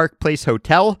Bally's Park Place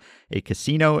Hotel, a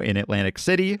casino in Atlantic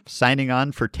City, signing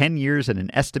on for 10 years and an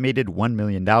estimated $1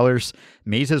 million.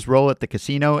 Mays' role at the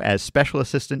casino as special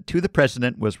assistant to the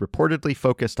president was reportedly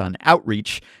focused on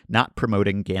outreach, not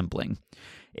promoting gambling.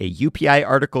 A UPI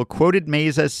article quoted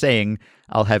Mays as saying,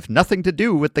 "I'll have nothing to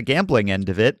do with the gambling end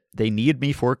of it. They need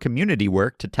me for community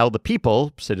work to tell the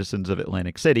people, citizens of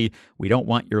Atlantic City, we don't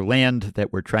want your land,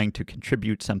 that we're trying to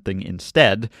contribute something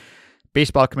instead."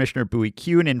 Baseball Commissioner Bowie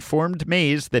Kuhn informed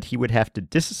Mays that he would have to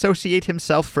disassociate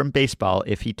himself from baseball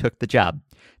if he took the job,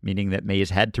 meaning that Mays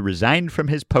had to resign from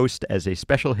his post as a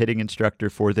special hitting instructor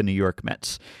for the New York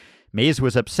Mets. Mays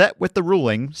was upset with the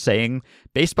ruling, saying,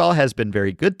 "Baseball has been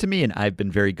very good to me and I've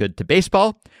been very good to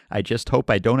baseball. I just hope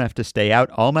I don't have to stay out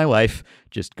all my life.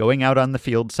 Just going out on the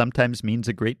field sometimes means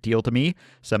a great deal to me.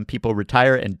 Some people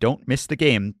retire and don't miss the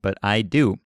game, but I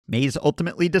do." Mays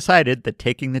ultimately decided that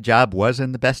taking the job was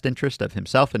in the best interest of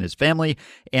himself and his family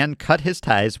and cut his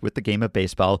ties with the game of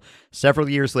baseball. Several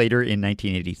years later, in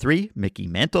 1983, Mickey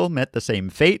Mantle met the same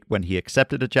fate when he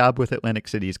accepted a job with Atlantic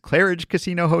City's Claridge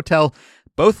Casino Hotel.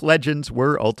 Both legends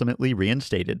were ultimately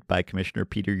reinstated by Commissioner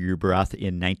Peter Ueberroth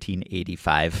in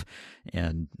 1985.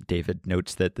 And David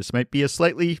notes that this might be a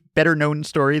slightly better known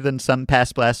story than some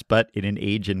past blasts, but in an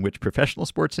age in which professional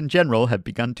sports in general have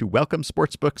begun to welcome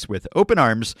sportsbooks with open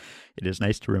arms, it is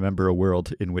nice to remember a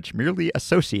world in which merely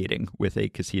associating with a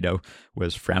casino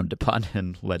was frowned upon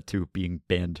and led to being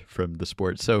banned from the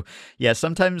sport. So, yeah,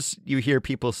 sometimes you hear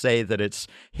people say that it's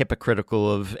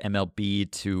hypocritical of MLB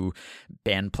to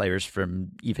ban players from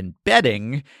even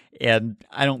betting, and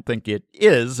I don't think it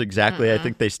is exactly. I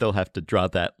think they still have to draw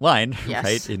that line,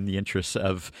 right, in the interests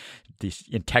of the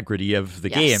integrity of the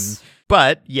game.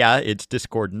 But yeah, it's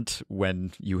discordant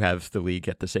when you have the league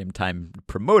at the same time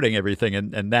promoting everything,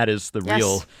 and that is the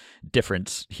real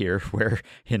difference here, where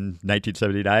in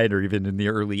 1979 or even in the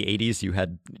early 80s, you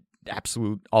had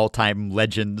absolute all-time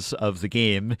legends of the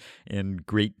game and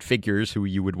great figures who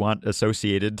you would want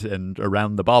associated and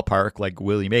around the ballpark, like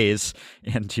Willie Mays,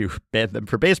 and you ban them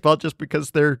for baseball just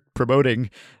because they're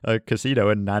promoting a casino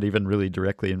and not even really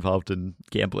directly involved in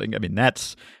gambling. I mean,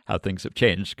 that's how things have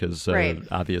changed, because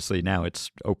obviously now it's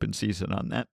open season on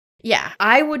that. Yeah,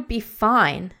 I would be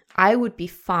fine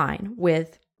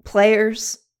with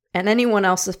players and anyone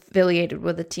else affiliated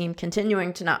with a team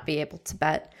continuing to not be able to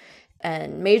bet,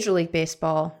 and Major League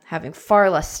Baseball having far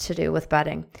less to do with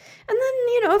betting. And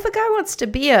then, if a guy wants to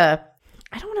be I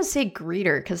don't want to say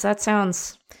greeter because that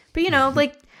sounds, but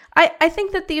like, I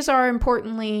think that these are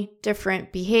importantly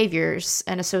different behaviors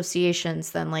and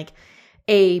associations than like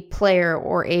a player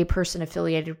or a person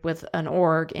affiliated with an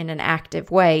org in an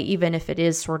active way, even if it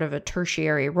is sort of a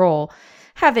tertiary role,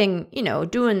 having,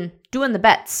 doing the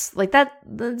bets like that.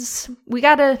 We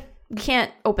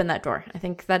can't open that door. I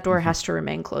think that door has to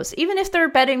remain closed, even if they're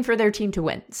betting for their team to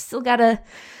win. Still gotta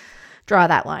draw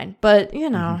that line. But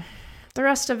the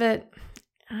rest of it,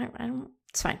 I don't.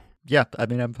 It's fine. Yeah, I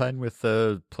mean, I'm fine with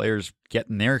players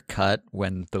getting their cut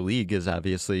when the league is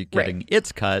obviously getting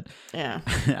its cut. Yeah,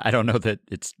 I don't know that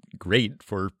it's great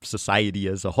for society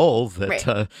as a whole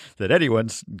that that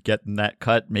anyone's getting that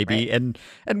cut. Maybe, and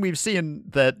we've seen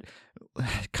that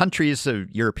countries,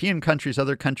 European countries,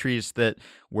 other countries that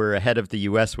were ahead of the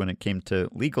U.S. when it came to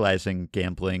legalizing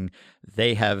gambling,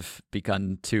 they have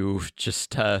begun to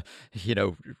just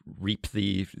reap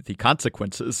the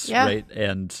consequences, right?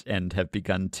 And have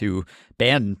begun to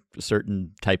ban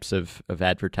certain types of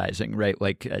advertising, right?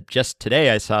 Like just today,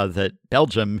 I saw that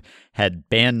Belgium had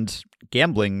banned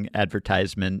gambling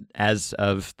advertisement as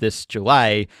of this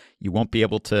July. You won't be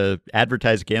able to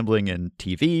advertise gambling in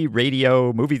TV,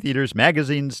 radio, movie theaters,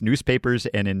 magazines, newspapers,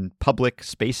 and in public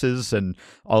spaces, and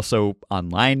also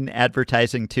online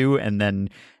advertising too. And then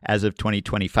as of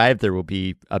 2025, there will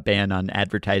be a ban on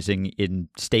advertising in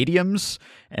stadiums.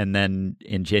 And then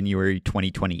in January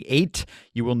 2028,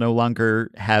 you will no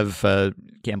longer have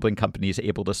gambling companies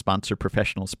able to sponsor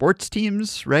professional sports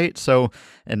teams, right? So,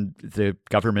 and the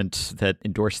government that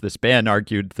endorsed this ban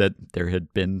argued that there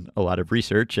had been a lot of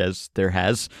research, as there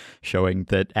has, showing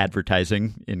that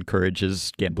advertising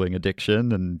encourages gambling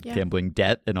addiction and gambling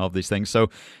debt and all of these things. So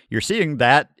you're seeing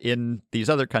that in these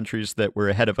other countries that were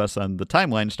ahead of us on the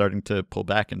timeline starting to pull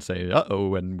back and say,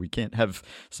 uh-oh, and we can't have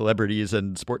celebrities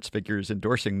and sports figures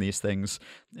endorsing these things.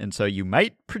 And so you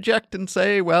might project and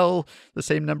say, well, the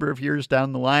same number of years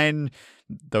down the line,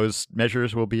 those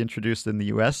measures will be introduced in the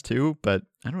U.S. too, but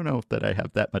I don't know that I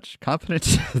have that much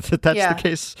confidence that that's the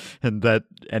case and that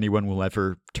anyone will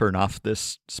ever turn off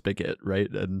this spigot, right?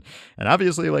 And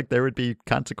obviously, like, there would be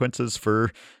consequences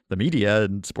for the media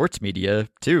and sports media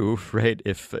too, right?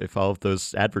 If all of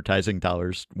those advertising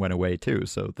dollars went away too.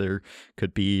 So there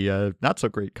could be not so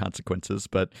great consequences,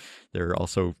 but there are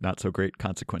also not so great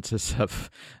consequences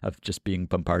of just being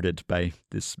bombarded by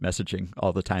this messaging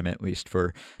all the time, at least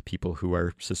for people who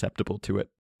are susceptible to it.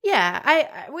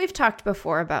 Yeah, we've talked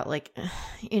before about, like,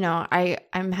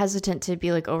 I'm hesitant to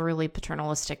be like overly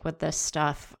paternalistic with this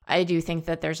stuff. I do think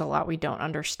that there's a lot we don't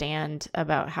understand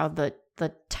about how the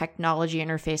technology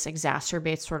interface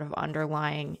exacerbates sort of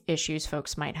underlying issues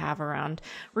folks might have around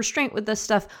restraint with this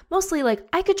stuff. Mostly, like,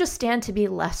 I could just stand to be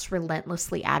less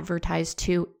relentlessly advertised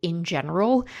to in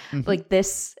general. Mm-hmm. Like,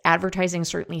 this advertising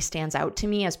certainly stands out to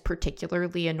me as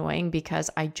particularly annoying because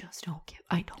I just don't care.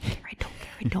 I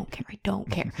don't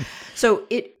care. So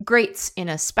it grates in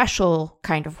a special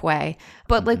kind of way.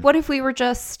 But like, what if we were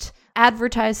just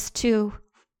advertised to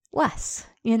less,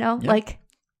 like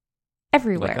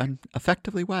everywhere? Like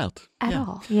effectively wild. At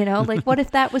all, like, what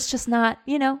if that was just not,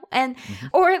 and,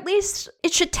 or at least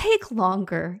it should take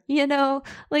longer,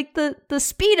 like the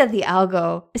speed of the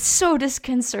algo is so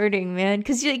disconcerting, man.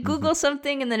 Because you Google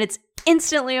something and then it's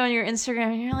instantly on your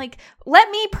Instagram and you're like, let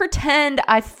me pretend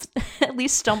I've at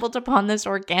least stumbled upon this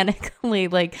organically.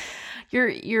 Like,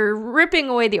 you're ripping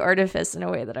away the artifice in a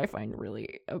way that I find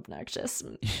really obnoxious.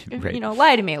 Right.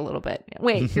 Lie to me a little bit.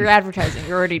 Wait, you're advertising.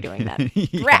 You're already doing that.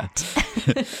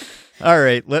 Rat. All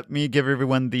right, let me give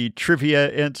everyone the trivia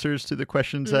answers to the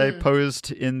questions I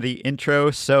posed in the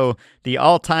intro. So the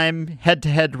all-time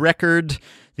head-to-head record,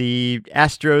 the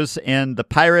Astros and the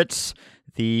Pirates.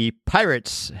 The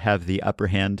Pirates have the upper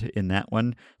hand in that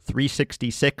one,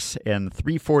 366 and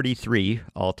 343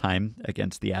 all-time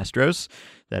against the Astros.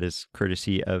 That is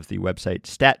courtesy of the website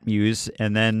StatMuse.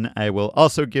 And then I will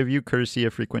also give you, courtesy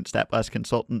of frequent StatBlast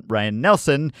consultant Ryan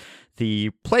Nelson, the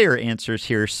player answers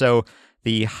here. So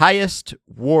the highest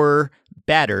WAR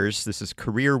batters, this is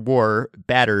career WAR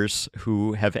batters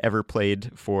who have ever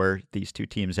played for these two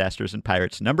teams, Astros and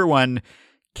Pirates. Number one,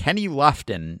 Kenny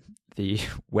Lofton, the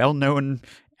well-known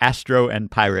Astro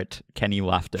and Pirate Kenny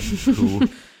Lofton, who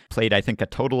played, I think, a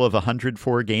total of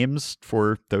 104 games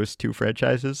for those two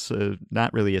franchises,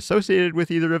 not really associated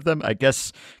with either of them. I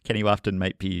guess Kenny Lofton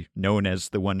might be known as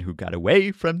the one who got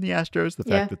away from the Astros, the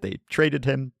fact that they traded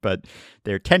him, but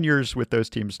their tenures with those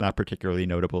teams not particularly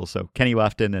notable. So Kenny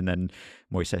Lofton, and then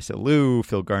Moises Alou,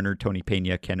 Phil Garner, Tony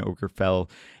Pena, Ken Ogerfell.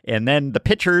 And then the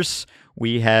pitchers,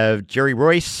 we have Jerry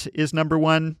Royce is number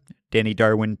one, Danny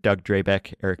Darwin, Doug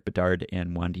Drabek, Eric Bedard,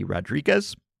 and Wandy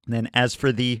Rodriguez. And then as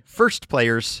for the first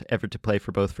players ever to play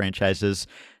for both franchises,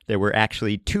 there were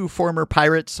actually two former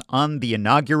Pirates on the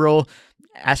inaugural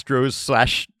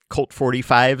Astros / Colt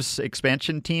 45's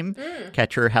expansion team,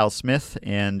 catcher Hal Smith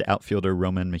and outfielder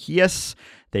Roman Mejias.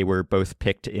 They were both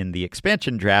picked in the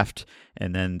expansion draft,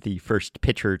 and then the first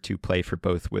pitcher to play for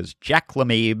both was Jack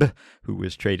LeMahieu, who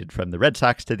was traded from the Red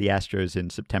Sox to the Astros in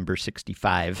September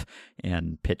 '65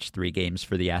 and pitched 3 games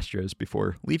for the Astros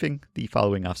before leaving the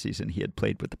following offseason. He had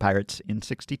played with the Pirates in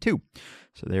 '62.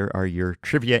 So there are your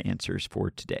trivia answers for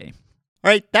today. All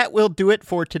right, that will do it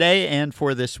for today and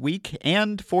for this week,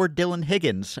 and for Dylan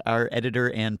Higgins, our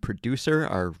editor and producer,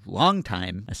 our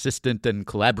longtime assistant and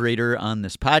collaborator on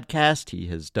this podcast. He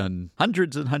has done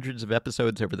hundreds and hundreds of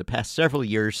episodes over the past several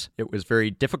years. It was very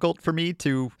difficult for me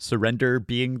to surrender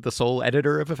being the sole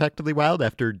editor of Effectively Wild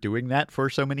after doing that for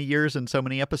so many years and so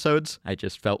many episodes. I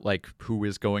just felt like who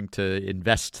is going to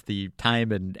invest the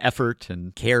time and effort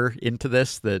and care into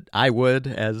this that I would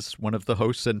as one of the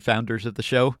hosts and founders of the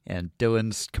show. And Dylan's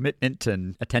commitment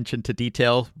and attention to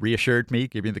detail reassured me,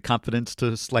 gave me the confidence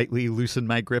to slightly loosen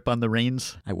my grip on the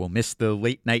reins. I will miss the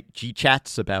late night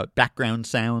G-chats about background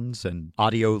sounds and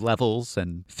audio levels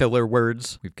and filler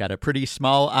words. We've got a pretty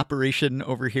small operation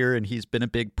over here, and he's been a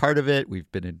big part of it. We've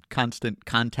been in constant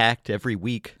contact every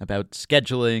week about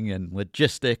scheduling and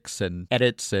logistics and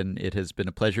edits, and it has been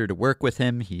a pleasure to work with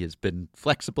him. He has been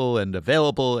flexible and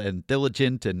available and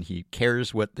diligent, and he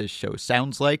cares what this show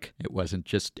sounds like. It wasn't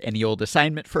just any old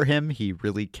assignment for him. He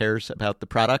really cares about the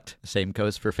product. The same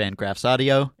goes for Fangraphs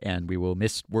Audio, and we will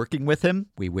miss working with him.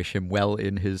 We wish him well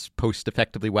in his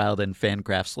post-Effectively Wild and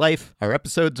Fangraphs life. Our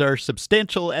episodes are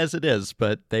substantial as it is,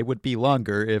 but they would be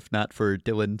longer if not for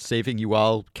Dylan saving you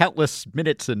all countless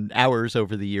minutes and hours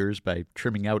over the years by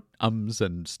trimming out ums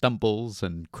and stumbles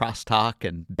and crosstalk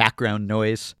and background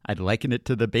noise. I'd liken it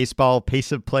to the baseball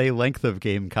pace of play, length of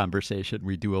game conversation.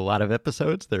 We do a lot of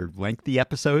episodes. They're lengthy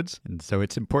episodes, and so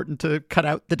it's important to cut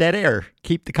out the dead air,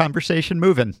 keep the conversation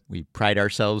moving. We pride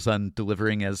ourselves on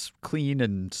delivering as clean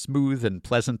and smooth and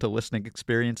pleasant a listening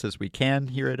experience as we can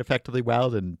here at Effectively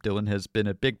Wild, and Dylan has been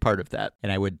a big part of that. And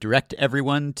I would direct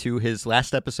everyone to his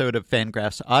last episode of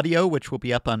Fangraphs Audio, which will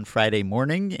be up on Friday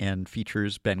morning and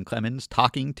features Ben Clemens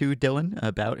talking to Dylan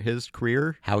about his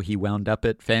career, how he wound up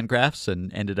at Fangraphs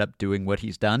and ended up doing what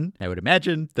he's done. I would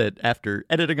imagine that after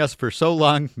editing us for so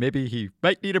long, maybe he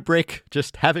might need a break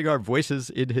just having our voices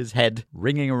in his head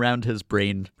ringing around his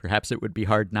brain. Perhaps it would be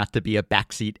hard not to be a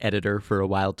backseat editor for a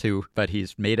while too, but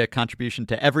he's made a contribution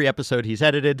to every episode he's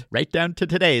edited, right down to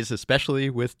today's, especially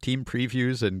with team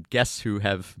previews and guests who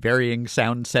have varying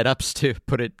sound setups, to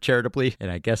put it charitably.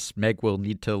 And I guess Meg will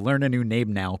need to learn a new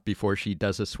name now before she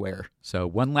does a swear. So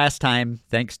one last time,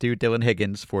 thanks to Dylan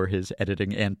Higgins for his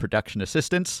editing and production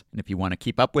assistance. And if you want to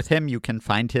keep up with him, you can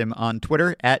find him on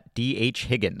Twitter at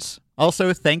DHHiggins.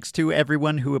 Also, thanks to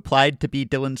everyone who applied to be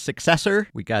Dylan's successor.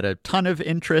 We got a ton of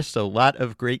interest, a lot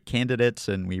of great candidates,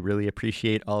 and we really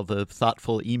appreciate all the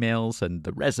thoughtful emails and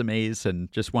the resumes,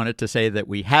 and just wanted to say that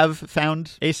we have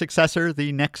found a successor,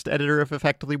 the next editor of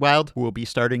Effectively Wild, who will be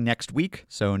starting next week,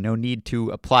 so no need to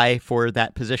apply for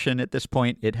that position at this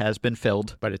point. It has been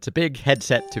filled, but it's a big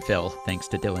headset to fill, thanks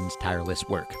to Dylan's tireless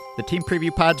work. The team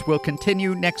preview pods will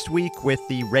continue next week with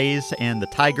the Rays and the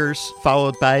Tigers,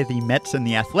 followed by the Mets and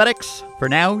the Athletics. For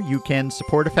now, you can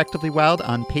support Effectively Wild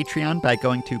on Patreon by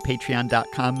going to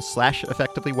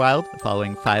patreon.com/effectivelywild. The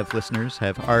following 5 listeners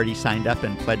have already signed up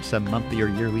and pledged some monthly or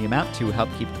yearly amount to help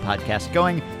keep the podcast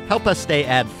going, help us stay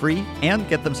ad-free, and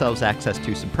get themselves access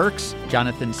to some perks.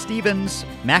 Jonathan Stevens,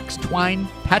 Max Twine,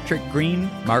 Patrick Green,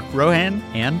 Mark Rohan,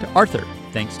 and Arthur.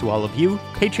 Thanks to all of you.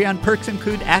 Patreon perks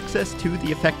include access to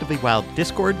the Effectively Wild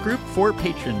Discord group for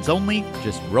patrons only.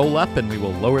 Just roll up and we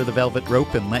will lower the velvet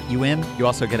rope and let you in. You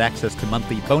also get access to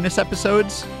monthly bonus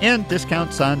episodes and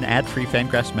discounts on ad-free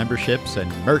Fangraphs memberships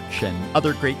and merch and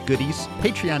other great goodies.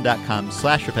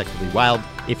 Patreon.com/effectivelywild.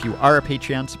 If you are a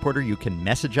Patreon supporter, you can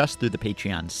message us through the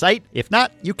Patreon site. If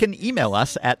not, you can email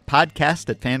us at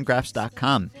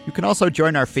podcast@fangraphs.com. You can also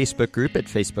join our Facebook group at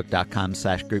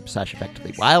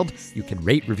facebook.com/group/effectivelywild. You can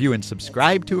rate, review, and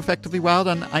subscribe to Effectively Wild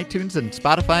on iTunes and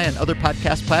Spotify and other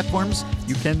podcast platforms.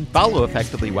 You can follow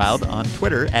Effectively Wild on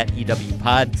Twitter at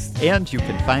EWPod, and you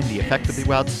can find the Effectively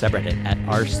Wild subreddit at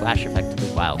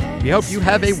r/effectivelywild. We hope you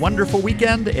have a wonderful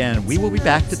weekend, and we will be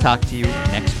back to talk to you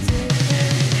next week.